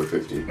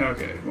 $24.50.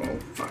 Okay, well,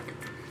 fuck.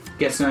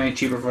 Guess not any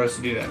cheaper for us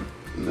to do that.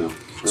 No.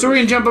 So we're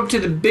going to jump up to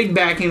the big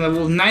backing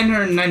level.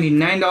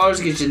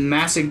 $999 gets you the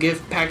massive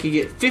gift pack. You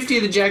get 50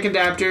 of the jack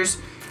adapters.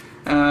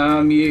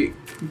 You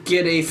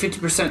get a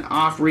 50%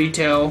 off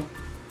retail.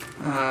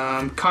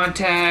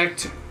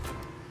 Contact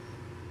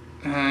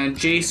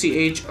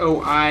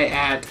JCHOI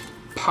at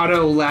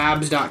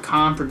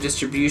podolabs.com for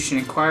distribution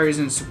inquiries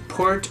and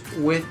support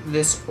with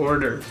this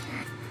order.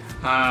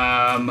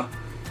 To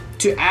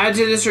add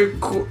to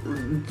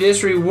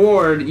this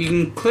reward, you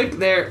can click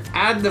there,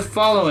 add the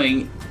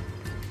following.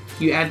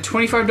 You add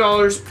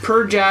 $25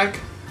 per jack,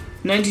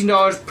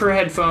 $19 per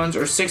headphones,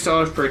 or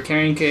 $6 per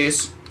carrying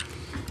case.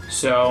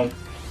 So,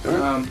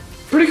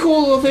 pretty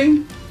cool little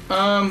thing.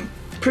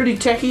 Pretty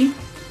techy.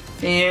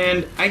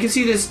 And I can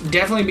see this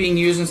definitely being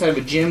used inside of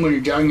a gym when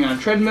you're jogging on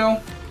a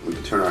treadmill. We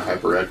could turn our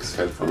HyperX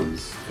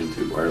headphones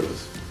into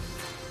wireless.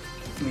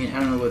 I mean, I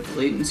don't know what the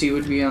latency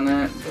would be on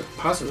that, but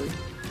possibly.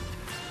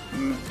 I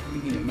mean,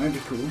 it might be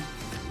cool.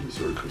 It's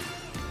sort of cool.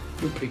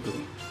 It's pretty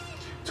cool.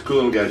 It's a cool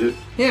little gadget.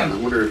 Yeah. I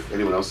wonder if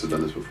anyone else has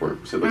done this before.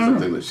 Seems like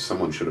something that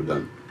someone should have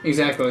done.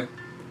 Exactly.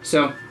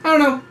 So, I don't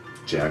know.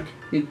 Jack.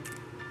 You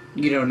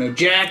don't know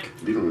Jack.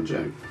 You don't know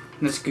Jack.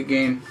 That's a good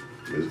game.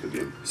 It is a good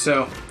game.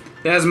 So,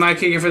 that's my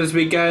kicking for this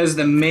week, guys.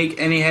 The Make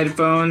Any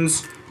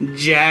Headphones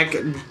Jack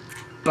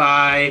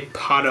by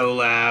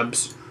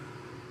Podolabs.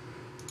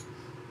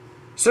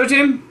 So,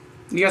 Tim,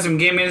 you got some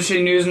game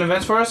industry news and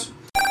events for us?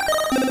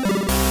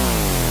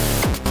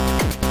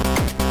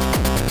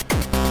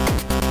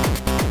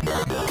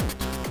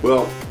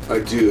 Well, I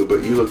do,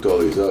 but you looked all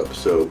these up,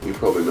 so you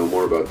probably know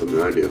more about them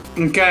than I do.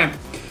 Okay.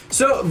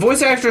 So,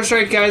 voice actor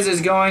strike, guys,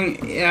 is going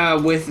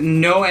with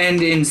no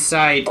end in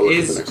sight. I'll look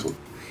at the next one.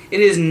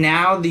 It is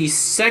now the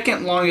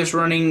second longest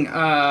running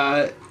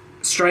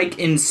strike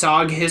in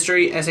SAG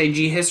history, SAG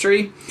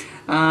history,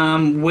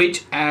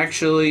 which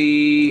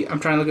actually, I'm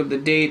trying to look up the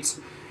dates,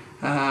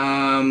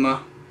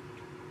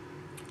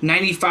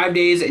 95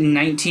 days in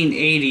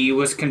 1980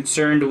 was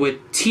concerned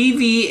with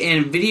TV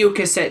and video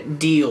cassette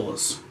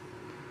deals.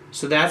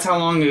 So that's how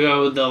long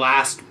ago the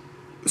last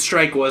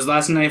strike was,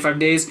 last 95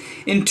 days.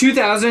 In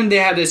 2000, they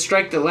had a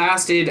strike that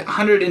lasted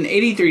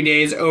 183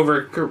 days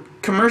over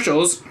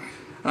commercials.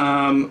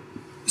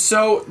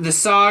 So the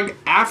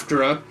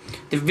SAG-AFTRA,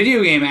 the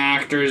Video Game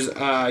Actors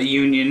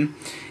Union,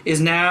 is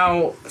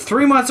now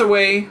 3 months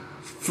away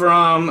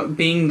from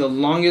being the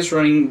longest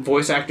running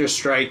voice actor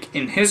strike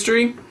in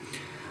history.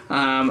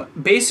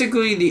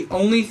 Basically, the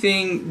only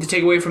thing to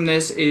take away from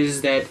this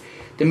is that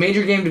the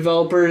major game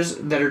developers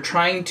that are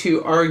trying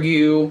to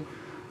argue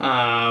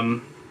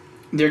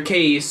their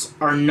case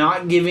are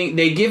not giving...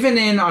 They've given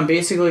in on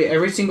basically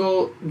every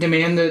single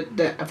demand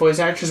that voice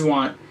actors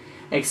want,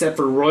 except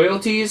for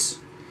royalties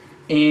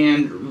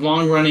and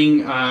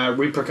long-running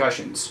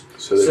repercussions.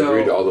 So they've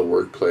agreed to all the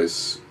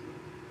workplace...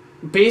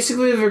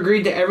 Basically, they've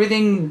agreed to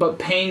everything but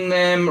paying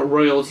them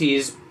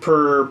royalties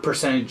per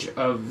percentage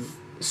of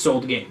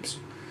sold games.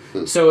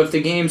 So if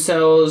the game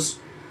sells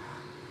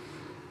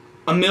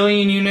 1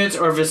 million units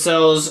or if it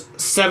sells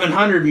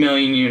 700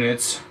 million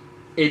units,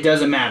 it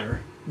doesn't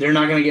matter. They're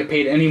not going to get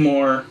paid any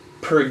more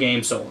per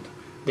game sold.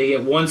 They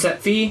get one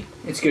set fee,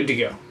 it's good to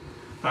go.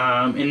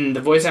 And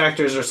the voice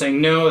actors are saying,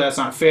 no, that's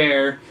not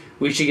fair.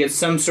 We should get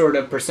some sort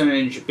of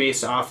percentage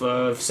based off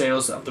of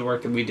sales of the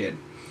work that we did.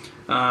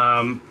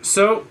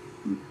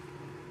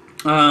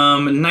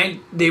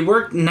 They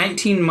worked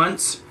 19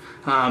 months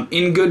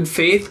in good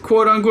faith,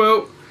 quote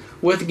unquote,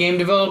 with game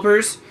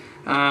developers.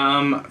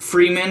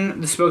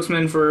 Freeman, the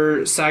spokesman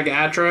for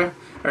SAG-AFTRA,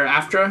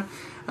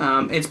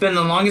 it's been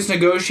the longest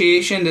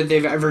negotiation that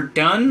they've ever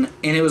done,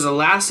 and it was the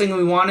last thing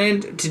we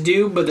wanted to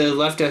do, but they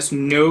left us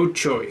no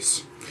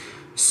choice.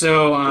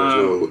 So,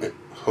 there's no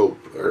hope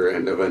or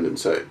end in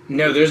sight.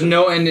 No, there's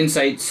no end in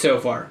sight so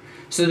far.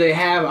 So they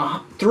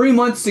have 3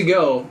 months to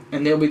go,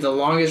 and they'll be the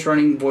longest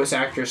running voice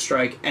actor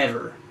strike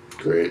ever.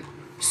 Great.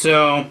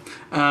 So,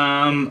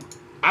 I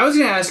was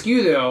going to ask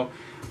you, though,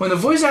 when the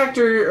voice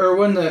actor, or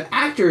when the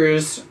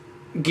Actors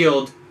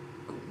Guild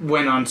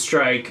went on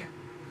strike,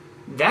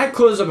 that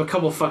closed up a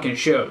couple fucking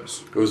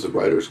shows. It was the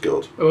Writers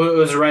Guild. Oh, it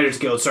was the Writers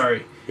Guild,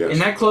 sorry. Yes.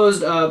 And that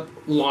closed up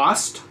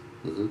Lost,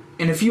 and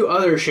a few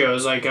other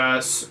shows, like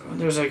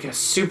there's like a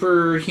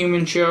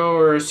superhuman show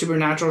or a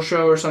supernatural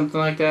show or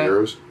something like that.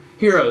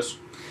 Heroes.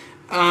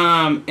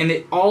 And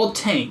it all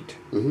tanked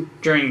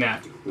during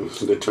that.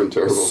 They turned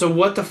terrible. So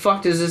what the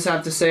fuck does this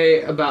have to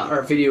say about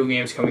our video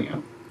games coming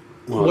out?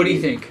 Well, what do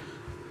you think?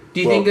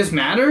 Do you think this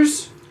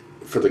matters?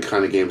 For the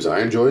kind of games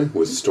I enjoy,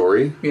 with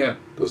story, yeah,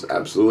 those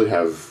absolutely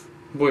have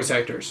voice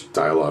actors,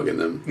 dialogue in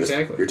them.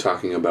 Exactly. You're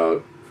talking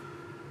about,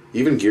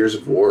 even Gears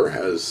of War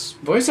has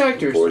voice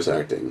actors, voice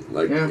acting.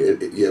 Like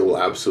it will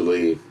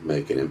absolutely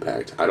make an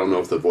impact. I don't know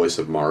if the voice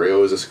of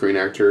Mario is a Screen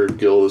Actor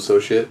Guild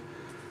associate,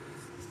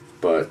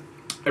 but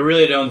I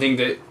really don't think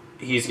that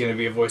he's going to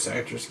be a voice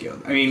actors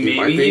guild. I mean, He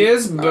might maybe be. he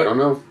is, but I don't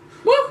know.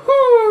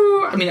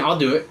 woohoo! I mean, I'll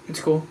do it. It's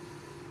cool.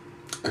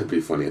 It'd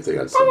be funny if they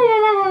got some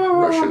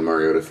Russian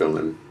Mario to fill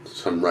in.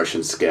 Some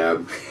Russian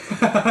scab.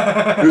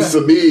 It's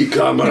me,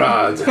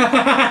 comrade.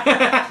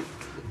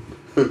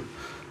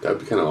 That'd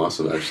be kind of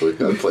awesome, actually.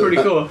 I'd play Pretty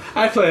that. cool.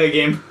 I'd play that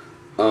game.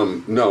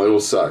 No, it'll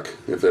suck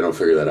if they don't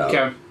figure that out.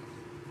 Okay.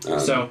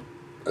 So.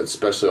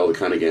 Especially all the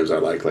kind of games I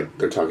like. Like,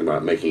 they're talking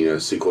about making a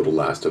sequel to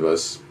Last of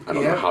Us. I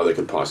don't know how they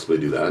could possibly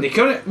do that. They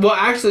couldn't. Well,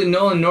 actually,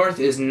 Nolan North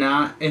is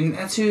not, and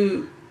that's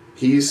who.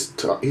 He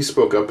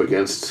spoke up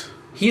against.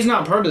 He's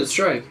not part of the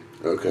strike.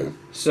 Okay.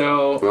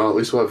 So. Well, at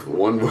least we'll have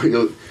one more.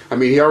 I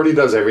mean, he already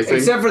does everything.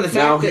 Except for the fact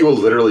now that he will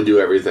literally do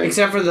everything.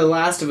 Except for The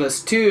Last of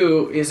Us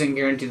 2 isn't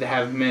guaranteed to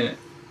have him in it.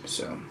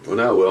 So. Well,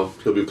 now it will.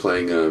 He'll be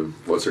playing.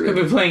 What's her name?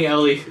 He'll be playing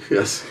Ellie.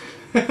 Yes.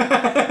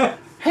 Hey.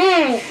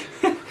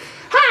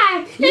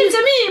 Hi, it's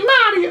a me,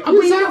 Mario. I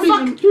mean,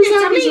 fuck,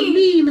 it's a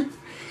me.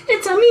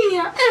 It's a me,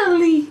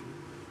 Ellie.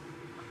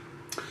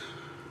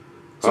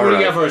 So what do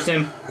you got for us,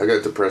 Tim? I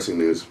got depressing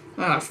news.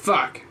 Ah,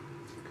 fuck.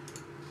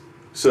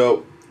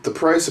 So, the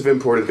price of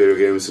imported video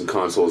games and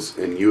consoles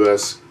in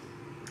U.S.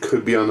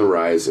 could be on the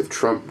rise if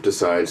Trump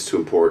decides to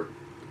import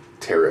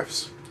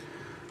tariffs.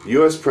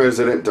 U.S.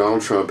 President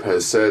Donald Trump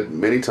has said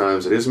many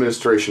times that his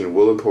administration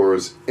will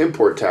impose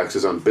import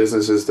taxes on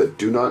businesses that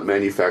do not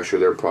manufacture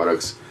their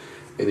products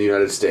in the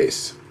United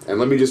States. And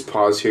let me just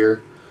pause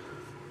here.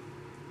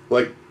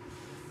 Like,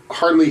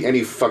 hardly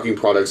any fucking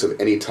products of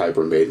any type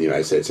are made in the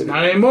United States anymore.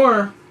 Not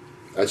anymore.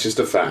 That's just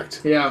a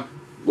fact. Yeah.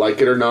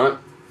 Like it or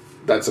not,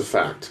 that's a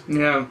fact.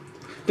 Yeah.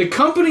 The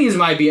companies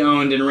might be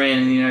owned and ran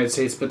in the United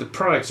States, but the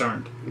products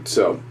aren't.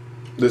 So,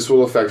 this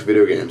will affect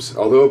video games.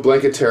 Although a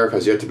blanket tariff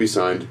has yet to be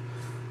signed,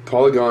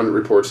 Polygon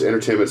reports the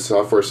Entertainment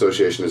Software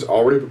Association is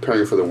already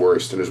preparing for the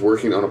worst and is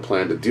working on a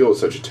plan to deal with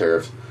such a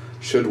tariff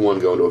should one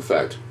go into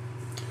effect.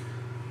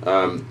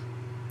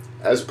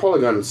 As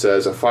Polygon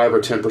says, a 5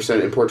 or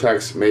 10% import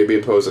tax may be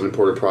imposed on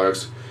imported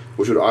products,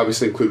 which would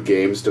obviously include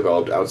games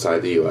developed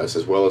outside the U.S.,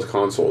 as well as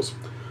consoles.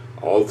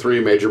 All three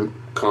major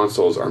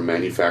consoles are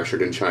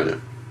manufactured in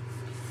China.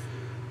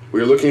 We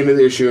are looking into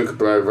the issue and could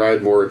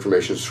provide more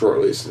information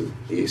shortly, said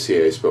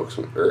ESA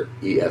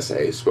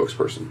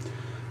spokesperson.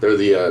 They're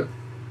the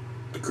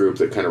group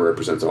that kind of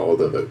represents all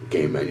the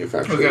game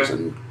manufacturers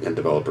and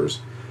developers.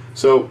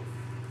 So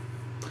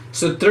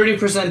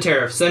 30%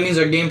 tariffs. That means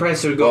our game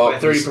price would go up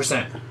by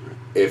 30%.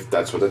 If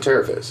that's what the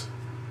tariff is.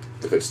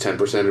 If it's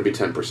 10%, it'd be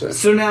 10%.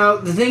 So now,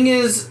 the thing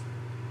is,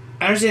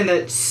 I understand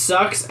that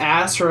sucks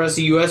ass for us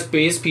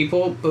US-based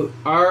people, but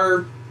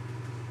our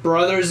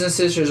brothers and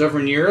sisters over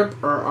in Europe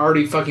are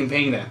already fucking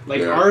paying that.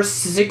 Like, our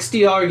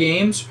 $60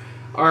 games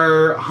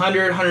are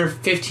 $100,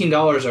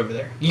 $115 over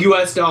there.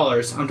 US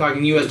dollars. I'm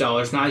talking US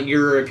dollars, not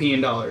European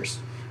dollars.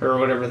 Or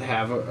whatever they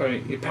have, or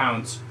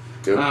pounds.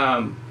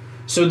 Yep.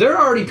 So they're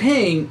already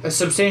paying a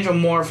substantial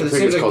more for the same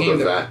game. I think it's called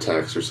the VAT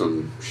tax or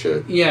some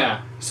shit.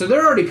 Yeah. So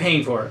they're already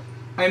paying for it.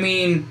 I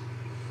mean...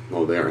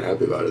 Well, they aren't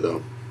happy about it,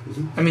 though.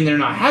 I mean, they're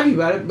not happy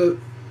about it, but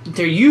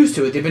they're used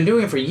to it. They've been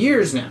doing it for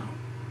years now.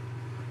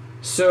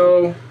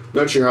 So...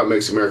 Not sure how it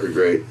makes America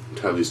great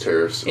to have these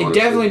tariffs, It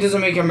definitely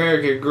doesn't make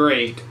America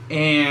great,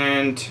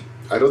 and...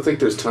 I don't think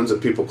there's tons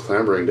of people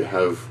clamoring to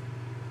have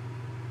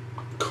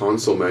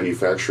console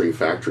manufacturing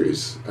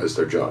factories as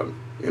their job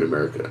in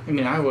America. I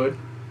mean, I would.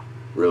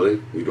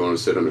 Really? You'd want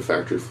to sit on a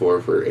factory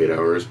floor for 8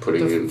 hours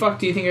putting in... What the fuck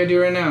do you think I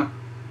do right now?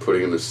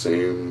 Putting in the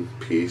same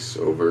piece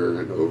over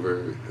and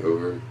over and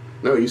over.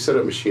 No, you set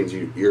up machines,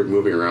 you're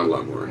moving around a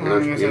lot more.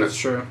 That's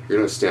true.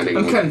 You're not standing...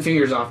 I'm cutting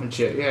fingers off and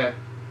shit, yeah.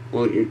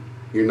 Well,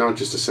 you're not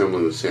just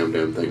assembling the same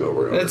damn thing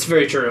over and over. That's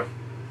very true.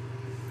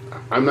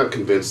 I'm not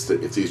convinced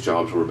that if these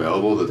jobs were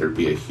available that there'd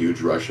be a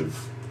huge rush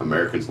of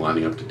Americans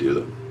lining up to do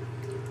them.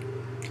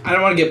 I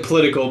don't want to get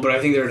political, but I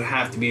think there would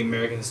have to be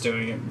Americans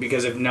doing it,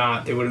 because if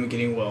not, they wouldn't be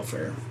getting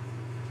welfare.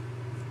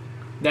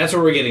 That's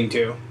what we're getting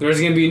to. There's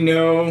going to be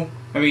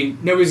nobody's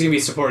going to be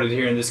supported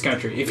here in this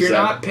country. If you're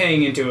not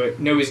paying into it,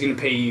 nobody's going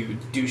to pay you to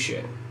do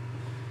shit.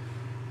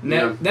 And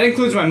that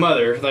includes my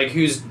mother, like,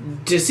 who's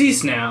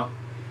deceased now.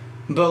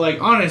 But,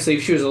 like, honestly,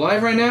 if she was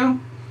alive right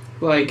now,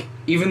 like,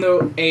 even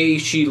though,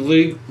 she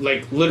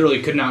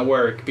literally could not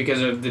work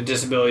because of the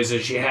disabilities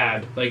that she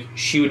had, like,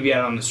 she would be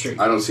out on the street.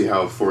 I don't see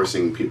how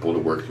forcing people to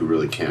work who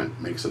really can't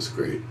makes us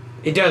great.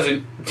 It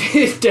doesn't.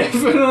 It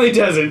definitely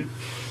doesn't.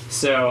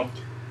 So,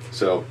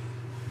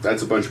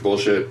 that's a bunch of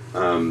bullshit.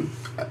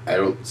 I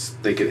don't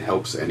think it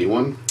helps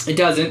anyone. It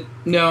doesn't.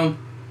 No.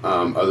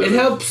 It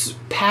helps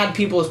pad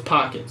people's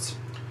pockets.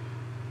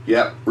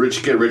 Yep.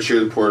 Rich get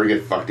richer, the poor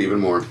get fucked even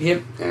more.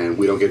 Yep. And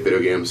we don't get video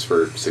games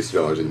for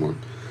 $60 anymore.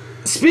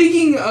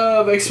 Speaking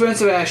of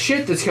expensive ass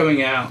shit that's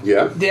coming out, the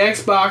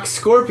Xbox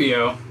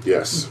Scorpio.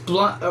 Yes.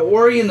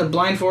 Ori and the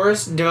Blind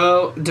Forest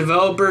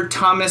developer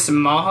Thomas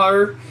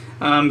Mahler,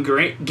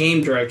 great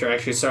game director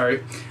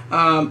actually.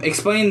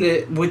 Explained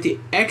that with the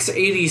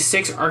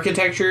x86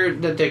 architecture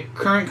that the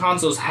current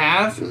consoles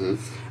have,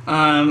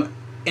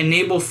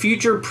 enable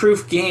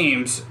future-proof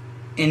games,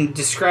 and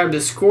described the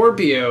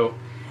Scorpio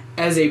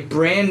as a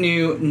brand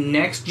new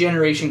next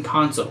generation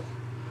console.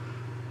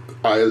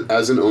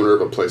 As an owner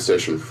of a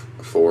PlayStation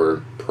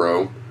 4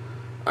 Pro,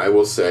 I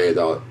will say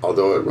that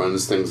although it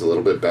runs things a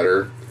little bit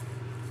better,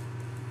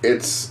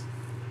 it's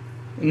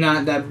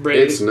not that great.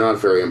 It's not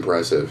very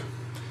impressive.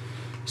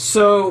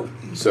 So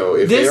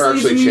if they are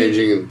actually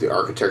changing the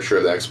architecture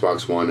of the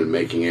Xbox One and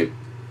making it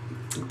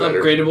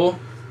better, upgradable,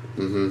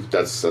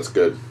 that's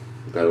good.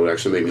 That would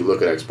actually make me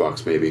look at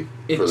Xbox maybe for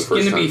the first time.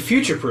 It's going to be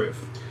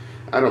future-proof.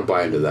 I don't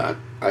buy into that.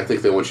 I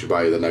think they want you to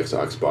buy the next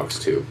Xbox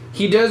too.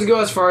 He does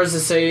go as far as to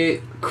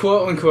say,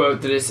 quote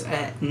unquote, that it's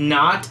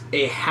not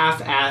a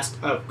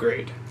half-assed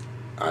upgrade.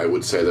 I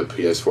would say the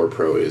PS4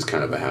 Pro is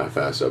kind of a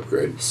half-assed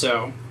upgrade.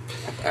 So,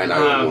 and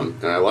I own one,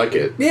 and I like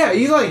it. Yeah,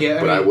 you like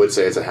it. But I would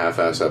say it's a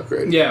half-assed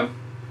upgrade. Yeah.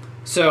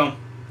 So,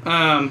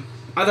 I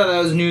thought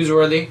that was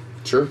newsworthy.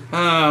 Sure.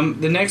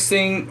 The next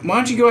thing, why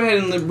don't you go ahead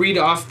and read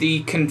off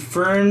the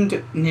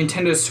confirmed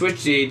Nintendo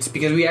Switch dates,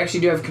 because we actually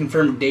do have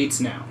confirmed dates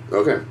now.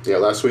 Okay. Yeah,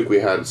 last week we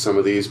had some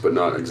of these, but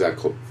not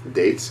exact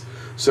dates.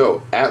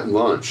 So, at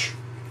launch,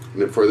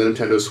 for the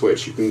Nintendo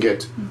Switch, you can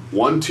get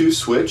 1-2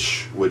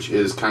 Switch, which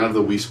is kind of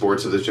the Wii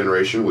Sports of this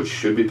generation, which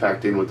should be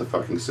packed in with the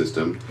fucking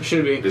system. It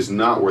should be. It is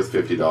not worth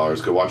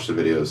 $50. Go watch the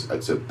videos.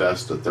 It's at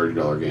best a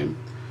 $30 game.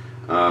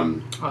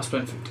 I'll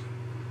spend $50.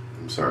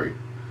 I'm sorry.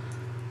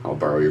 I'll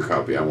borrow your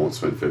copy. I won't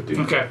spend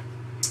 $50. Okay.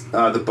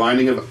 The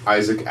Binding of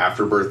Isaac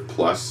Afterbirth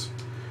Plus,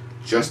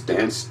 Just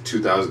Dance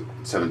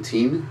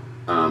 2017,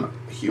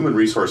 Human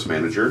Resource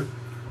Manager,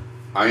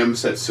 I Am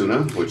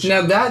Setsuna, which...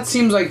 Now that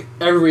seems like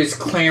everybody's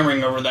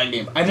clamoring over that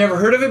game. I've never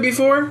heard of it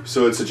before.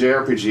 So it's a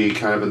JRPG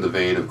kind of in the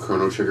vein of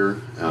Chrono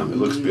Trigger. It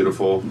looks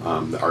beautiful.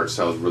 The art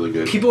style is really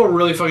good. People are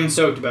really fucking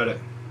stoked about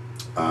it.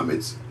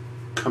 It's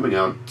coming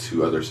out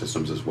to other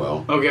systems as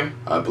well. Okay.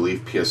 I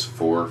believe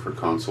PS4 for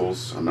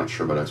consoles. I'm not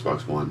sure about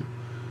Xbox One.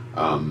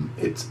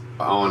 It's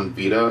on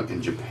Vita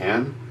in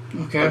Japan,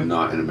 but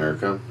not in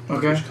America,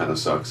 which kind of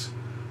sucks.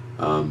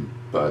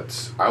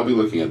 But I'll be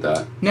looking at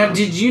that. Now,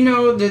 did you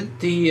know that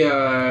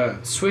the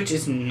Switch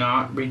is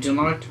not region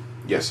locked?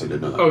 Yes, I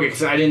did know that. Okay,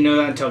 because I didn't know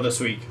that until this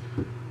week.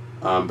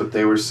 But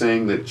they were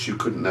saying that you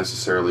couldn't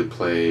necessarily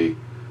play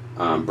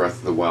Breath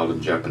of the Wild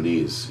in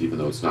Japanese, even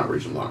though it's not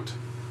region locked.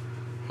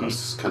 I was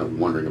just kind of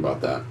wondering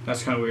about that.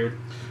 That's kind of weird.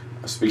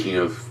 Speaking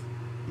of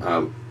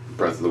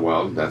Breath of the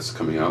Wild, that's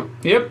coming out.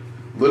 Yep.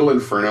 Little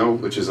Inferno,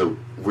 which is a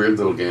weird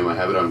little game. I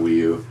have it on Wii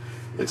U.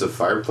 It's a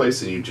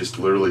fireplace, and you just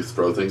literally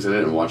throw things in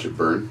it and watch it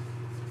burn.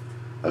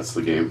 That's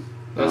the game.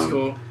 That's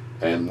cool.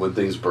 And when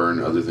things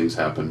burn, other things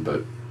happen,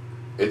 but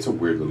it's a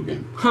weird little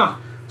game. Huh.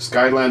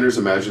 Skylanders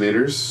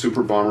Imaginators,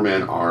 Super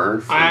Bomberman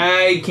R.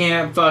 I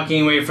can't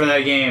fucking wait for that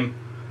game.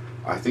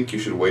 I think you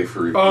should wait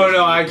for reviews. Oh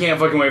no, I can't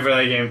fucking wait for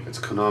that game. It's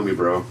Konami,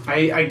 bro.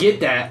 I get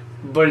that,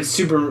 but it's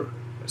Super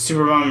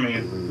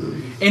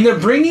Bomberman. And they're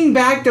bringing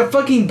back the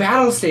fucking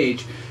battle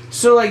stage.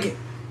 So, like,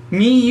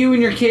 me, you,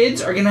 and your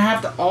kids are gonna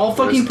have to all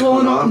fucking pull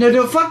in.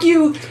 No, fuck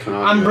you.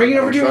 I'm bringing it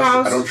over to your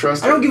house. I don't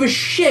trust it. I don't give a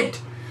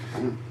shit.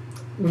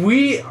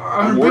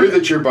 I'm worried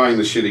that you're buying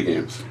the shitty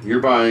games. You're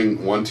buying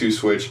 1-2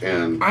 Switch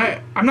and...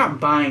 I'm not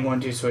buying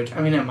 1-2 Switch.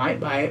 I mean, I might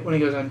buy it when it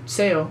goes on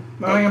sale.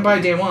 I'm not gonna buy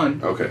it day one.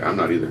 Okay, I'm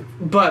not either.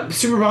 But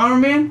Super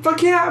Bomberman,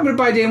 fuck yeah, I'm gonna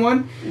buy it day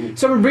one.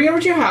 So I'm gonna bring it over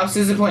to your house.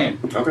 This is the plan.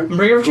 Okay. I'm gonna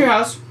bring it over to your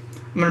house.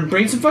 I'm gonna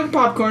bring some fucking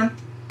popcorn.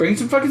 Bring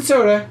some fucking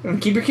soda. I'm gonna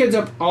keep your kids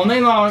up all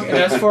night long. And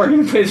us four are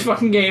gonna play this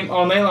fucking game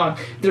all night long.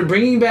 They're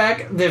bringing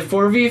back the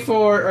 4v4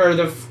 or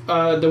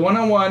the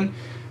one-on-one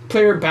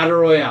player battle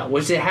royale,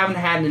 which they haven't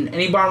had in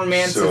any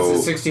Bomberman since the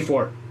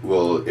 64.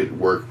 Will it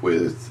work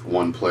with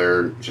one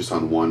player just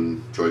on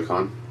one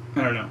Joy-Con?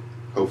 I don't know.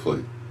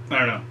 Hopefully. I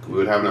don't know. We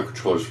would have enough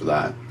controllers for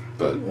that,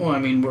 but... Well, I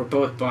mean, we're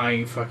both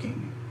buying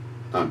fucking...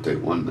 Not day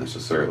one,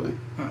 necessarily.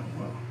 Oh,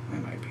 well, I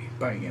might be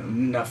buying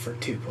enough for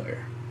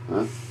 2-player.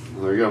 Well,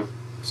 there you go.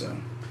 So...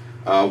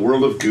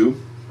 World of Goo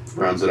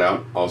rounds it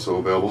out, also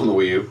available on the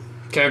Wii U.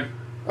 Okay.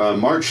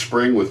 March,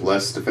 spring with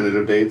less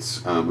definitive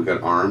dates. We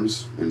got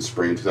ARMS in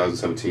spring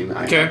 2017.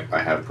 I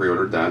have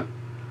pre-ordered that.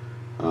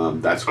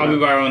 That's I'll be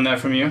borrowing that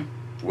from you.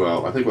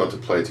 Well, I think we'll have to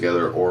play it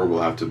together, or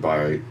we'll have to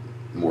buy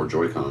more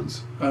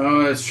Joy-Cons.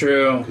 Oh, that's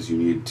true. Because you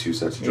need 2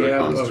 sets of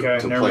Joy-Cons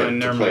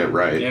to play it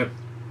right. Yep.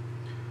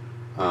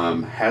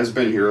 Has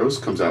Been Heroes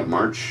comes out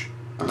March.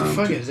 What the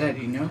fuck is that?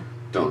 Do you know?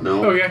 Don't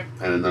know. Okay.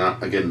 And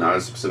then, not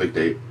a specific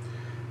date.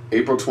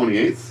 April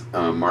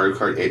 28th, Mario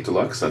Kart 8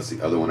 Deluxe. That's the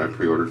other one I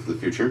pre-ordered for the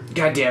future.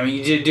 God damn it,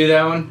 you did do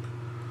that one?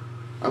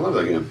 I love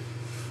that game.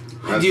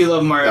 I do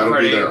love Mario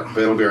Kart 8.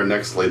 That'll be our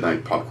next late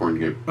night popcorn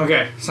game.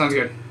 Okay, sounds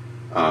good.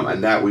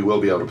 And that we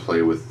will be able to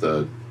play with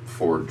the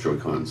 4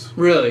 Joy-Cons.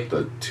 Really?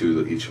 The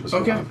 2 that each of us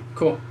will have. Okay,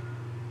 cool.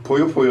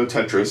 Puyo Puyo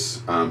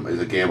Tetris is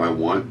a game I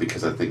want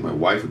because I think my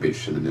wife would be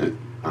interested in it.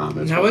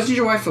 Now, wasn't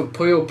your wife a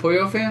Puyo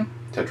Puyo fan?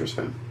 Tetris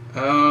fan.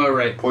 Oh,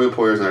 right. Puyo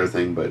Puyo is another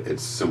thing, but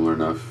it's similar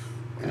enough.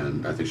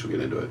 And I think she'll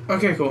get into it.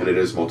 Okay, cool. And it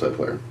is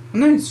multiplayer.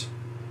 Nice.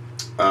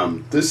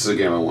 This is a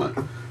game I want.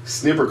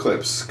 Snipper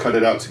Clips, Cut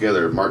It Out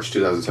Together, March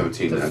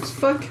 2017. That's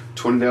fuck?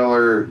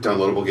 $20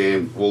 downloadable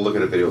game. We'll look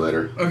at a video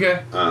later.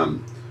 Okay.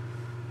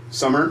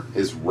 Summer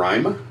is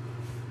Rime,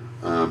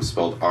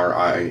 spelled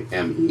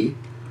R-I-M-E,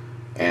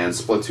 and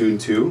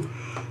Splatoon 2.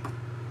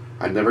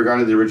 I never got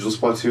into the original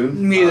Splatoon.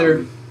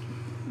 Neither.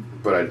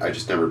 But I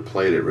just never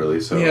played it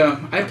really. So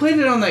yeah, I played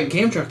it on that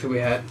game truck that we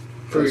had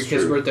for your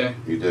kid's birthday.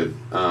 You did. It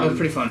was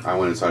pretty fun. I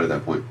went inside at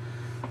that point.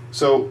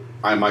 So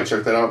I might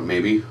check that out,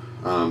 maybe.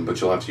 But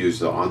you'll have to use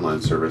the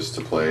online service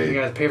to play. You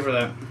gotta pay for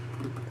that.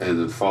 And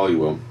in the fall you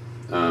will.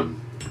 So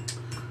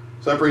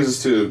that brings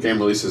us to game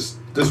releases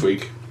this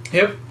week.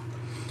 Yep.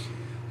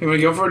 You want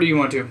to go for it or do you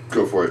want to?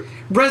 Go for it.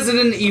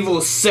 Resident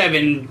Evil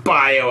 7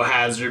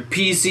 Biohazard.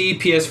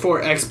 PC,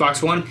 PS4,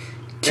 Xbox One.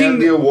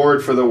 And the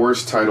award for the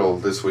worst title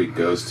this week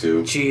goes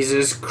to...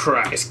 Jesus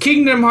Christ.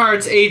 Kingdom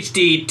Hearts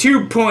HD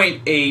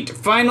 2.8.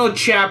 Final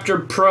Chapter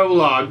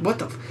Prologue. What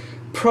the...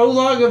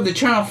 Prologue of the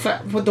channel...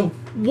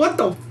 What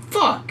the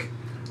fuck?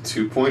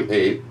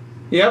 2.8.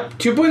 Yep,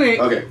 2.8.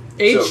 Okay.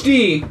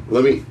 HD.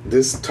 So,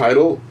 this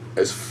title,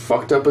 as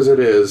fucked up as it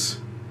is,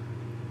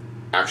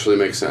 actually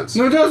makes sense.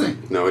 No, it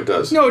doesn't. No, it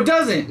does. No, it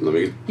doesn't.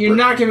 You're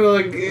not going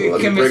to be able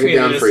to convince me break it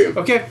down of for this.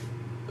 you. Okay.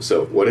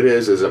 So, what it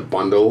is a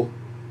bundle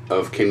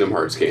of Kingdom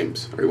Hearts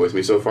games. Are you with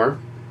me so far?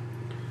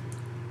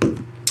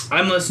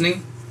 I'm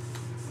listening.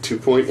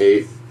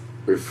 2.8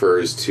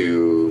 refers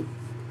to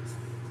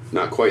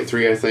not quite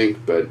 3, I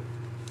think, but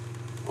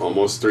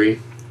almost 3.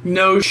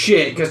 No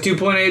shit, because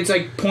 2.8 is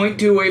like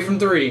 0.2 away from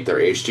 3. They're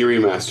HD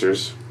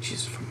remasters.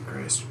 Jesus fucking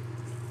Christ.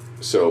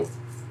 So,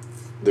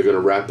 they're going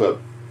to wrap up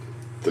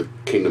the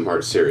Kingdom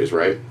Hearts series,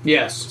 right?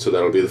 Yes. So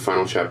that'll be the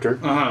final chapter?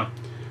 Uh-huh.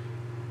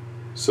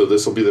 So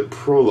this will be the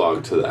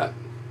prologue to that.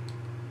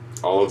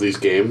 All of these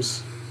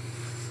games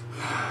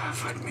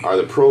are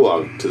the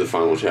prologue to the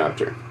final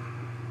chapter.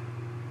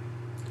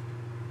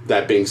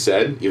 That being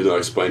said, even though I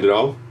explained it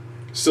all,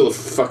 still the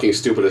fucking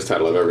stupidest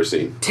title I've ever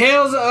seen.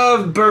 Tales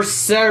of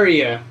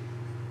Berseria.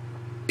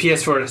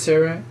 PS4, did I say it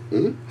right?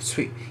 Mm-hmm.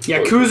 Sweet.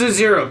 Yakuza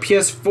 0.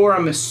 PS4,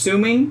 I'm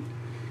assuming,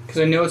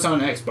 because I know it's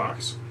on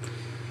Xbox.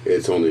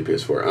 It's only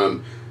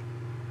PS4.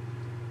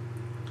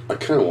 I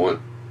kind of want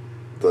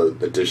the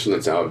edition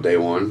that's out day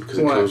one, because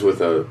it comes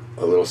with a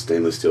little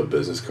stainless steel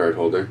business card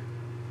holder.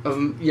 Of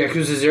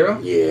Yakuza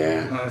 0?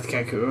 Yeah. Oh, that's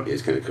kind of cool.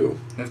 It's kind of cool.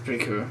 That's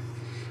pretty cool.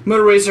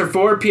 Motor Racer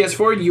 4,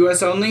 PS4,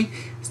 US only.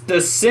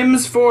 The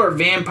Sims 4,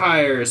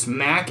 Vampires,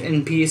 Mac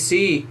and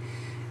PC.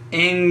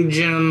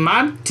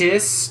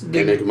 Enigmatis.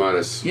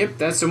 Yep,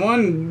 that's the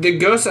one. The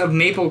Ghost of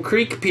Maple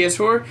Creek,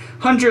 PS4.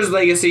 Hunter's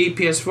Legacy,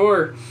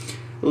 PS4.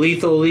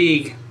 Lethal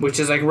League, which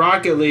is like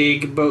Rocket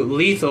League, but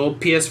lethal,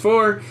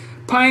 PS4.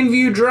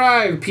 Pineview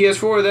Drive,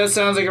 PS4. That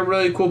sounds like a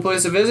really cool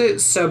place to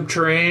visit.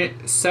 Subterranean.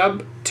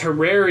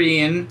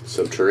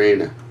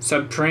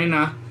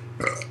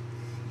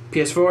 PS4,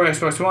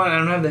 Xbox One. I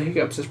don't have the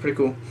hiccups. That's pretty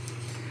cool.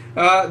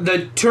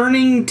 The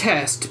Turing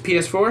Test,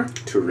 PS4.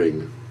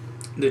 Turing.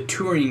 The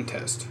Turing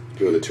Test.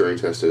 Do you know what the Turing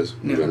Test is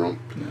in general?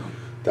 No.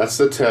 That's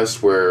the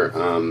test where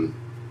Alan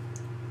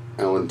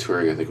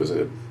Turing, I think, was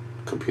a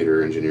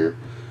computer engineer.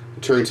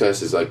 The Turing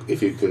Test is like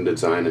if you can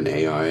design an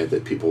AI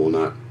that people will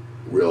not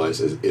realize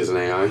is an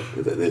AI,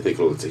 that they think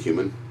it's a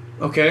human.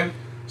 Okay.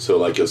 So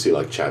like you'll see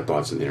like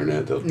chatbots on the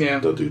internet,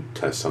 they'll do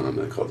tests on them.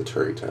 They call it the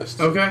Turing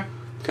Test. Okay.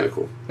 Kind of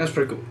cool. That's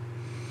pretty cool.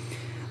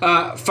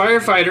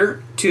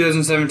 Firefighter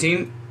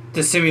 2017,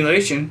 The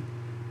Simulation.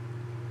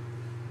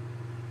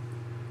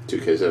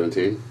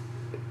 2K17.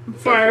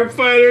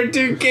 Firefighter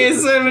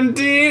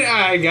 2K17.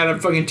 I gotta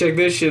fucking check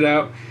this shit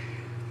out.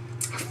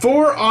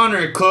 For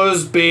Honor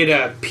closed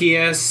beta,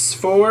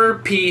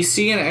 PS4,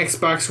 PC, and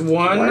Xbox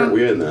One. Why aren't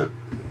we in that?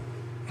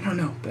 I don't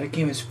know, but that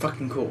game is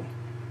fucking cool.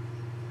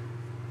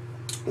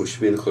 We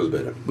should be in the closed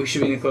beta. We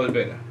should be in the closed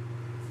beta.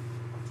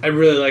 I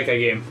really like that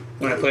game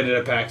when I played it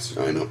at PAX.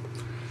 I know.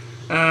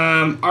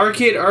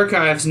 Arcade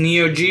Archives,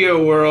 Neo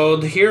Geo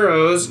World,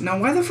 Heroes. Now,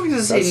 why the fuck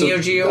does it say Neo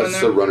Geo in there?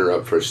 That's the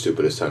runner-up for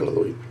stupidest title of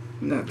the week.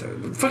 No,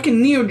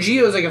 fucking Neo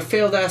Geo is like a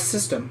failed-ass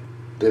system.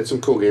 They had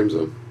some cool games,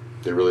 though.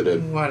 They really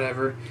did.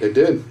 Whatever. They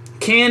did.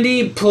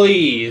 Candy,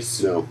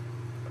 Please. No.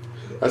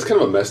 That's kind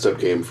of a messed up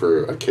game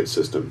for a kid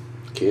system.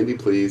 Candy,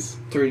 Please.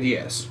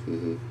 3DS.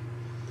 Mm-hmm.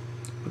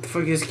 What the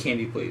fuck is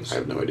Candy, Please? I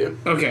have no idea.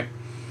 Okay.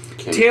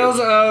 Candy Tales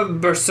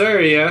of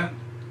Berseria.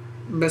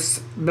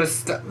 Berseria.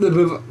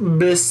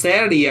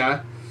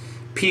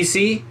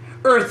 PC.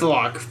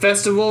 Earthlock.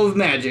 Festival of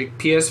Magic.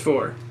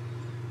 PS4.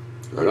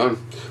 Right on.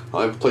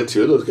 I've played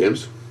 2 of those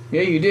games.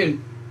 Yeah, you did.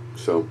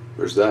 So,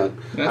 there's that.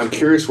 That's I'm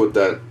curious what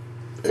that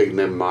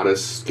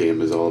Enigmatis game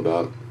is all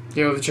about.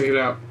 Yeah, we'll check it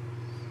out.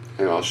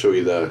 And I'll show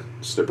you the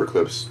snipper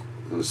clips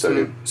in a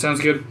second.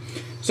 Sounds good.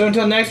 So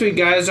until next week,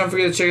 guys, don't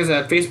forget to check us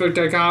out at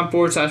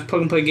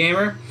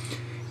facebook.com/plug-and-play-gamer.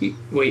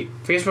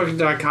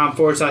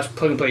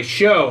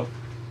 Facebook.com/plug-and-play-show.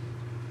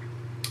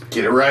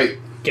 Get it right.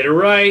 Get it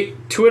right.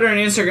 Twitter and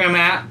Instagram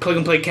at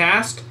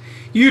plug-and-play-cast.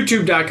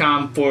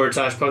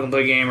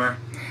 YouTube.com/plug-and-play-gamer.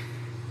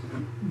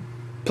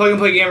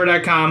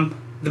 Plug-and-play-gamer.com.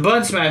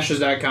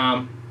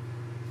 TheBunsmashers.com.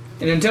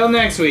 And until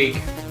next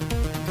week,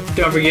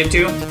 don't forget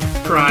to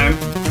prime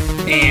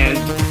and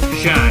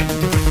shine.